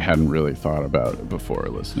come that I hadn't really thought about before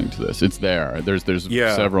listening to this. It's there. There's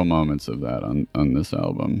several moments of that on this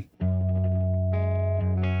album.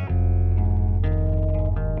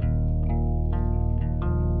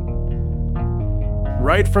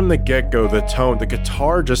 Right from the get-go, the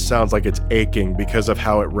guitar just sounds like it's aching because of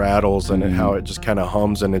how it rattles and how it just kind of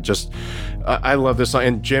hums, and it just, I love this song.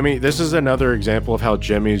 And Jimmy, this is another example of how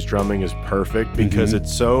Jimmy's drumming is perfect because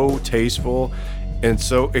it's so tasteful and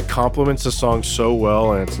so it complements the song so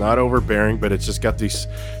well, and it's not overbearing, but it's just got these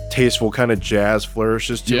tasteful kind of jazz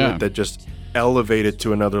flourishes to it that just elevate it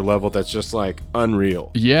to another level that's just like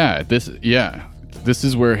unreal. This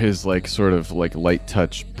is where his like sort of like light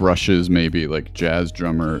touch brushes, maybe like jazz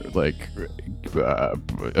drummer like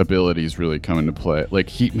abilities really come into play. Like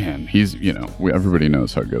he's, you know, everybody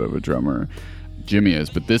knows how good of a drummer Jimmy is,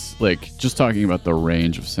 but this, like, just talking about the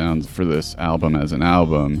range of sounds for this album as an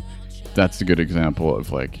album, that's a good example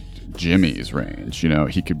of like Jimmy's range. You know,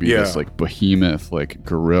 he could be this like behemoth, like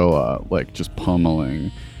gorilla, like just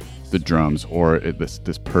pummeling the drums, or this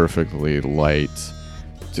perfectly light,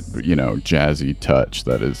 you know, jazzy touch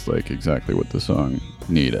that is like exactly what the song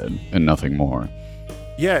needed and nothing more.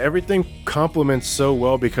 Yeah, everything complements so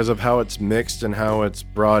well because of how it's mixed and how it's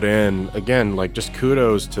brought in. Again, like, just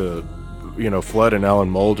kudos to, you know, Flood and Alan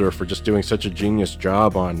Moulder for just doing such a genius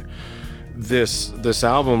job on this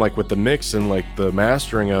album, like with the mix and like the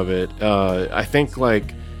mastering of it. I think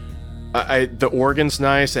like the organ's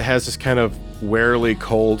nice. It has this kind of warily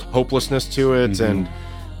cold hopelessness to it, and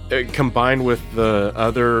combined with the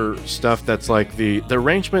other stuff that's like the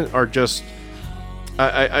arrangement are just.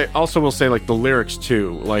 I also will say, like, the lyrics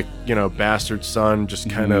too, like, you know, Bastard Son, just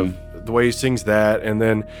kind of the way he sings that, and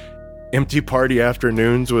then Empty Party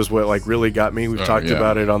Afternoons was what like really got me. We've talked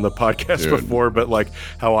about it on the podcast before, but like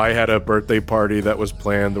how I had a birthday party that was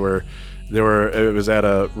planned where it was at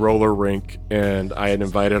a roller rink, and I had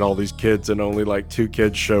invited all these kids, and only like 2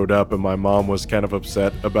 kids showed up, and my mom was kind of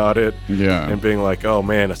upset about it, and being like, oh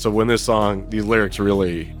man. So when this song, these lyrics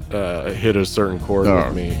really hit a certain chord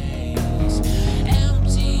with me.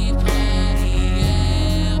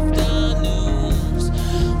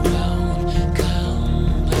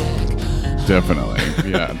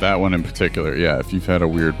 Definitely. Yeah, that one in particular. Yeah, if you've had a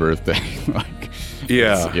weird birthday, like,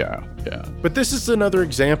 Yeah. But this is another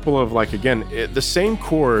example of, like, again, the same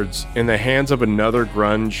chords in the hands of another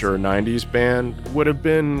grunge or 90s band would have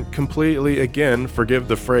been completely, again, forgive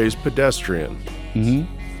the phrase, pedestrian.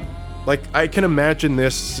 Mm-hmm. Like, I can imagine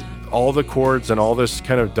this, all the chords and all this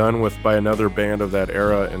kind of done with by another band of that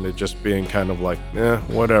era, and it just being kind of like,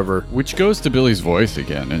 whatever. Which goes to Billy's voice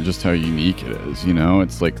again, and just how unique it is, you know?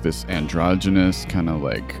 It's like this androgynous kind of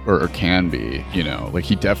like, or can be, you know? Like,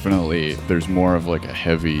 he definitely, there's more of like a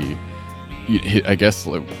heavy, I guess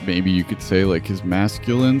maybe you could say like his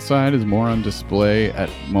masculine side is more on display at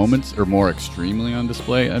moments, or more extremely on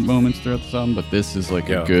display at moments throughout the song, but this is like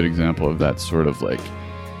a good example of that sort of like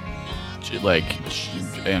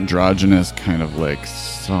androgynous kind of like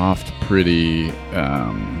soft, pretty,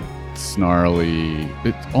 snarly.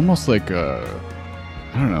 It's almost like I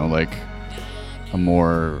don't know, like a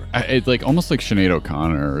more, it's like almost like Sinead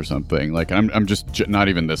O'Connor or something. Like I'm just not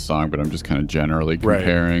even this song, but I'm just kind of generally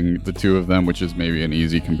comparing the two of them, which is maybe an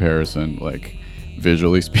easy comparison, like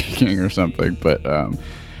visually speaking or something. But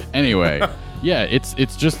anyway. Yeah, it's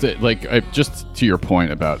just that, like, just to your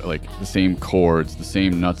point about like the same chords, the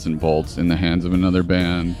same nuts and bolts in the hands of another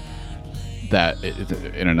band, that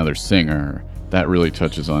in another singer, that really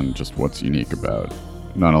touches on just what's unique about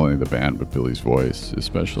not only the band but Billy's voice,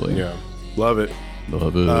 especially. Yeah, love it.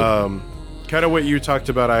 Love it. Kind of what you talked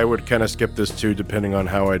about, I would kind of skip this too, depending on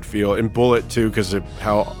how I'd feel. And Bullet too, because of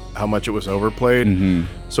how much it was overplayed. Mm-hmm.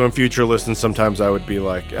 So in future listens, sometimes I would be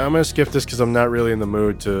like, I'm gonna skip this because I'm not really in the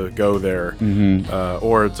mood to go there,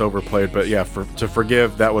 or it's overplayed. But yeah, to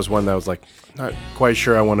Forgive, that was one that I was like, not quite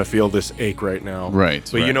sure I want to feel this ache right now. Right.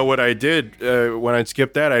 But you know what I did when I'd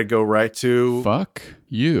skip that, I'd go right to Fuck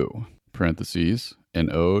You, parentheses, an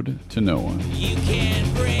ode to no one. You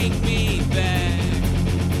can't bring me back,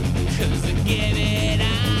 'cause I give it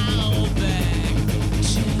all back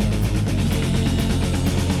to you.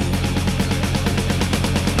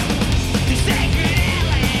 The sacred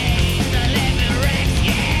alleys, the living wrecks,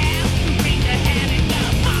 yeah, bring the havoc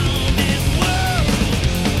upon this world.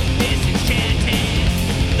 Disenchanted,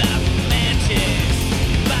 the romantic,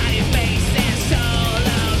 body, face, and soul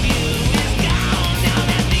of you is gone down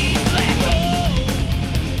that deep black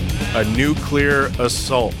hole. A Nuclear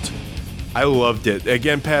Assault. I loved it.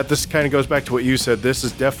 Again, Pat, this kind of goes back to what you said. This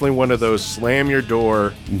is definitely one of those slam your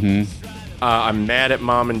door. I'm mad at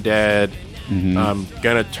mom and dad. I'm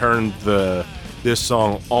gonna turn this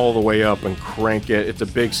song all the way up and crank it. It's a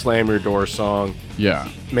big slam your door song. Yeah.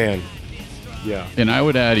 Man. Yeah. And I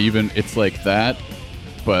would add even, it's like that,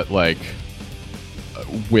 but like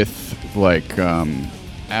with like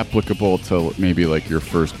applicable to maybe like your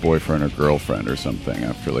first boyfriend or girlfriend or something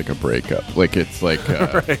after like a breakup. Like it's like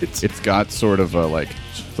it's got sort of a like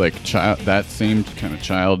child, that same kind of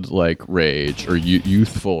childlike rage or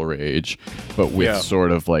youthful rage, but with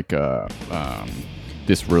sort of like a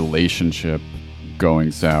this relationship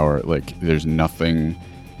going sour. Like there's nothing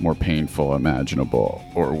more painful imaginable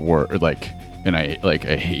or like, and I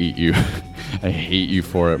hate you. I hate you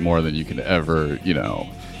for it more than you could ever, you know.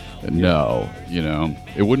 No, you know,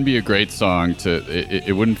 it wouldn't be a great song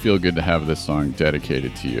it wouldn't feel good to have this song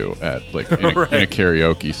dedicated to you at like in a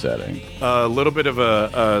karaoke setting. A little bit of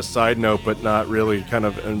a side note, but not really. Kind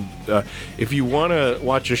of, if you want to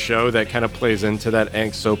watch a show that kind of plays into that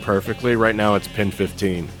angst so perfectly, right now it's Pin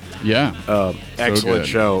 15. Yeah, excellent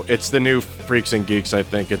show. It's the new Freaks and Geeks. I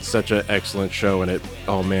think it's such an excellent show, and it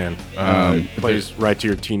plays right to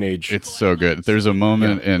your teenage. It's so good. There's a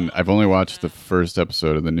moment, and I've only watched the first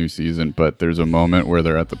episode of the new season, but there's a moment where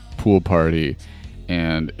they're at the pool party,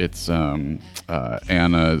 and it's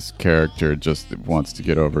Anna's character just wants to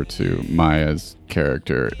get over to Maya's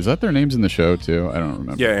character. Is that their names in the show too? I don't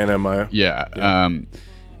remember. Yeah, Anna and Maya. Yeah.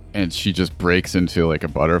 And she just breaks into like a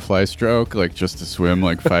butterfly stroke, like just to swim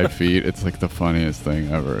like 5 feet. It's like the funniest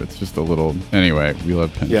thing ever. It's just a little. Anyway, we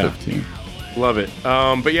love Pin 15. Love it.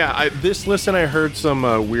 But yeah, this listen, I heard some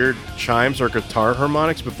weird chimes or guitar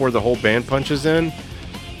harmonics before the whole band punches in.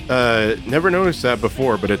 Never noticed that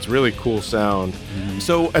before, but it's really cool sound.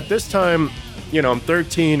 So at this time, you know, I'm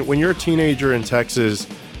 13. When you're a teenager in Texas,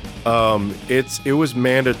 it was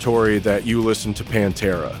mandatory that you listen to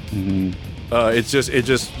Pantera. It just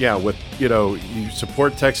with, you know, you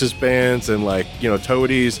support Texas bands and like, you know,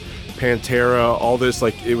 Toadies, Pantera, all this,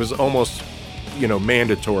 like it was almost, you know,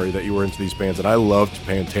 mandatory that you were into these bands, and I loved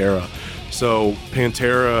Pantera. So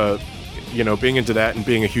Pantera, you know, being into that and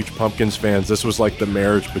being a huge Pumpkins fan, this was like the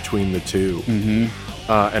marriage between the two.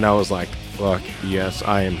 And I was like, fuck yes,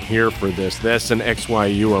 I am here for this. This and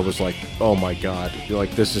XYU, I was like, oh my god,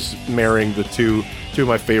 like this is marrying the two of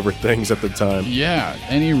my favorite things at the time. Yeah,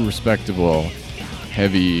 any respectable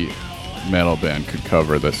heavy metal band could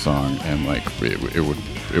cover this song and like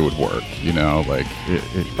it would work, you know, like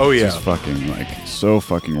it's just fucking like so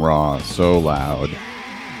fucking raw, so loud.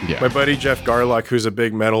 Yeah. My buddy Jeff Garlock, who's a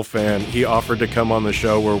big metal fan, he offered to come on the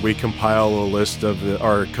show where we compile a playlist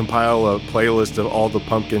of all the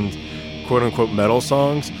Pumpkins quote unquote metal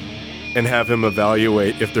songs and have him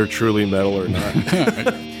evaluate if they're truly metal or not.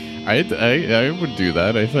 I would do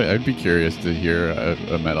that. I'd be curious to hear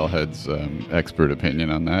a metalhead's expert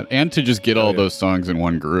opinion on that, and to just get all those songs in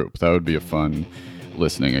one group. That would be a fun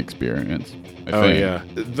listening experience. I think. Yeah,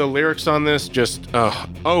 the lyrics on this just so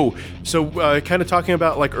kind of talking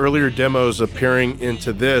about like earlier demos appearing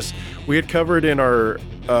into this. We had covered in our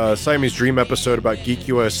Siamese Dream episode about Geek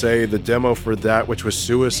USA the demo for that, which was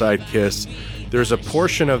Suicide Kiss. There's a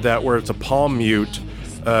portion of that where it's a palm mute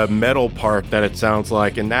metal part that it sounds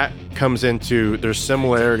like, and that comes into, there's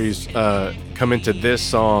similarities come into this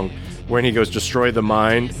song when he goes destroy the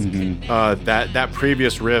mind. That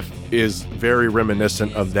previous riff is very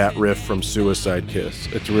reminiscent of that riff from Suicide Kiss.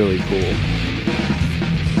 It's really cool.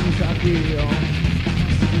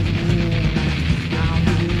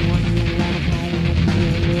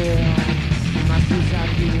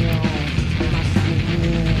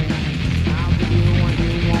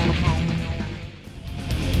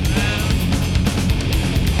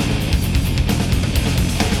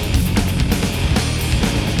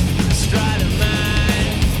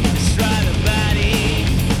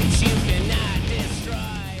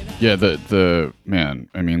 Yeah, the man,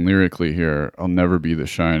 I mean, lyrically here, I'll never be the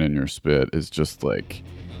shine in your spit is just like,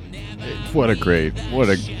 what a great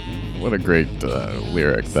lyric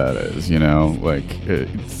that is, you know, like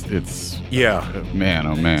it's man,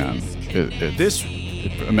 oh man,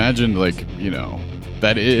 imagine like, you know,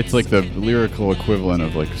 that it's like the lyrical equivalent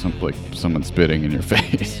of like someone spitting in your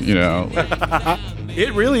face, you know.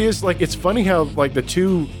 It really is. Like, it's funny how like the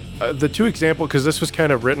two example, because this was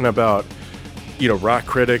kind of written about, you know, rock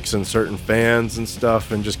critics and certain fans and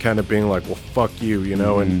stuff, and just kind of being like, well, fuck you, you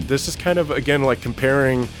know. And this is kind of, again, like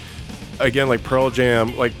comparing, again, like Pearl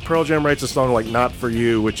Jam. Like, Pearl Jam writes a song like Not For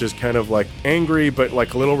You, which is kind of like angry, but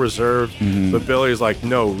like a little reserved. But Billy's like,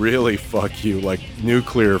 no, really, fuck you. Like,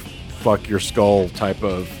 nuclear, fuck your skull type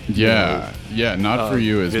of. Yeah. Not For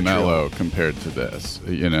You is vitriol. Mellow compared to this,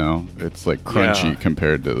 you know. It's like crunchy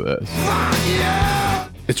compared to this.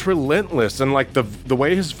 It's relentless, and like the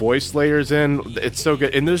way his voice layers in, it's so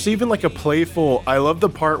good. And there's even like a playful, I love the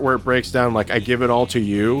part where it breaks down like I give it all to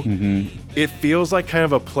you. It feels like kind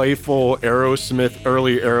of a playful Aerosmith,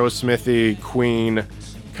 early Aerosmithy Queen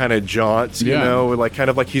kind of jaunt, you know, like kind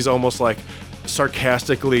of like he's almost like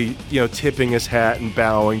sarcastically, you know, tipping his hat and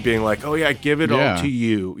bowing, being like, oh yeah, I give it all to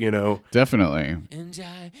you, you know. Definitely. And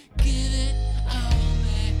I give it all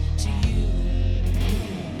back to you.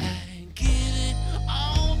 I give it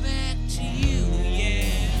all back to you,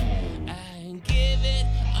 yeah. I give it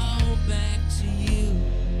all back to you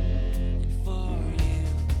and for you.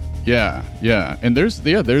 Yeah. And there's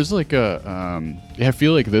like a I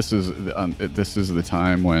feel like this is the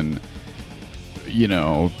time when, you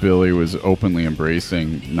know, Billy was openly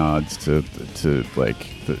embracing nods to like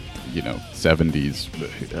the, you know, 70s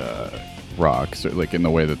rock, so like in the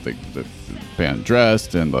way that the band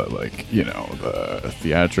dressed and the, like, you know, the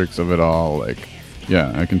theatrics of it all. Like,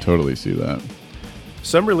 yeah, I can totally see that.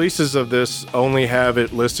 Some releases of this only have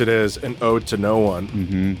it listed as an ode to no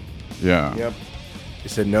one. Yeah. Yep. He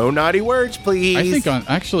said no naughty words, please. I think on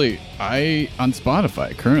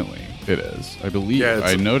Spotify currently it is. I believe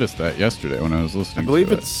I noticed that yesterday when I was listening. I believe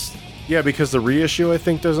to it's because the reissue I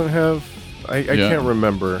think doesn't have. I can't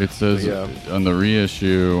remember. It says on the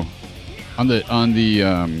reissue, on the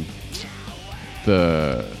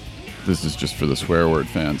this is just for the swear word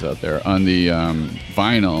fans out there. On the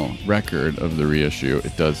vinyl record of the reissue,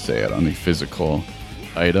 it does say it on the physical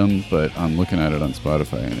item, but I'm looking at it on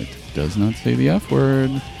Spotify and it does not say the F word.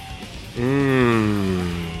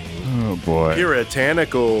 Oh boy.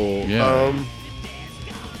 Puritanical. Yeah.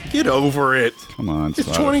 Get over it. Come on, it's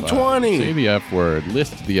Spotify. 2020. Say the F word.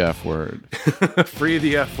 List the F word. Free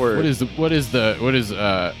the F word. What is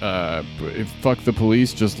fuck the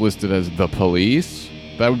police just listed as the police?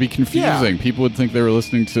 That would be confusing. Yeah. People would think they were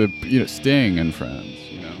listening to, you know, Sting and Friends,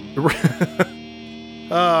 you know.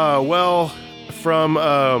 Well, from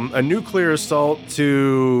a nuclear assault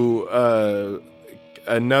to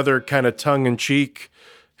another kind of tongue-in-cheek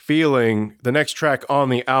feeling, the next track on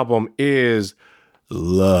the album is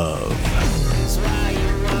Love.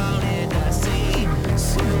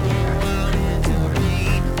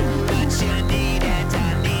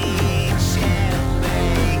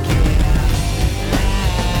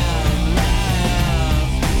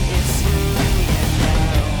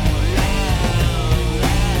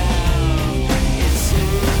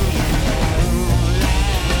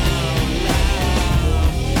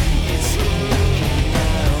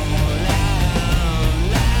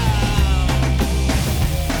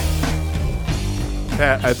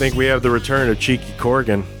 Pat, I think we have the return of Cheeky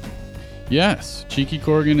Corgan. Yes, Cheeky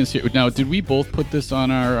Corgan is here. Now, did we both put this on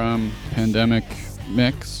our pandemic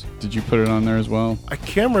mix? Did you put it on there as well? I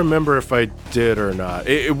can't remember if I did or not.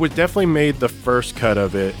 It would definitely made the first cut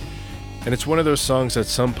of it, and it's one of those songs that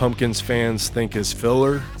some Pumpkins fans think is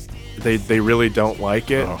filler. They really don't like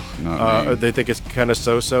it. Oh, not me. They think it's kind of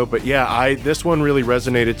so-so. But yeah, this one really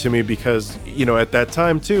resonated to me because, at that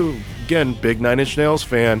time too, again, big Nine Inch Nails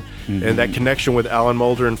fan, and that connection with Alan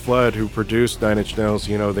Moulder and Flood, who produced Nine Inch Nails,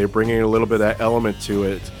 they're bringing a little bit of that element to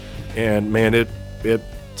it. And man, it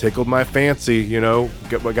tickled my fancy,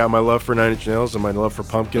 got my love for Nine Inch Nails and my love for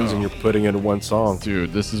Pumpkins, and you're putting it in one song.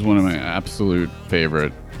 Dude, this is one of my absolute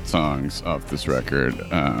favorite songs off this record.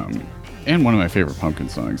 And one of my favorite Pumpkin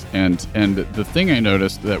songs. And the thing I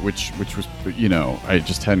noticed that which was I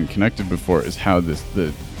just hadn't connected before is how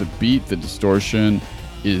the beat, the distortion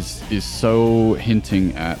is so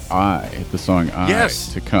hinting at the song I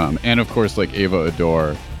yes. to come. And of course, like Ava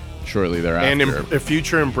Adore shortly thereafter. And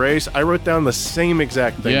Future Embrace, I wrote down the same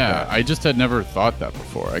exact thing. Yeah, I just had never thought that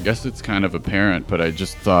before. I guess it's kind of apparent, but I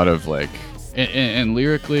just thought of like and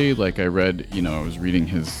lyrically, like I read, I was reading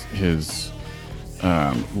his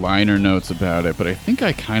liner notes about it, but I think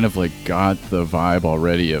I kind of like got the vibe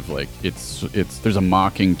already of like it's there's a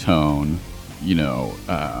mocking tone,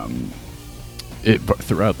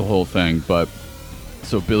 throughout the whole thing. But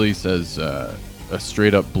so Billy says a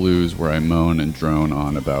straight up blues where I moan and drone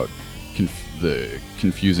on about the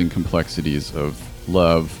confusing complexities of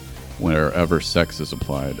love wherever sex is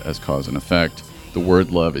applied as cause and effect. The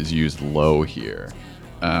word love is used low here.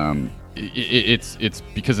 It's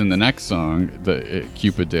because in the next song, the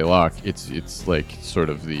Cupid de Loc, it's like sort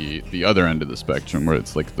of the other end of the spectrum where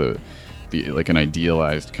it's like the like an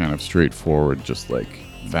idealized kind of straightforward, just like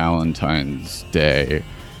Valentine's Day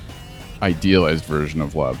idealized version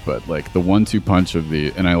of love, but like the 1-2 punch of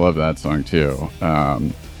and I love that song too.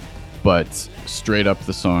 But straight up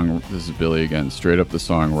the song, this is Billy again, straight up the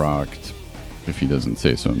song rocked, if he doesn't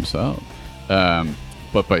say so himself.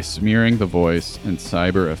 But by smearing the voice and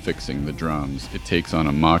cyber affixing the drums, it takes on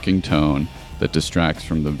a mocking tone that distracts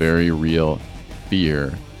from the very real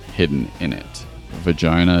fear hidden in it.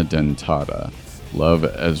 Vagina dentata. Love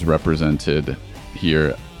as represented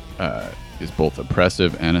here is both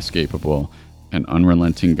oppressive and escapable, an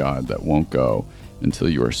unrelenting God that won't go until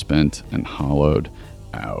you are spent and hollowed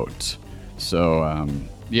out. So,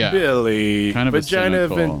 yeah. Billy. Kind of Vagina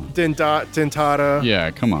dentata.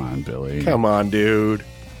 Yeah, come on, Billy. Come on, dude.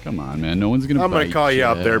 Come on, man. No one's gonna I'm bite gonna call you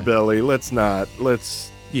out there, Billy.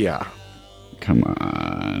 Yeah. Come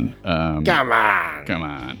on. Come on. Come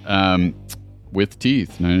on. With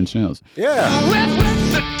teeth, Nine Inch Nails. Yeah.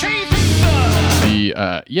 With the teeth.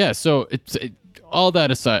 So all that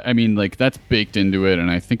aside, I mean, like that's baked into it, and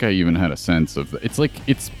I think I even had a sense of it's like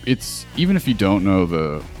it's even if you don't know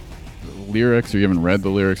the lyrics or you haven't read the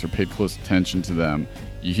lyrics or paid close attention to them,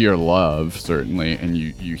 you hear love certainly, and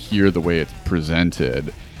you hear the way it's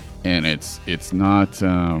presented, and it's not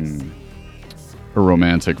a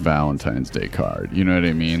romantic Valentine's Day card. You know what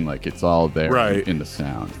I mean? Like it's all there in the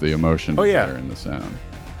sound. The emotion is there in the sound.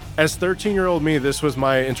 As 13-year-old me, this was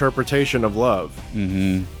my interpretation of love.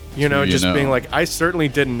 Mm-hmm. Being like, I certainly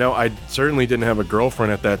didn't know. I certainly didn't have a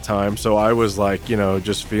girlfriend at that time. So I was like,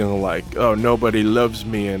 just feeling like, oh, nobody loves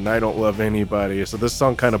me and I don't love anybody. So this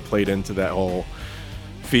song kind of played into that whole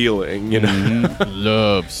feeling,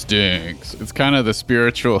 Love stinks. It's kind of the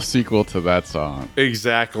spiritual sequel to that song.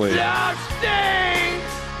 Exactly. Love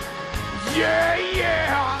stinks. Yeah, yeah.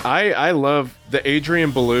 I love the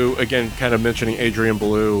Adrian Belew, again, kind of mentioning Adrian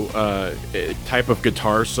Belew, type of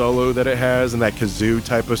guitar solo that it has and that kazoo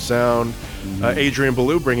type of sound. Adrian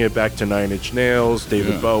Belew bringing it back to Nine Inch Nails,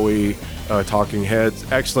 David Bowie, Talking Heads.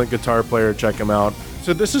 Excellent guitar player. Check him out.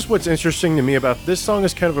 So this is what's interesting to me about this song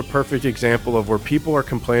is kind of a perfect example of where people are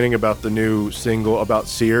complaining about the new single about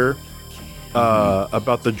Sear,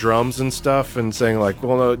 about the drums and stuff, and saying like,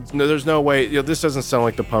 well, no, there's no way, this doesn't sound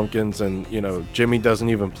like the Pumpkins, and Jimmy doesn't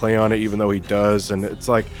even play on it even though he does, and it's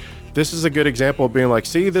like, this is a good example of being like,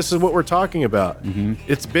 see, this is what we're talking about.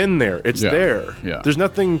 It's been there, it's there. There's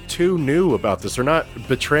nothing too new about this. They're not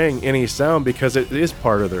betraying any sound because it is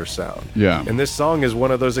part of their sound. And this song is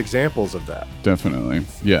one of those examples of that. Definitely.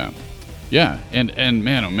 And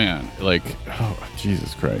man, oh man, like, oh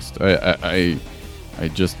Jesus Christ, I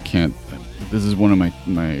just can't. This is one of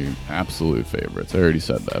my absolute favorites. I already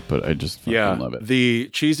said that, but I just fucking love it. The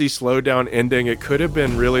cheesy slow down ending, it could have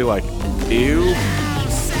been really like, ew.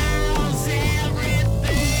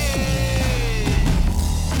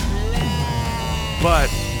 But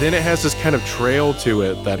then it has this kind of trail to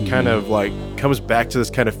it that kind of like comes back to this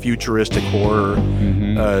kind of futuristic horror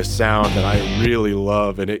sound that I really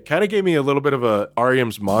love. And it kind of gave me a little bit of a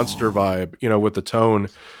R.E.M's Monster vibe, you know, with the tone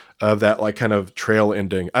of that like kind of trail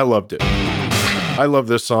ending. I loved it. I love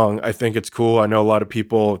this song. I think it's cool. I know a lot of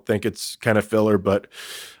people think it's kind of filler, but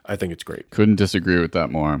I think it's great. Couldn't disagree with that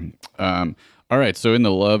more. All right, so in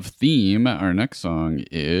the love theme, our next song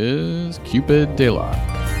is Cupid de Loc.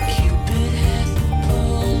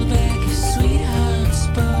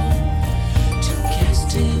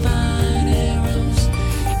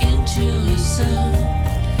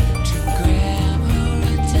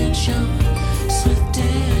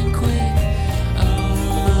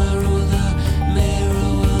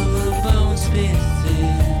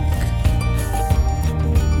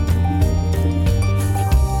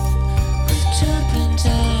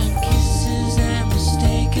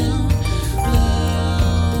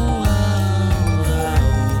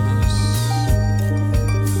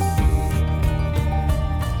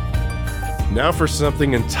 Now for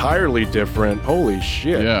something entirely different. Holy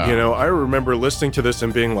shit. Yeah. You know, I remember listening to this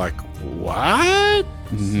and being like, what?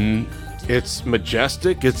 It's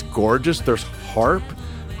majestic. It's gorgeous. There's harp.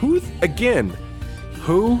 Who the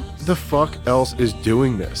fuck else is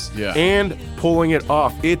doing this? Yeah. And pulling it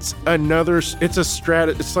off. It's like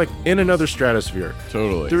in another stratosphere.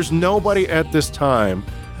 Totally. There's nobody at this time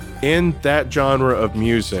in that genre of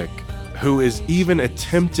music who is even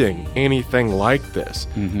attempting anything like this.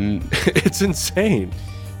 It's insane.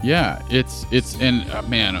 Yeah, and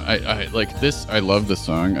man, I like this. I love the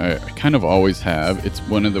song. I kind of always have. It's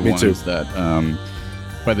one of the ones that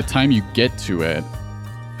by the time you get to it,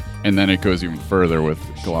 and then it goes even further with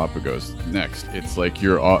Galapagos next. It's like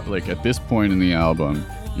you're like at this point in the album,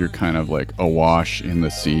 you're kind of like awash in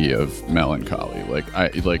the sea of melancholy.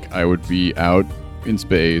 I would be out in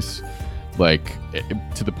space, like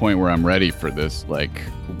to the point where I'm ready for this like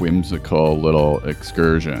whimsical little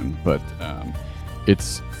excursion, but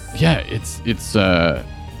it's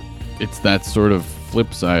that sort of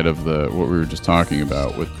flip side of what we were just talking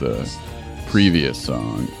about with the previous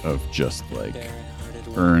song of just like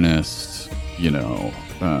earnest, you know,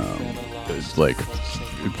 like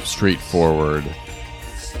straightforward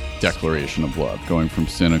declaration of love, going from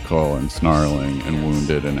cynical and snarling and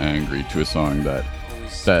wounded and angry to a song that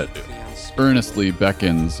earnestly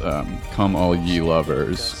beckons, "Come all ye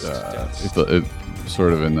lovers." It's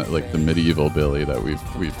sort of in the medieval Billy that we've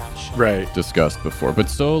discussed before, but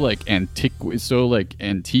so like antique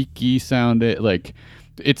sounded. Like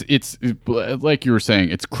it's like you were saying,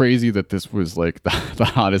 it's crazy that this was like the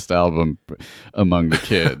hottest album among the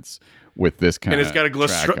kids. With this kind of, and it's got a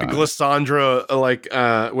glissandra, like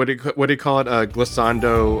what do you call it? A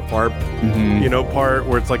glissando harp, you know, part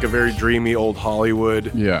where it's like a very dreamy old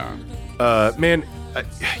Hollywood. Yeah, man.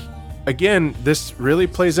 Again, this really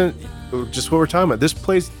plays in just what we're talking about. This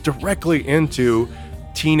plays directly into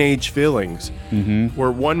teenage feelings,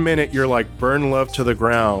 where 1 minute you're like burn love to the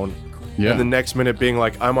ground, and the next minute being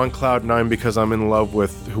like I'm on cloud 9 because I'm in love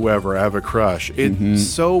with whoever, I have a crush. It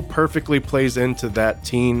so perfectly plays into that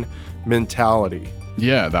teen mentality.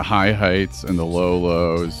 Yeah, the high heights and the low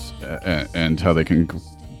lows, and how they can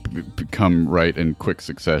become right in quick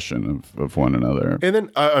succession of one another. And then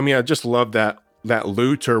I mean, I just love that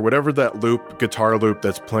lute or whatever that guitar loop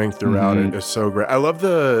that's playing throughout it is so great. I love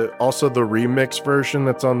also the remix version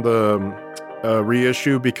that's on the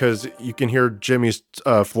reissue, because you can hear Jimmy's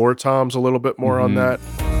floor toms a little bit more on that.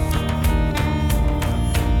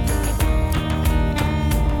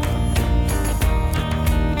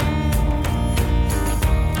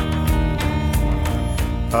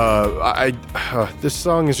 This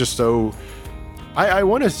song is just so. I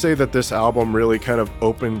want to say that this album really kind of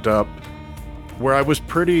opened up where I was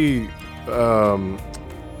pretty,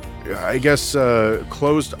 I guess,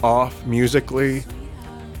 closed off musically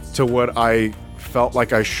to what I felt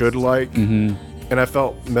like I should like. And I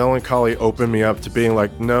felt Melancholy opened me up to being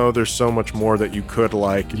like, no, there's so much more that you could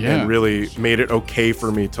like, and really made it okay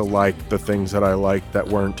for me to like the things that I liked that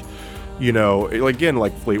weren't, you know, again,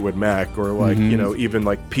 like Fleetwood Mac or like, you know, even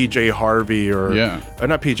like PJ Harvey or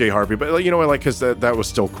not PJ Harvey, but like, you know, like, because that was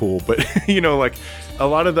still cool. But, you know, like a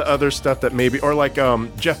lot of the other stuff that maybe, or like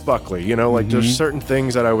Jeff Buckley, you know, like there's certain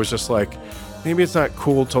things that I was just like, maybe it's not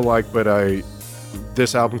cool to like, but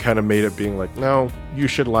this album kind of made it being like, no, you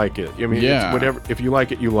should like it. I mean, it's whatever, if you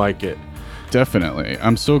like it, you like it. Definitely.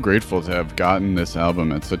 I'm so grateful to have gotten this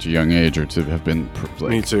album at such a young age, or to have been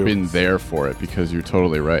been there for it, because you're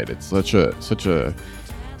totally right. It's such a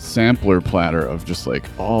sampler platter of just like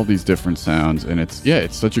all these different sounds, and it's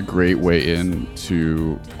such a great way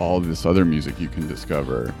into all this other music you can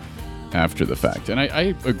discover after the fact. And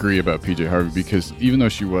I agree about PJ Harvey, because even though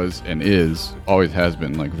she was and is, always has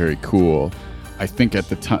been, like, very cool, I think at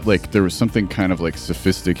the time, like, there was something kind of, like,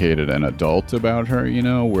 sophisticated and adult about her, you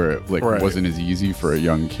know, where it, like, wasn't as easy for a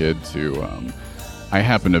young kid to... I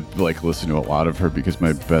happen to, like, listen to a lot of her because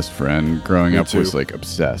my best friend growing up was, like,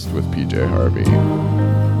 obsessed with PJ Harvey.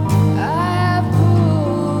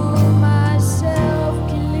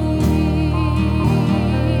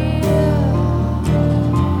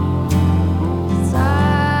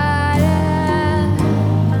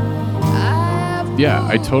 Yeah,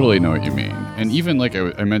 I totally know what you mean. And even, like,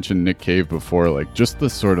 I mentioned Nick Cave before, like, just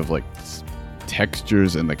the sort of, like,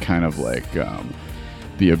 textures and the kind of, like,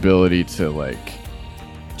 the ability to, like,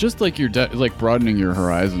 just, like, like, broadening your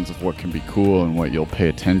horizons of what can be cool and what you'll pay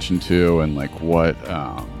attention to, and, like, what,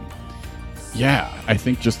 I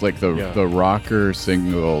think just, like, the rocker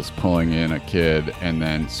singles pulling in a kid and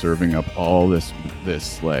then serving up all this,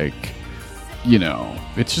 like, you know,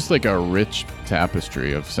 it's just like a rich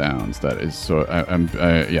tapestry of sounds that is so. I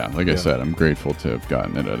said, I'm grateful to have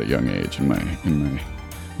gotten it at a young age in my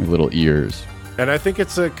little ears. And I think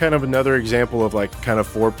it's a kind of another example of, like, kind of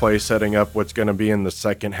foreplay, setting up what's going to be in the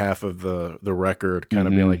second half of the record, kind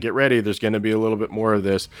of being like, get ready, there's going to be a little bit more of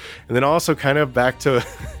this. And then also kind of back to,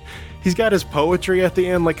 he's got his poetry at the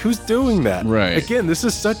end. Like, who's doing that? Right. Again, this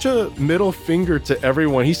is such a middle finger to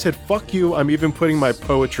everyone. He said, fuck you, I'm even putting my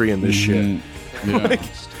poetry in this shit. Yeah. Like,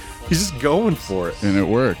 he's just going for it. And it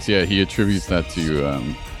works. Yeah, he attributes that to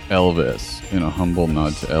Elvis. In a humble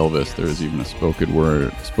nod to Elvis, there is even a spoken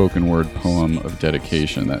word poem of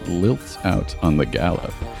dedication that lilts out on the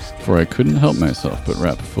gallop. For I couldn't help myself but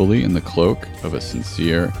wrap fully in the cloak of a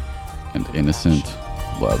sincere and innocent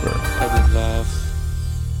lover.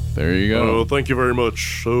 There you go. Oh, thank you very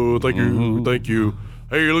much. Oh, thank you. Thank you.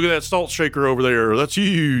 Hey, look at that salt shaker over there. That's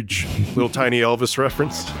huge. Little tiny Elvis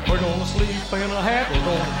reference. We're gonna sleep in a hat, we're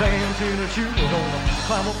gonna dance in a shoe, we're gonna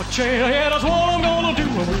climb up a chair. Yeah, that's what I'm gonna do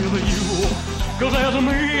with you. Cause as of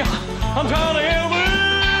me, I'm trying to Elvis.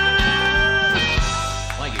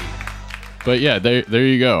 Thank you. But yeah, there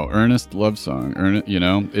you go. Earnest love song. You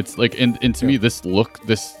know, it's like, and to me, this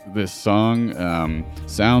song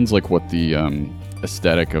sounds like what the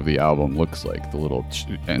aesthetic of the album looks like. The little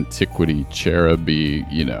antiquity, cheruby,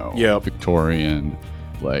 you know, Victorian,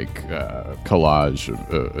 like, collage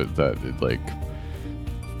that it, like,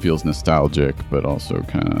 feels nostalgic, but also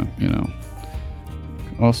kind of, you know,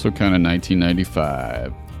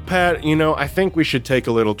 1995. Pat, you know, I think we should take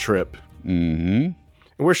a little trip. Mm-hmm.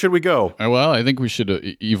 Where should we go? Well, I think we should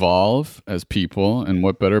evolve as people, and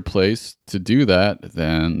what better place to do that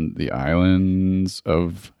than the islands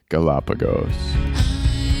of Galapagos.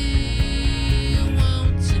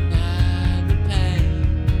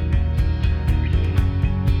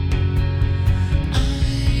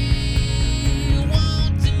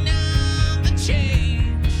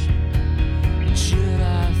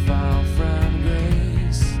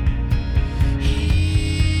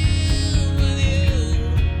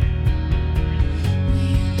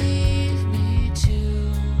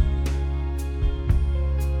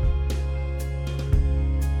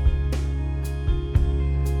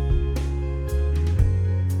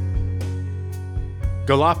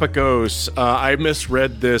 Galapagos. I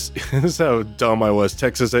misread this. This is how dumb I was.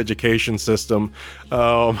 Texas education system.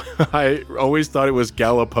 I always thought it was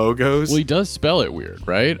Galapagos. Well, he does spell it weird,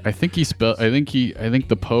 right? I think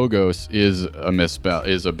the Pogos is a misspell,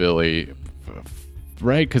 is a Billy,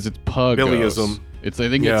 right? Because it's Pugos. Billyism. It's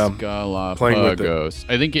Galapagos.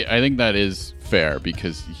 I think that is fair,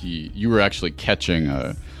 because you were actually catching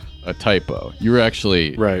a typo. You were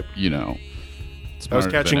actually you know. I was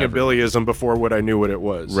catching a Billyism before what I knew what it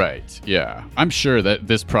was. Right, yeah. I'm sure that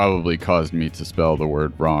this probably caused me to spell the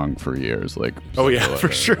word wrong for years. Like,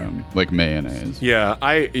 for sure. Like mayonnaise.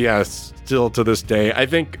 Yeah, still to this day. I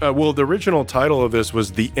think, the original title of this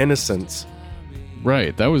was The Innocents.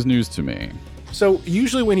 Right, that was news to me. So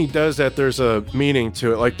usually when he does that, there's a meaning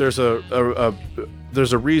to it. Like, there's a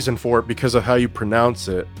reason for it because of how you pronounce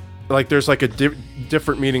it. Like, there's like a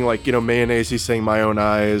different meaning, like, you know, mayonnaise, he's saying my own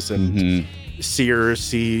eyes, and seer,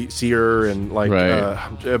 and like,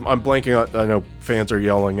 I'm blanking out. I know fans are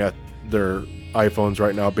yelling at their iPhones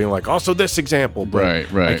right now, being like, also this example, but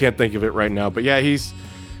I can't think of it right now. But yeah, he's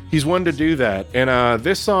one to do that. And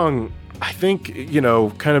this song, I think, you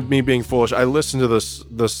know, kind of me being foolish, I listened to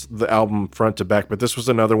the album front to back, but this was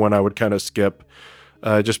another one I would kind of skip,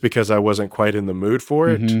 just because I wasn't quite in the mood for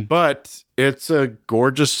it. But it's a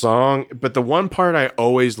gorgeous song. But the one part I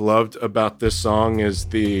always loved about this song is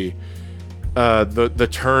the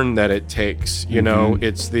turn that it takes. You know,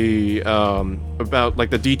 it's the about, like,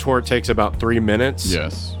 the detour takes about 3 minutes.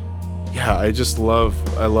 Yes. yeah,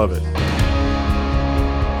 I love it.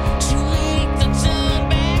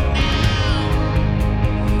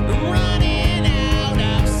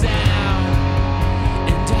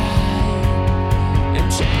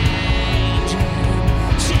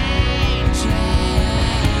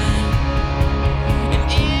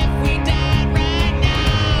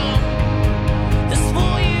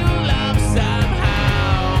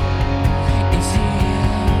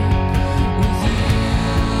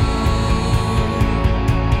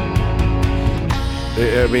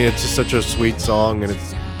 I mean, it's just such a sweet song, and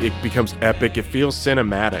it becomes epic. It feels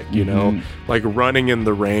cinematic, you know, like running in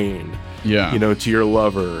the rain. Yeah, you know, to your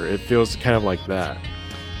lover. It feels kind of like that.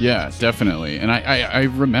 Yeah, definitely. And I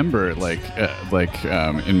remember like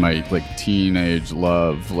in my like teenage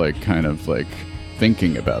love, like kind of like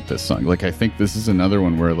thinking about this song. Like I think this is another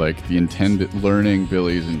one where like learning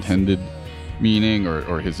Billy's intended meaning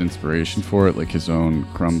or his inspiration for it, like his own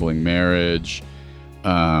crumbling marriage.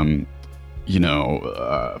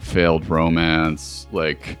 Failed romance,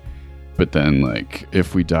 like, but then like,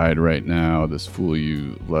 if we died right now, this fool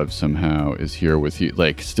you love somehow is here with you,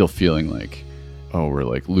 like still feeling like, oh, we're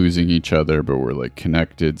like losing each other, but we're like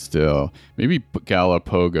connected still. Maybe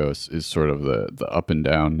Galapagos is sort of the up and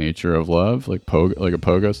down nature of love, like a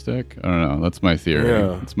pogo stick. I don't know. That's my theory.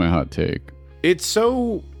 Yeah. That's my hot take. It's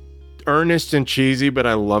so earnest and cheesy, but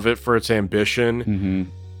I love it for its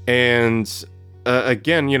ambition. And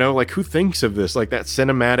again, you know, like who thinks of this? Like that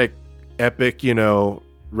cinematic, epic, you know,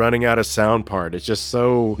 running out of sound part. It's just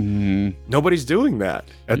so nobody's doing that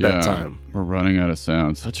at that time. We're running out of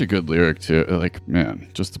sound. Such a good lyric too. Like, man,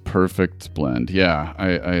 just the perfect blend. Yeah,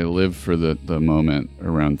 I live for the moment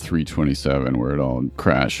around 3:27 where it all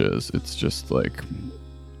crashes. It's just like,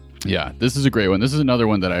 yeah, this is a great one. This is another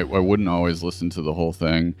one that I wouldn't always listen to the whole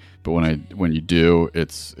thing, but when you do,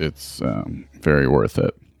 it's very worth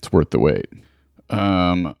it. It's worth the wait.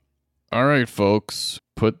 All right, folks,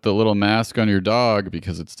 put the little mask on your dog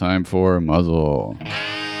because it's time for muzzle.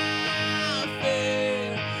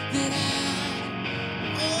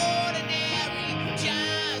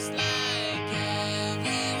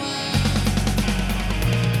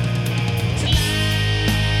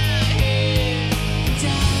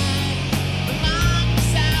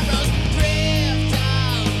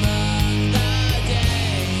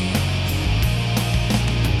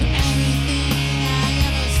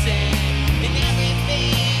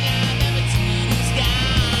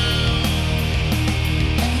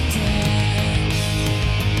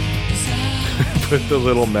 Put the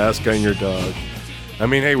little mask on your dog. I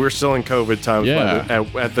mean, hey, we're still in COVID times. Yeah.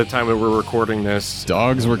 At the time that we're recording this,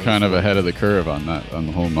 dogs were kind of ahead of the curve on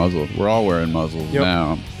the whole muzzle. We're all wearing muzzles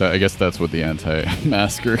now. I guess that's what the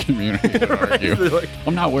anti-masker community would argue. Like,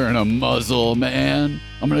 I'm not wearing a muzzle, man.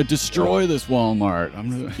 I'm going to destroy this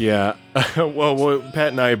Walmart. Yeah. well, Pat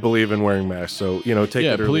and I believe in wearing masks, so, you know, take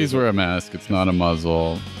it or please leave wear a mask. It's not a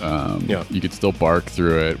muzzle. You could still bark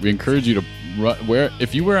through it. We encourage you to wear.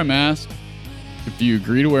 If you wear a mask, if you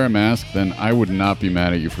agree to wear a mask, then I would not be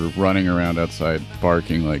mad at you for running around outside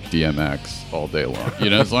barking like DMX all day long. You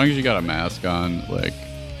know, as long as you got a mask on, like...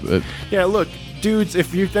 Yeah, look, dudes,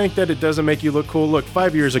 if you think that it doesn't make you look cool, look,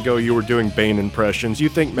 5 years ago you were doing Bane impressions. You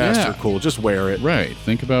think masks are cool, just wear it. Right.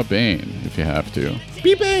 Think about Bane if you have to.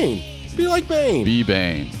 Be Bane. Be like Bane. Be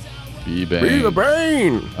Bane. Be Bane. Be the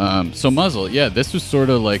Bane. So Muzzle, yeah, this was sort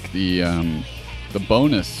of like the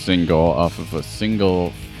bonus single off of a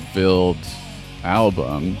single-filled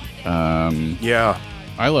album.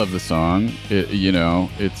 I love the song.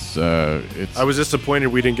 It's I was disappointed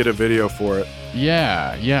we didn't get a video for it.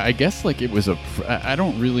 Yeah, I guess like it was I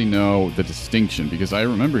don't really know the distinction because I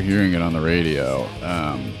remember hearing it on the radio.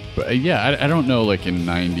 But yeah, I don't know, like in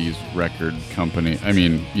 90s record company. I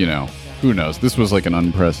mean, you know, who knows? This was like an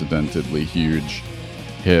unprecedentedly huge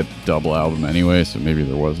hit double album anyway, so maybe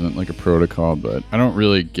there wasn't like a protocol, but I don't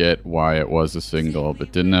really get why it was a single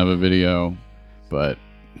but didn't have a video. But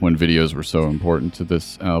when videos were so important to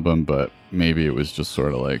this album, but maybe it was just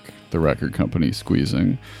sort of like the record company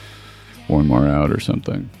squeezing one more out or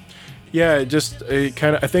something. Yeah, it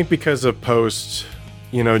kind of, I think because of post,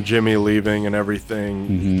 you know, Jimmy leaving and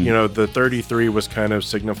everything, you know, the 33 was kind of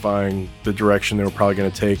signifying the direction they were probably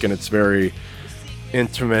going to take, and it's very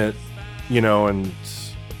intimate, you know, and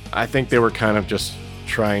I think they were kind of just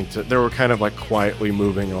they were kind of like quietly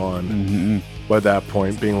moving on by that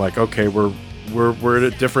point, being like, okay, we're at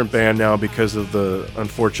a different band now because of the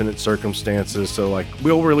unfortunate circumstances, so like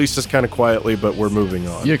we'll release this kind of quietly, but we're moving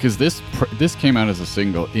on. Yeah, because this came out as a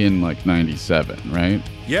single in like 97, right?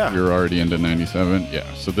 Yeah, you're already into 97.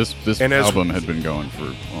 Yeah, so this album had been going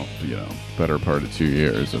for, well, you know, better part of 2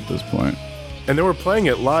 years at this point. And they were playing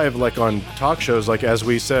it live, like on talk shows. Like as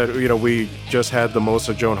we said, we just had the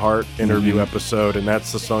Melissa Joan Hart interview episode, and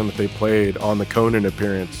that's the song that they played on the Conan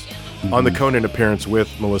appearance. On the Conan appearance with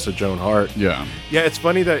Melissa Joan Hart. Yeah. Yeah, it's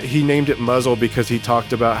funny that he named it Muzzle because he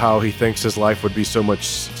talked about how he thinks his life would be so much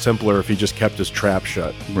simpler if he just kept his trap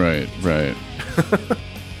shut. Right.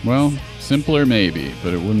 Well, simpler maybe,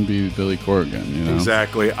 but it wouldn't be Billy Corgan,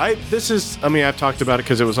 Exactly. I've talked about it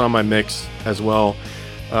because it was on my mix as well.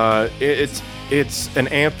 It's an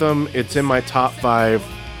anthem. It's in my top 5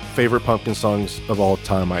 favorite Pumpkin songs of all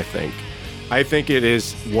time, I think. I think it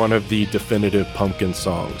is one of the definitive Pumpkin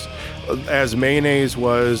songs. As Mayonnaise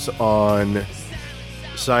was on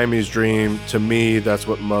Siamese Dream, to me, that's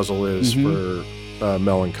what Muzzle is for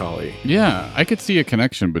Melancholy. Yeah, I could see a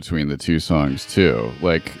connection between the two songs too.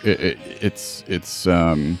 Like it's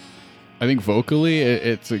I think vocally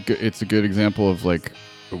it's a good example of like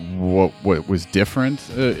what was different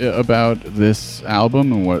about this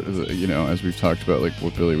album, and what as we've talked about, like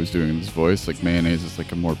what Billy was doing in his voice. Like Mayonnaise is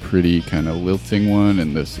like a more pretty kind of lilting one,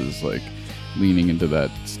 and this is like leaning into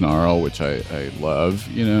that snarl, which I love,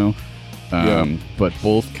 but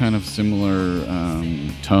both kind of similar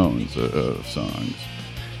tones of songs.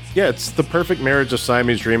 Yeah, it's the perfect marriage of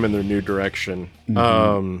Siamese Dream and their new direction.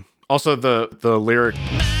 Also the lyric,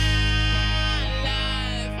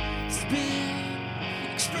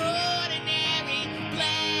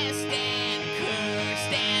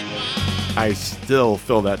 I still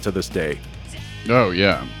feel that to this day. Oh,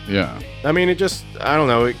 yeah. I mean, I don't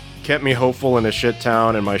know, it kept me hopeful in a shit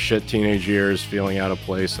town in my shit teenage years, feeling out of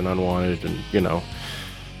place and unwanted, and,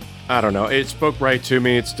 I don't know. It spoke right to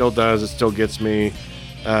me. It still does. It still gets me.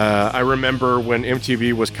 I remember when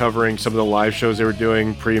MTV was covering some of the live shows they were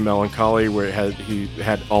doing pre-Melancholy, where he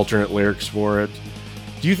had alternate lyrics for it.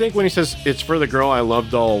 Do you think when he says, "It's for the girl I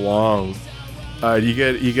loved all along," you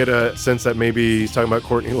get a sense that maybe he's talking about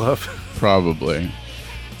Courtney Love? Probably.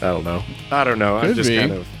 I don't know. I'm just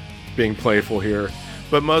kind of being playful here.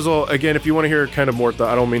 But Muzzle, again, if you want to hear kind of more,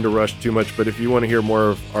 I don't mean to rush too much, but if you want to hear more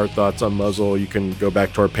of our thoughts on Muzzle, you can go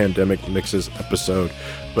back to our Pandemic Mixes episode.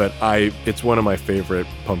 But it's one of my favorite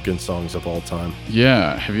Pumpkin songs of all time.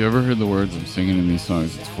 Yeah. Have you ever heard the words I'm singing in these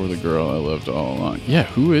songs? It's for the girl I loved all along. Yeah,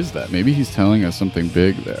 who is that? Maybe he's telling us something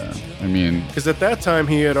big there. I mean... Because at that time,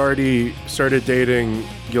 he had already started dating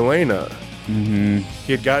Yelena. Mm-hmm.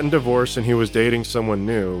 He had gotten divorced and he was dating someone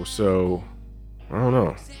new, so... I don't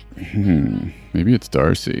know. Maybe it's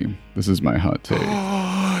Darcy. This is my hot take.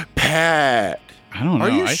 Pat! I don't know. Are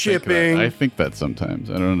you shipping? I think that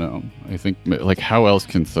sometimes. I don't know. I think, like, how else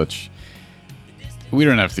can such... We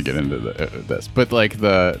don't have to get into this, but, like,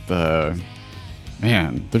 the...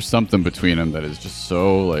 Man, there's something between them that is just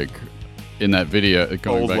so, like... In that video,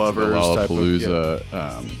 going back to the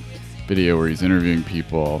Lollapalooza video where he's interviewing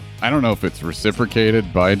people, I don't know if it's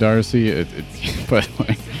reciprocated by Darcy, but,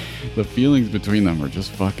 like... The feelings between them are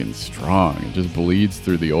just fucking strong. It just bleeds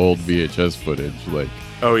through the old VHS footage, like...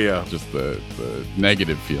 Oh, yeah. Just the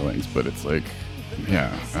negative feelings, but it's like...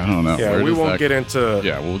 Yeah, I don't know. Yeah, we won't get into...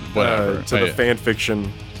 Yeah, well, whatever. To the fan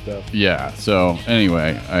fiction stuff. Yeah, so,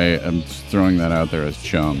 anyway, I am just throwing that out there as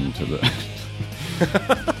chum to the...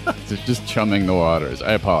 just chumming the waters.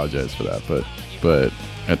 I apologize for that, but...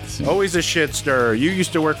 Always a shit stir. You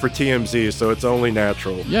used to work for TMZ, so it's only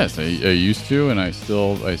natural. Yes, I used to, and I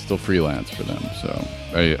still freelance for them. So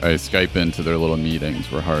I Skype into their little meetings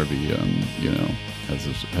where Harvey,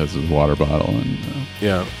 has his water bottle and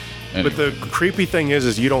yeah. Anyway. But the creepy thing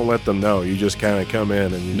is you don't let them know. You just kind of come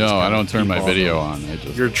in and you I don't turn my video on.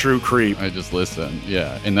 You're a true creep. I just listen.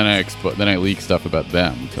 Yeah, and then I leak stuff about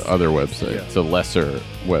them to other websites, to lesser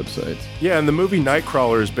websites. Yeah, and the movie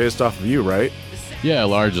Nightcrawler is based off of you, right? Yeah,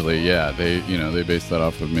 largely, yeah. They based that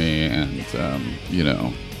off of me, and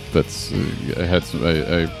that's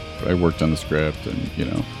I worked on the script and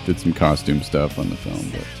did some costume stuff on the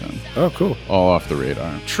film, but oh, cool, all off the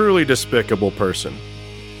radar. Truly despicable person.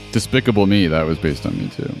 Despicable Me, that was based on me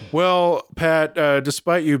too. Well, Pat,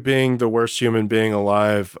 despite you being the worst human being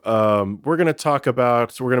alive, we're going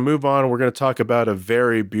to move on. We're going to talk about a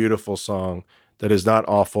very beautiful song that is not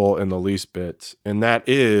awful in the least bit, and that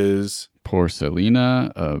is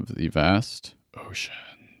Porcelina of the Vast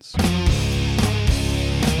Oceans.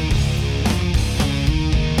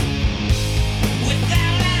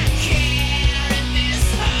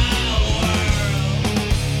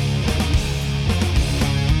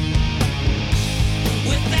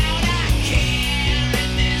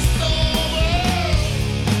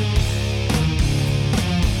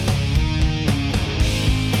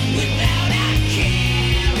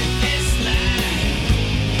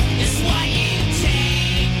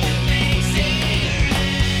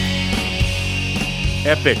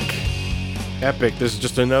 Epic. This is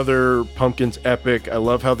just another Pumpkins epic. I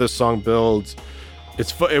love how this song builds.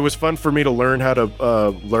 It was fun for me to learn how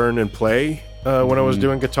to learn and play when I was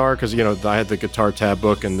doing guitar, because I had the guitar tab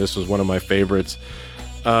book and this was one of my favorites.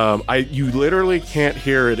 You literally can't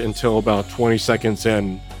hear it until about 20 seconds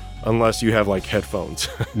in, unless you have like headphones.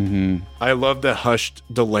 I love the hushed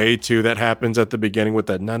delay too that happens at the beginning with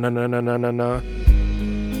that na na na na na na na.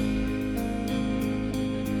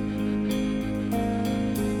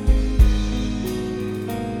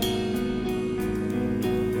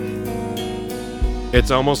 It's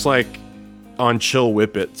almost like on chill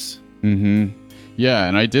whippets. Yeah,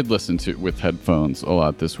 and I did listen to it with headphones a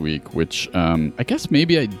lot this week, which I guess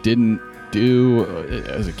maybe I didn't do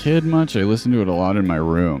as a kid much. I listened to it a lot in my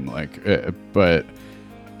room, but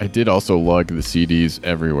I did also lug the CDs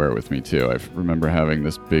everywhere with me too. I remember having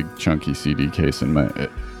this big chunky CD case in my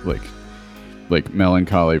like Mellon,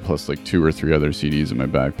 Collie plus like 2 or 3 other CDs in my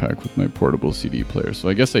backpack with my portable CD player. So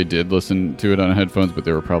I guess I did listen to it on headphones, but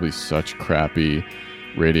they were probably such crappy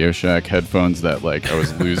Radio Shack headphones that like I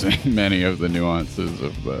was losing many of the nuances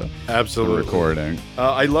of the recording.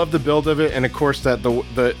 I love the build of it, and of course that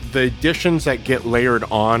the additions that get layered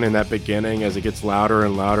on in that beginning as it gets louder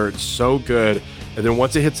and louder, it's so good. And then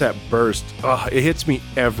once it hits that burst, it hits me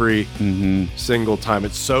every single time.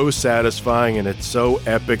 It's so satisfying and it's so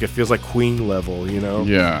epic. It feels like Queen level,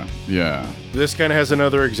 Yeah. This kind of has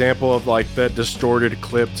another example of like that distorted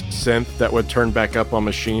clipped synth that would turn back up on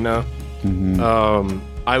Machina.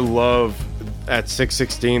 I love at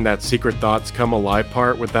 6:16 that Secret Thoughts Come Alive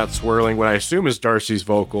part with that swirling, what I assume is Darcy's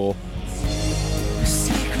vocal.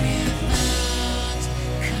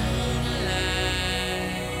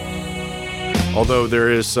 Although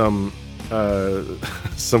there is some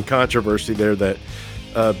controversy there that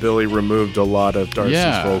Billy removed a lot of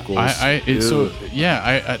Darcy's vocals. I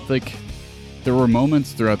like there were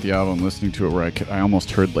moments throughout the album listening to it where I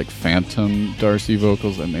almost heard like phantom Darcy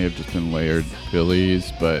vocals that may have just been layered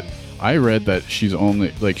Billy's, but I read that she's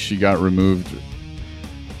only she got removed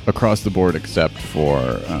across the board except for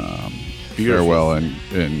Farewell and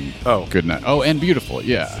Good Night. Oh, and Beautiful,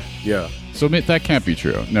 yeah. So that can't be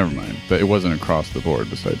true. Never mind. But it wasn't across the board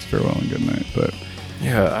besides Farewell and Good Night. But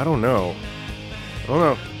yeah, I don't know.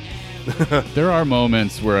 There are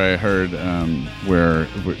moments where I heard where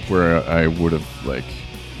I would have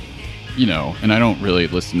and I don't really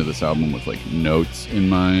listen to this album with like notes in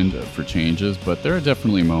mind for changes, but there are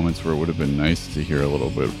definitely moments where it would have been nice to hear a little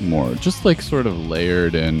bit more, just like sort of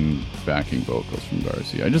layered in backing vocals from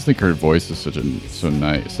Darcy. I just think her voice is so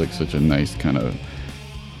nice, like such a nice kind of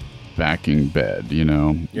backing bed,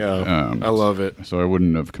 Yeah, I love it. So I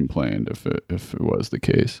wouldn't have complained if it was the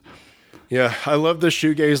case. Yeah, I love the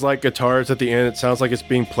shoegaze-like guitars at the end. It sounds like it's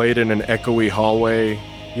being played in an echoey hallway.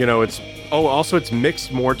 It's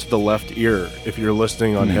mixed more to the left ear if you're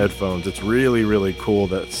listening on headphones. It's really, really cool,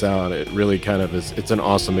 that sound. It really kind of is. It's an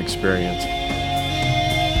awesome experience.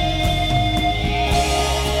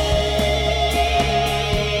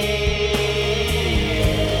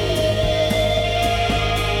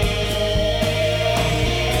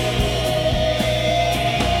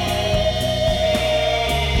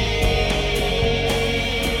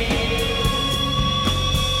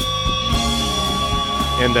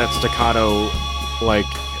 And that staccato,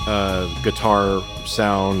 guitar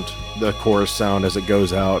sound, the chorus sound as it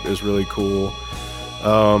goes out is really cool.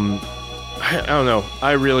 I don't know.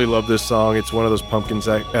 I really love this song. It's one of those Pumpkins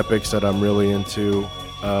epics that I'm really into.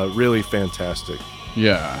 Really fantastic.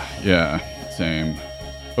 Yeah, same.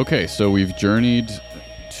 Okay, so we've journeyed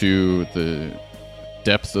to the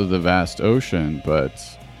depths of the vast ocean, but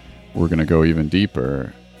we're going to go even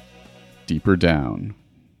deeper down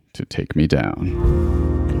to Take Me Down.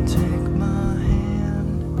 Take my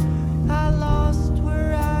hand, I lost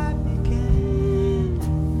where I began.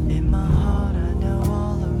 In my heart I know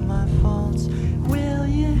all of my faults. Will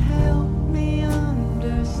you help me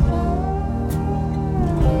understand?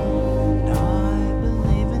 I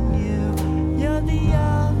believe in you, you're the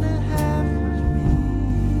other half of me.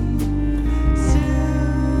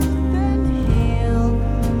 Soothe and heal.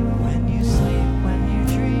 When you sleep, when you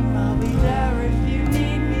dream, I'll be there if you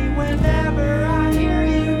need me. Whenever I hear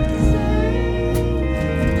you.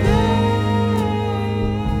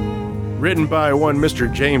 Written by one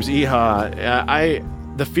Mr. James Iha.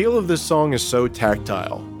 The feel of this song is so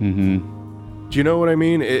tactile. Do you know what I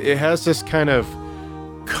mean? It has this kind of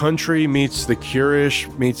country meets the Cure-ish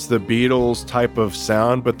meets the Beatles type of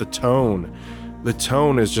sound, but the tone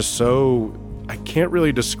is just so, I can't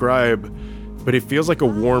really describe, but it feels like a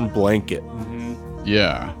warm blanket.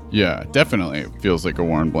 Yeah, definitely. It feels like a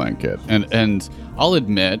warm blanket. And I'll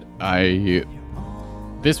admit,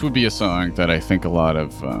 this would be a song that I think a lot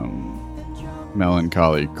of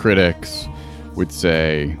melancholy critics would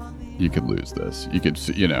say you could lose this. You could,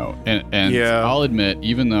 and Yeah. I'll admit,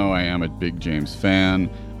 even though I am a big James fan,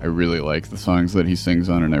 I really like the songs that he sings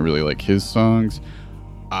on, and I really like his songs.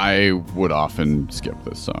 I would often skip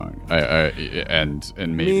this song.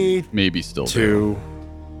 And maybe still too.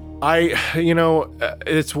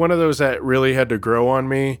 It's one of those that really had to grow on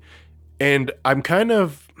me, and I'm kind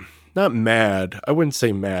of not mad. I wouldn't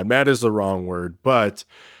say mad. Mad is the wrong word, but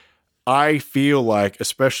I feel like,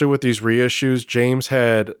 especially with these reissues, James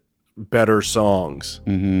had better songs.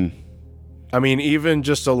 Mm-hmm. I mean, even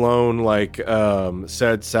just alone, like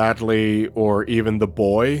Said Sadly, or even The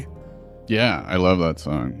Boy. Yeah, I love that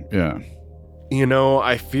song. Yeah.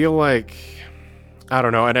 I feel like, I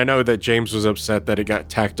don't know, and I know that James was upset that it got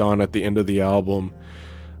tacked on at the end of the album.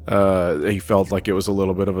 He felt like it was a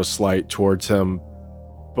little bit of a slight towards him.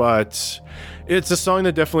 But it's a song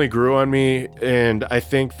that definitely grew on me, and I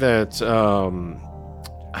think that I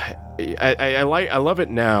love it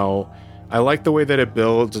now. I like the way that it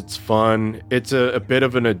builds. It's fun. It's a bit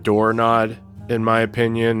of an adore nod, in my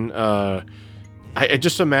opinion. I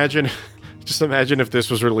just imagine if this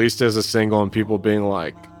was released as a single and people being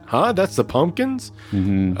like, huh, that's the Pumpkins?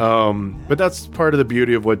 Mm-hmm. But that's part of the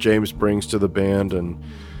beauty of what James brings to the band, and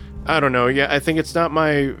I don't know. Yeah, I think it's not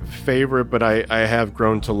my favorite, but I have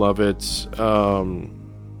grown to love it. I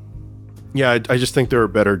just think there are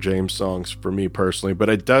better James songs for me personally, but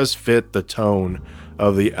it does fit the tone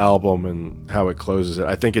of the album and how it closes it.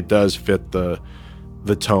 I think it does fit the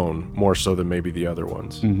tone more so than maybe the other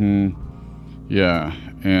ones. Mm-hmm. Yeah,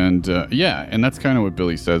 and that's kind of what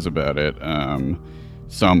Billy says about it.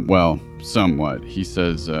 Somewhat. He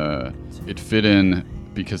says it fit in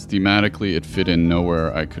because thematically it fit in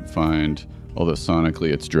nowhere I could find, although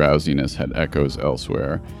sonically its drowsiness had echoes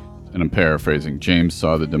elsewhere. And I'm paraphrasing, James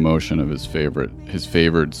saw the demotion of his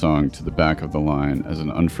favored song to the back of the line as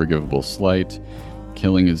an unforgivable slight,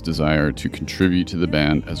 killing his desire to contribute to the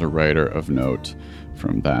band as a writer of note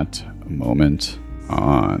from that moment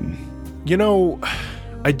on.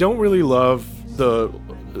 I don't really love the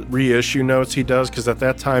reissue notes he does, because at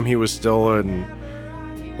that time he was still in,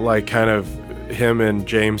 like, kind of, him and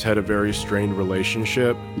James had a very strained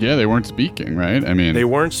relationship. Yeah, they weren't speaking, right? I mean, they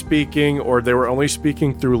weren't speaking, or they were only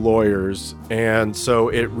speaking through lawyers, and so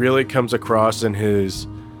it really comes across in his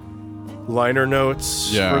liner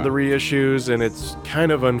notes for the reissues, and it's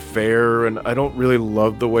kind of unfair, and I don't really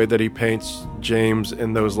love the way that he paints James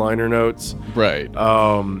in those liner notes. Right.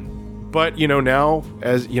 But, now,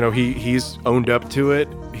 as, he's owned up to it.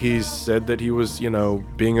 He's said that he was,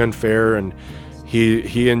 being unfair, and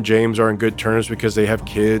he and James are in good terms because they have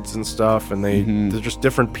kids and stuff, and they're just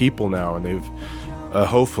different people now, and they've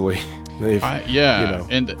hopefully they've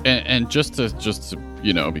and just to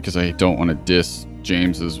because I don't want to diss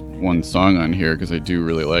James's one song on here because I do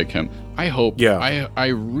really like him. I hope I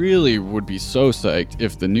really would be so psyched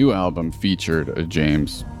if the new album featured a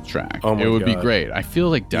James track. Oh my it would God. be great. I feel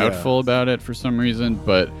like doubtful about it for some reason,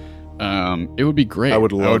 but it would be great. I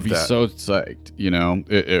would love I would be that. so psyched.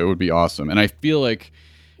 It would be awesome. And I feel like,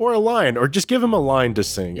 or a line, or just give him a line to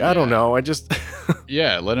sing. I don't know. I just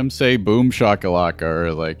let him say boom shakalaka,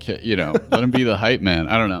 or like, let him be the hype man.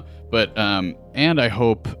 I don't know. But and I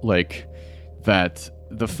hope like that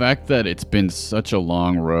the fact that it's been such a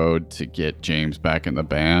long road to get James back in the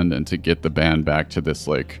band and to get the band back to this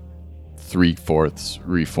like 3/4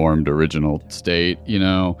 reformed original state,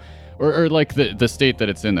 or like the state that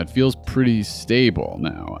it's in that feels pretty stable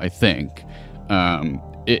now, I think.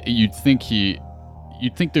 You'd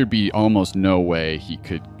think there'd be almost no way he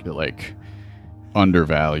could like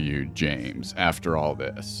undervalue James after all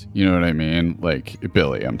this. You know what I mean? Like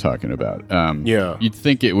Billy, I'm talking about. You'd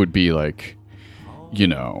think it would be like,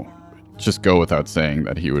 just go without saying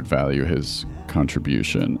that he would value his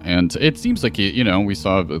contribution. And it seems like we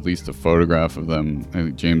saw at least a photograph of them. I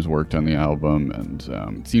think James worked on the album, and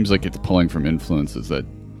it seems like it's pulling from influences that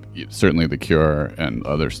certainly The Cure and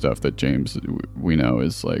other stuff that James we know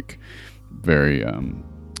is like very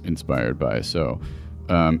inspired by. So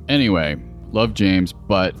anyway, love James,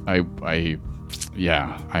 but I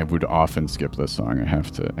would often skip this song. I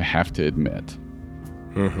have to admit.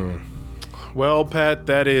 Mm-hmm. Well, Pat,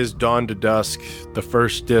 that is Dawn to Dusk, the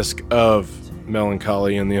first disc of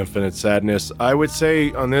Melancholy and the Infinite Sadness. I would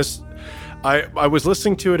say on this, I was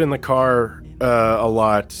listening to it in the car a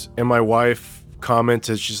lot, and my wife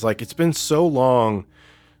commented, she's like, it's been so long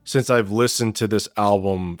since I've listened to this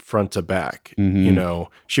album front to back.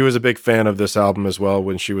 Mm-hmm. She was a big fan of this album as well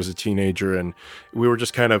when she was a teenager, and we were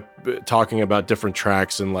just kind of talking about different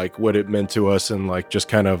tracks and like what it meant to us, and like just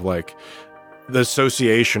kind of like the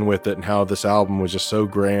association with it and how this album was just so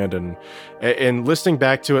grand, and listening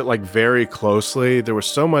back to it like very closely, there was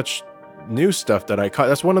so much new stuff that I caught.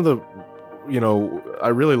 That's one of the, I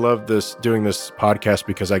really love doing this podcast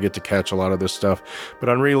because I get to catch a lot of this stuff. But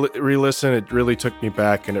on re-listen, it really took me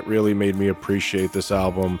back, and it really made me appreciate this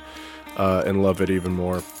album and love it even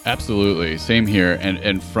more. Absolutely, same here.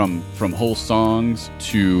 And from whole songs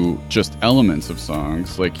to just elements of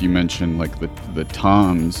songs, like you mentioned, like the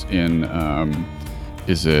toms in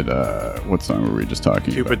is it what song were we just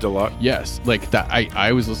talking Cupid about? Deluxe. Yes, like that.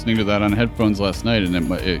 I was listening to that on headphones last night, and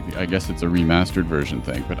I guess it's a remastered version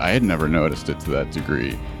thing, but I had never noticed it to that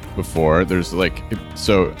degree before. There's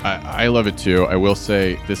so I love it too. I will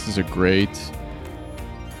say this is a great.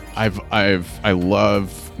 I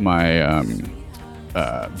love my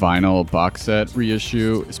vinyl box set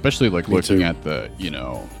reissue, especially like Me looking too. at the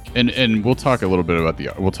and we'll talk a little bit about the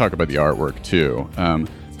artwork too,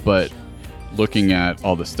 but looking at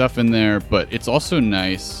all the stuff in there. But it's also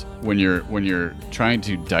nice when you're trying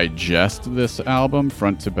to digest this album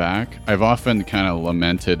front to back. I've often kind of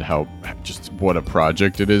lamented what a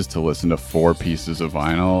project it is to listen to 4 pieces of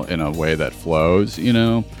vinyl in a way that flows,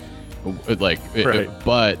 Right.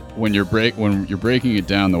 But when you're breaking it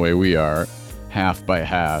down the way we are, half by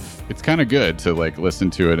half, it's kind of good to like listen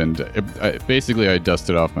to it. And basically I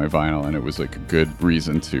dusted off my vinyl, and it was like a good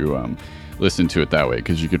reason to listen to it that way,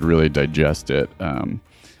 because you could really digest it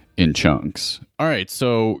in chunks. All right,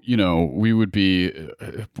 so we would be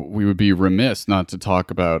remiss not to talk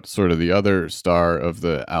about sort of the other star of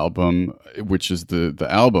the album, which is the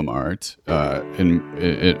album art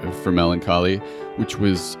for Mellon, Collie, which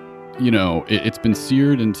was it's been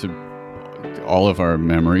seared into all of our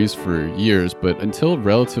memories for years, but until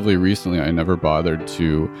relatively recently, I never bothered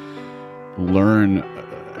to learn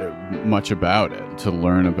much about it, and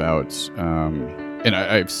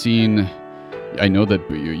I know that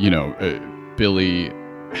Billy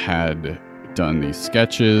had done these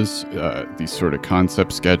sketches, these sort of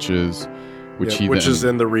concept sketches, which is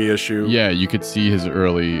in the reissue. Yeah, you could see his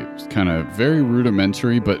early kind of very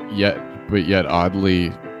rudimentary, but yet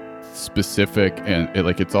oddly specific, and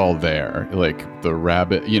it's all there. Like the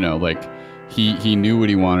rabbit, he knew what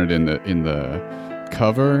he wanted in the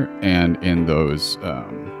cover and in those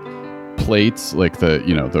plates, like the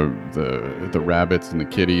rabbits and the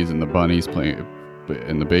kitties and the bunnies playing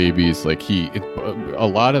and the babies. A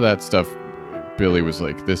lot of that stuff, Billy was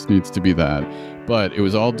like, this needs to be that. But it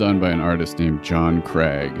was all done by an artist named John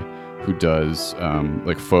Craig, who does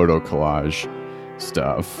photo collage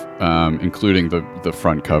stuff, including the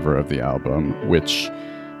front cover of the album, which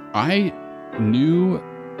I knew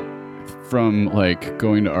from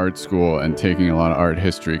going to art school and taking a lot of art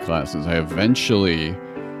history classes. I eventually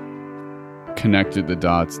connected the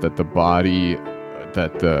dots that the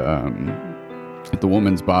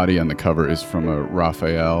woman's body on the cover is from a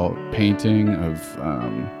Raphael painting of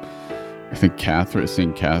I think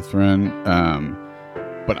St. Catherine,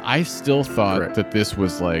 but I still thought that this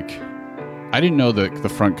was I didn't know that the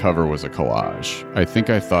front cover was a collage. I think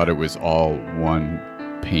I thought it was all one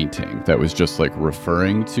painting that was just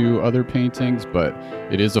referring to other paintings, but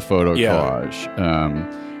it is a photo collage.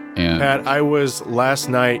 And Pat, I was last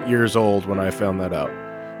night years old when I found that out.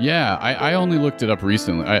 Yeah, I only looked it up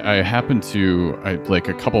recently. I happened to a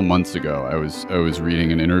couple months ago. I was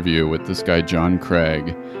reading an interview with this guy John Craig.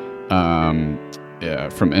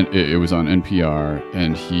 It was on NPR,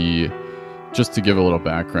 and he. Just to give a little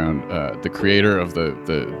background, the creator of they're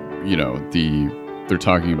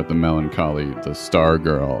talking about the Mellon Collie, the star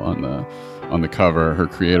girl on the cover. Her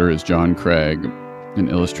creator is John Craig, an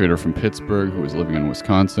illustrator from Pittsburgh who was living in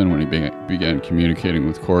Wisconsin when he began communicating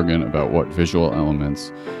with Corgan about what visual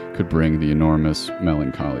elements could bring the enormous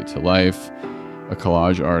Mellon Collie to life. A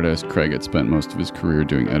collage artist, Craig had spent most of his career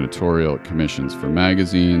doing editorial commissions for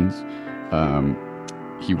magazines.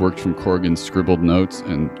 He worked from Corgan's scribbled notes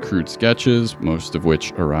and crude sketches, most of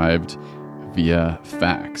which arrived via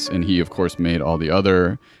fax. And he, of course, made all the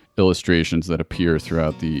other illustrations that appear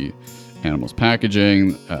throughout the animal's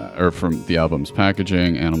packaging, or from the album's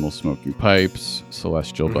packaging: animals smoking pipes,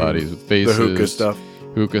 celestial bodies with faces, the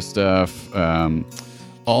hookah stuff,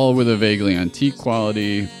 all with a vaguely antique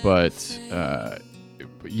quality. But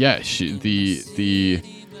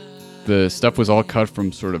the stuff was all cut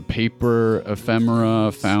from sort of paper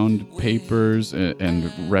ephemera, found papers,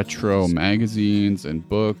 and retro magazines and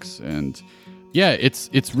books. And yeah,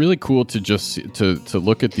 it's really cool to just to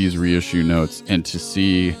look at these reissue notes and to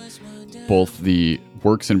see both the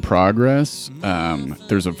works in progress.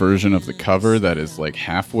 There's a version of the cover that is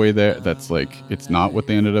halfway there. That's it's not what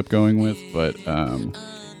they ended up going with, but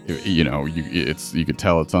you could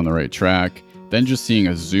tell it's on the right track. then just seeing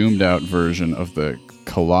a zoomed out version of the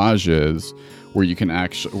collages where you can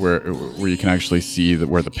actually where you can actually see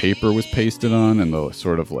where the paper was pasted on, and the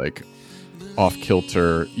sort of like off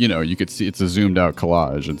kilter, you could see it's a zoomed out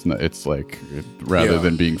collage. It's like rather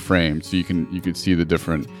than being framed, so you could see the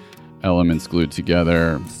different elements glued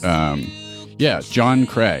together. John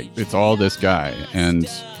Craig, it's all this guy. And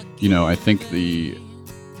I think the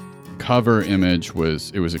cover image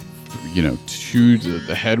was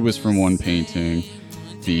the head was from one painting,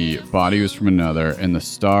 the body was from another, and the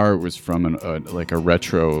star was from a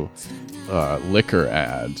retro liquor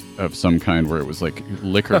ad of some kind, where it was like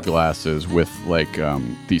liquor glasses with like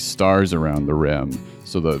these stars around the rim.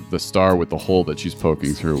 So the star with the hole that she's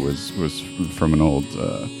poking through was from an old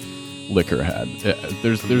liquor ad.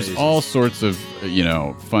 There's all sorts of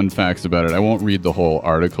fun facts about it. I won't read the whole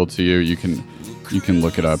article to you. You can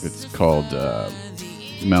look it up. It's called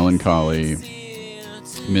Mellon, Collie,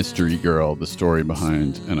 Mystery Girl: The Story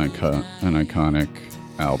Behind an Iconic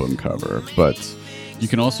Album Cover. But you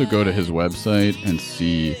can also go to his website and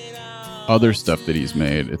see other stuff that he's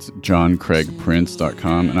made. It's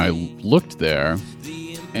johncraigprints.com, and I looked there,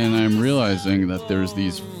 and I'm realizing that there's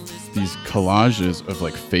these collages of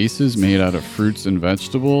like faces made out of fruits and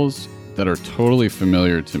vegetables that are totally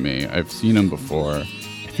familiar to me. I've seen them before.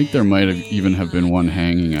 I think there might have even been one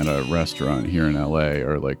hanging at a restaurant here in LA,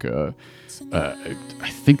 or like I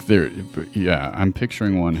think I'm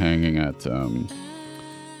picturing one hanging at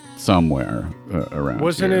somewhere around.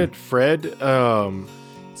 Wasn't here. it Fred? It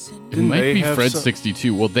might be Fred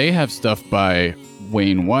 62. Well, they have stuff by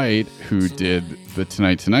Wayne White, who did the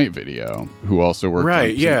Tonight video, who also worked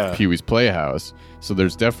on Pee-wee's Playhouse. So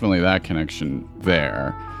there's definitely that connection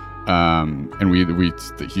there. And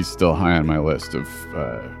he's still high on my list of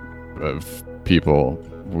people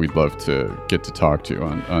we'd love to get to talk to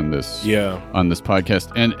on this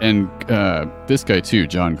podcast. And this guy too,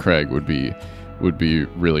 John Craig, would be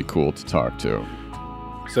really cool to talk to.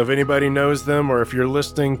 So if anybody knows them, or if you're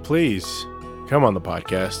listening, please come on the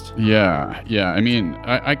podcast. Yeah. I mean,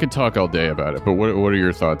 I could talk all day about it, but what are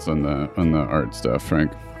your thoughts on the art stuff,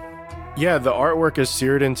 Frank? Yeah, the artwork is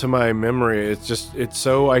seared into my memory. It's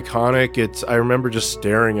so iconic. I remember just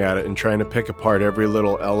staring at it and trying to pick apart every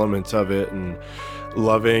little element of it, and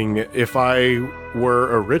loving, if I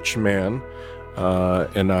were a rich man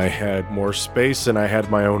and I had more space and I had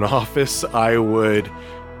my own office, I would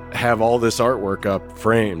have all this artwork up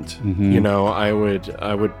framed. Mm-hmm. I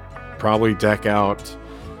would probably deck out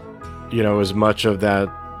as much of that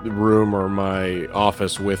room or my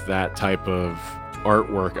office with that type of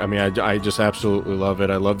artwork. I mean, I just absolutely love it.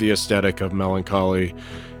 I love the aesthetic of Melancholy.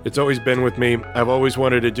 It's always been with me. I've always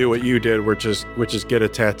wanted to do what you did, which is get a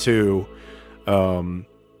tattoo of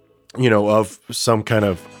some kind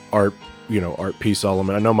of art piece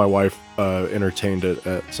element. I know my wife entertained it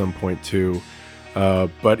at some point too.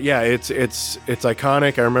 But yeah, it's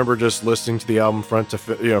iconic. I remember just listening to the album front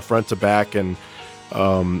to back, and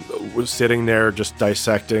was sitting there just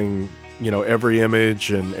dissecting every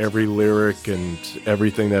image and every lyric and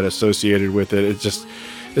everything that associated with it.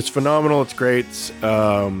 It's phenomenal. It's great.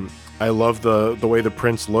 I love the way the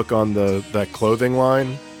prints look on that clothing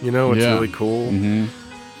line. It's really cool.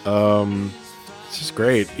 Mm-hmm. It's just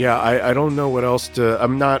great. Yeah, I don't know what else to.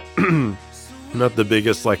 I'm not not the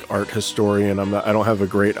biggest like art historian. I don't have a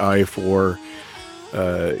great eye for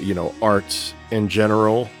art in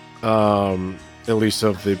general. At least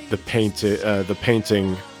of the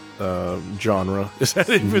painting genre. Does that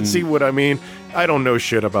even see what I mean? I don't know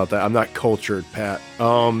shit about that. I'm not cultured, Pat.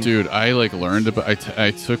 Dude, I like learned about.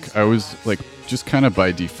 I was like just kind of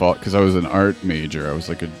by default, because I was an art major. I was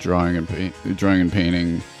like a drawing and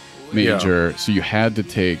painting major. Yeah. So you had to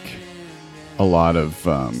take a lot of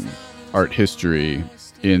art history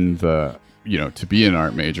in the to be an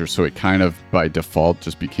art major. So it kind of by default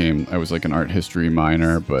just became, I was like an art history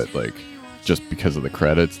minor, but like just because of the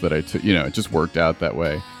credits that I took, it just worked out that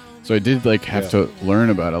way. So I did like have to learn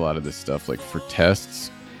about a lot of this stuff like for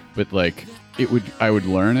tests, but like I would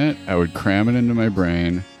learn it, I would cram it into my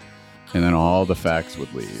brain, and then all the facts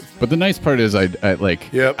would leave. But the nice part is I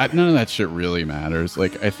none of that shit really matters.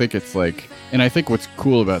 Like I think it's like, and I think what's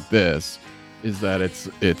cool about this is that it's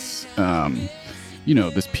this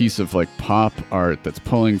piece of like pop art that's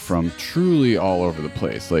pulling from truly all over the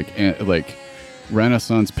place, like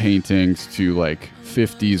Renaissance paintings to like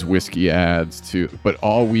 50s whiskey ads but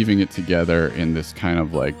all weaving it together in this kind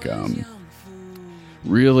of like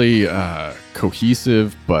really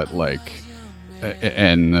cohesive, but like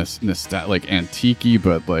and like antique-y,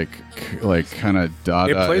 but like kind of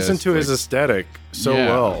Dada. It plays into his aesthetic so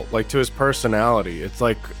well, like to his personality. It's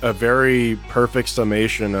like a very perfect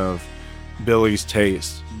summation of Billy's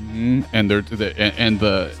taste. Mm-hmm.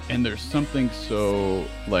 And there's something so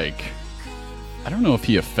like, I don't know if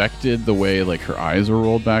he affected the way like her eyes were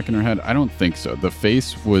rolled back in her head. I don't think so. The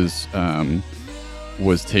face was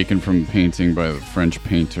taken from a painting by the French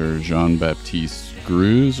painter Jean-Baptiste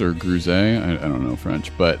Greuze or Grouzet. I don't know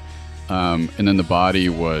French, but and then the body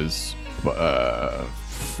was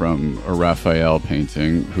from a Raphael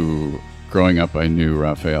painting. Who, growing up, I knew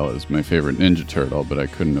Raphael as my favorite Ninja Turtle, but I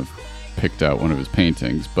couldn't have picked out one of his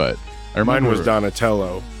paintings. But I remember mine was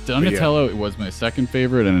Donatello. Donatello was my second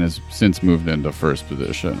favorite and has since moved into first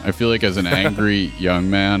position. I feel like as an angry young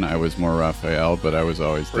man, I was more Raphael, but I was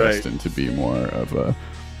always destined to be more of a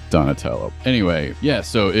Donatello. Anyway, yeah,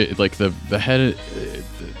 so it like the head,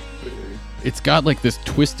 it's got like this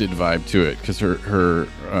twisted vibe to it because her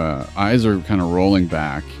eyes are kind of rolling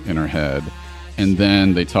back in her head. And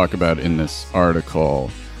then they talk about in this article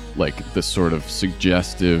like this sort of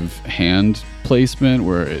suggestive hand placement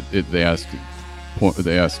where they ask,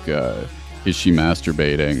 is she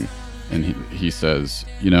masturbating? And he says,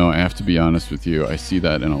 I have to be honest with you. I see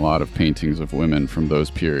that in a lot of paintings of women from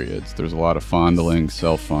those periods. There's a lot of fondling,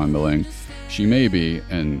 self-fondling. She may be,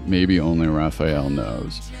 and maybe only Raphael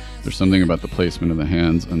knows. There's something about the placement of the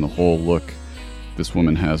hands and the whole look this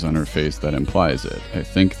woman has on her face that implies it. I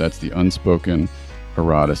think that's the unspoken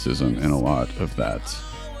eroticism in a lot of that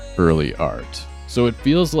early art. So it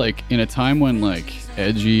feels like in a time when like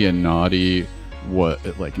edgy and naughty, what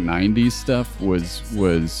like 90s stuff was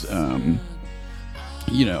there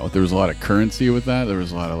was a lot of currency with that. There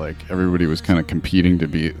was a lot of like everybody was kind of competing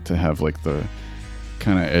to have like the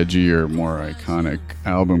kind of edgier, more iconic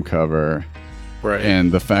album cover, right?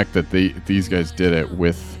 And the fact that these guys did it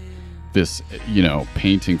with this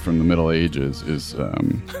painting from the Middle Ages is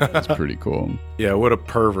pretty cool. Yeah, what a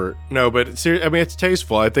pervert. No, but seriously, I mean, it's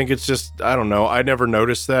tasteful. I think it's just, I don't know, I never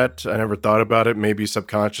noticed that. I never thought about it. Maybe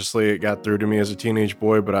subconsciously it got through to me as a teenage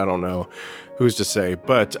boy, but I don't know. Who's to say?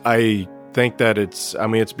 But I think that it's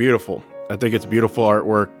beautiful. I think it's beautiful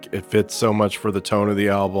artwork. It fits so much for the tone of the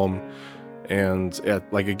album. And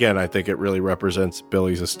again, I think it really represents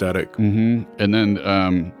Billy's aesthetic. Mm-hmm. And then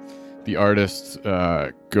the artist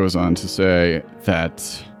goes on to say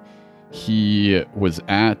that he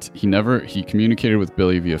communicated with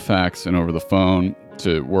Billy via fax and over the phone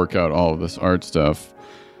to work out all of this art stuff.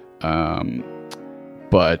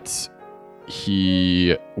 But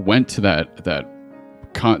he went to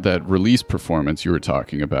that release performance you were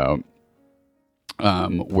talking about,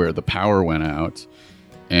 where the power went out,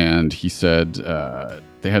 and he said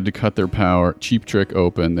they had to cut their power. Cheap Trick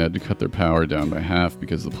opened. They had to cut their power down by half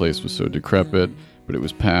because the place was so decrepit, but it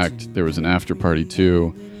was packed. There was an after party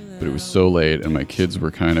too, but it was so late and my kids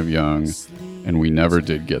were kind of young and we never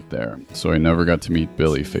did get there. So I never got to meet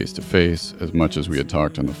Billy face to face as much as we had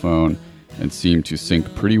talked on the phone, and seemed to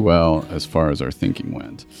sync pretty well as far as our thinking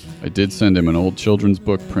went. I did send him an old children's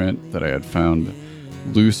book print that I had found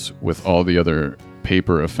loose with all the other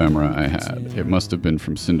paper ephemera I had. It must have been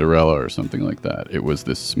from Cinderella or something like that. It was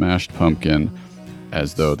this smashed pumpkin,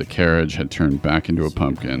 as though the carriage had turned back into a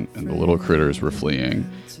pumpkin and the little critters were fleeing,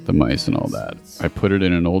 the mice and all that. I put it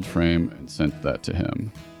in an old frame and sent that to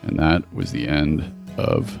him. And that was the end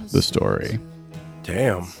of the story.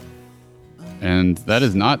 Damn. And that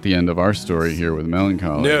is not the end of our story here with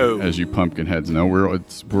Melancholy. No. As you pumpkin heads know, we're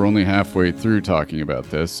only halfway through talking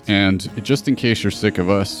about this. And just in case you're sick of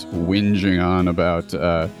us whinging on about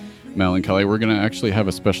Melancholy, we're going to actually have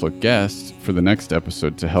a special guest for the next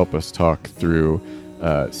episode to help us talk through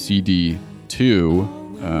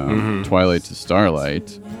CD2, Twilight to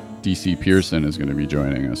Starlight. DC Pearson is going to be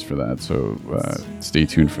joining us for that, so stay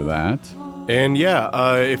tuned for that. And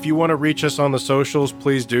if you want to reach us on the socials,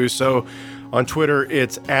 please do so. On Twitter,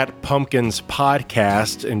 it's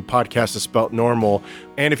 @PumpkinsPodcast, and podcast is spelled normal.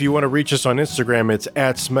 And if you want to reach us on Instagram, it's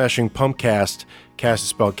 @SmashingPumpcast. Cast is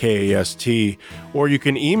spelled K-A-S-T. Or you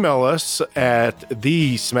can email us at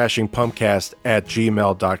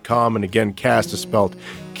thesmashingpumpcast@gmail.com. And again, cast is spelled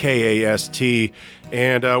K-A-S-T.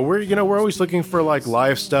 And we're always looking for like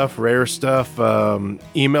live stuff, rare stuff.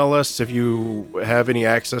 Email us if you have any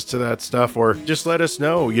access to that stuff, or just let us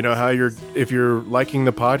know, if you're liking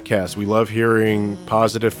the podcast. We love hearing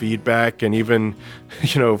positive feedback, and even,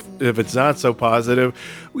 if it's not so positive,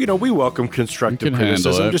 we welcome constructive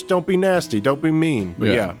criticism. Just don't be nasty, don't be mean.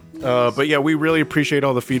 But we really appreciate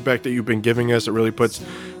all the feedback that you've been giving us. It really puts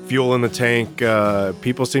fuel in the tank.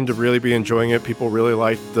 People seem to really be enjoying it. People really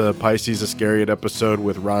liked the Pisces Iscariot episode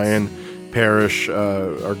with Ryan Parrish,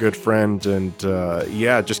 our good friend. And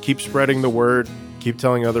just keep spreading the word. Keep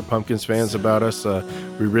telling other Pumpkins fans about us.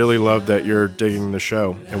 We really love that you're digging the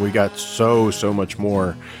show. And we got so much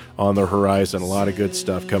more on the horizon. A lot of good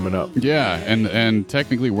stuff coming up. Yeah, and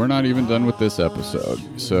technically we're not even done with this episode.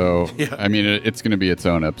 So, Yeah. I mean, it's going to be its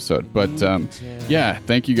own episode. But, yeah,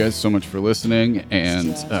 thank you guys so much for listening.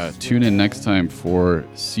 And tune in next time for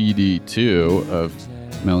CD2 of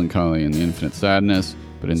Melancholy and the Infinite Sadness.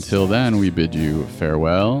 But until then, we bid you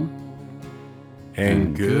farewell.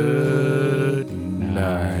 And good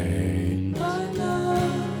night.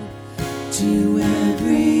 To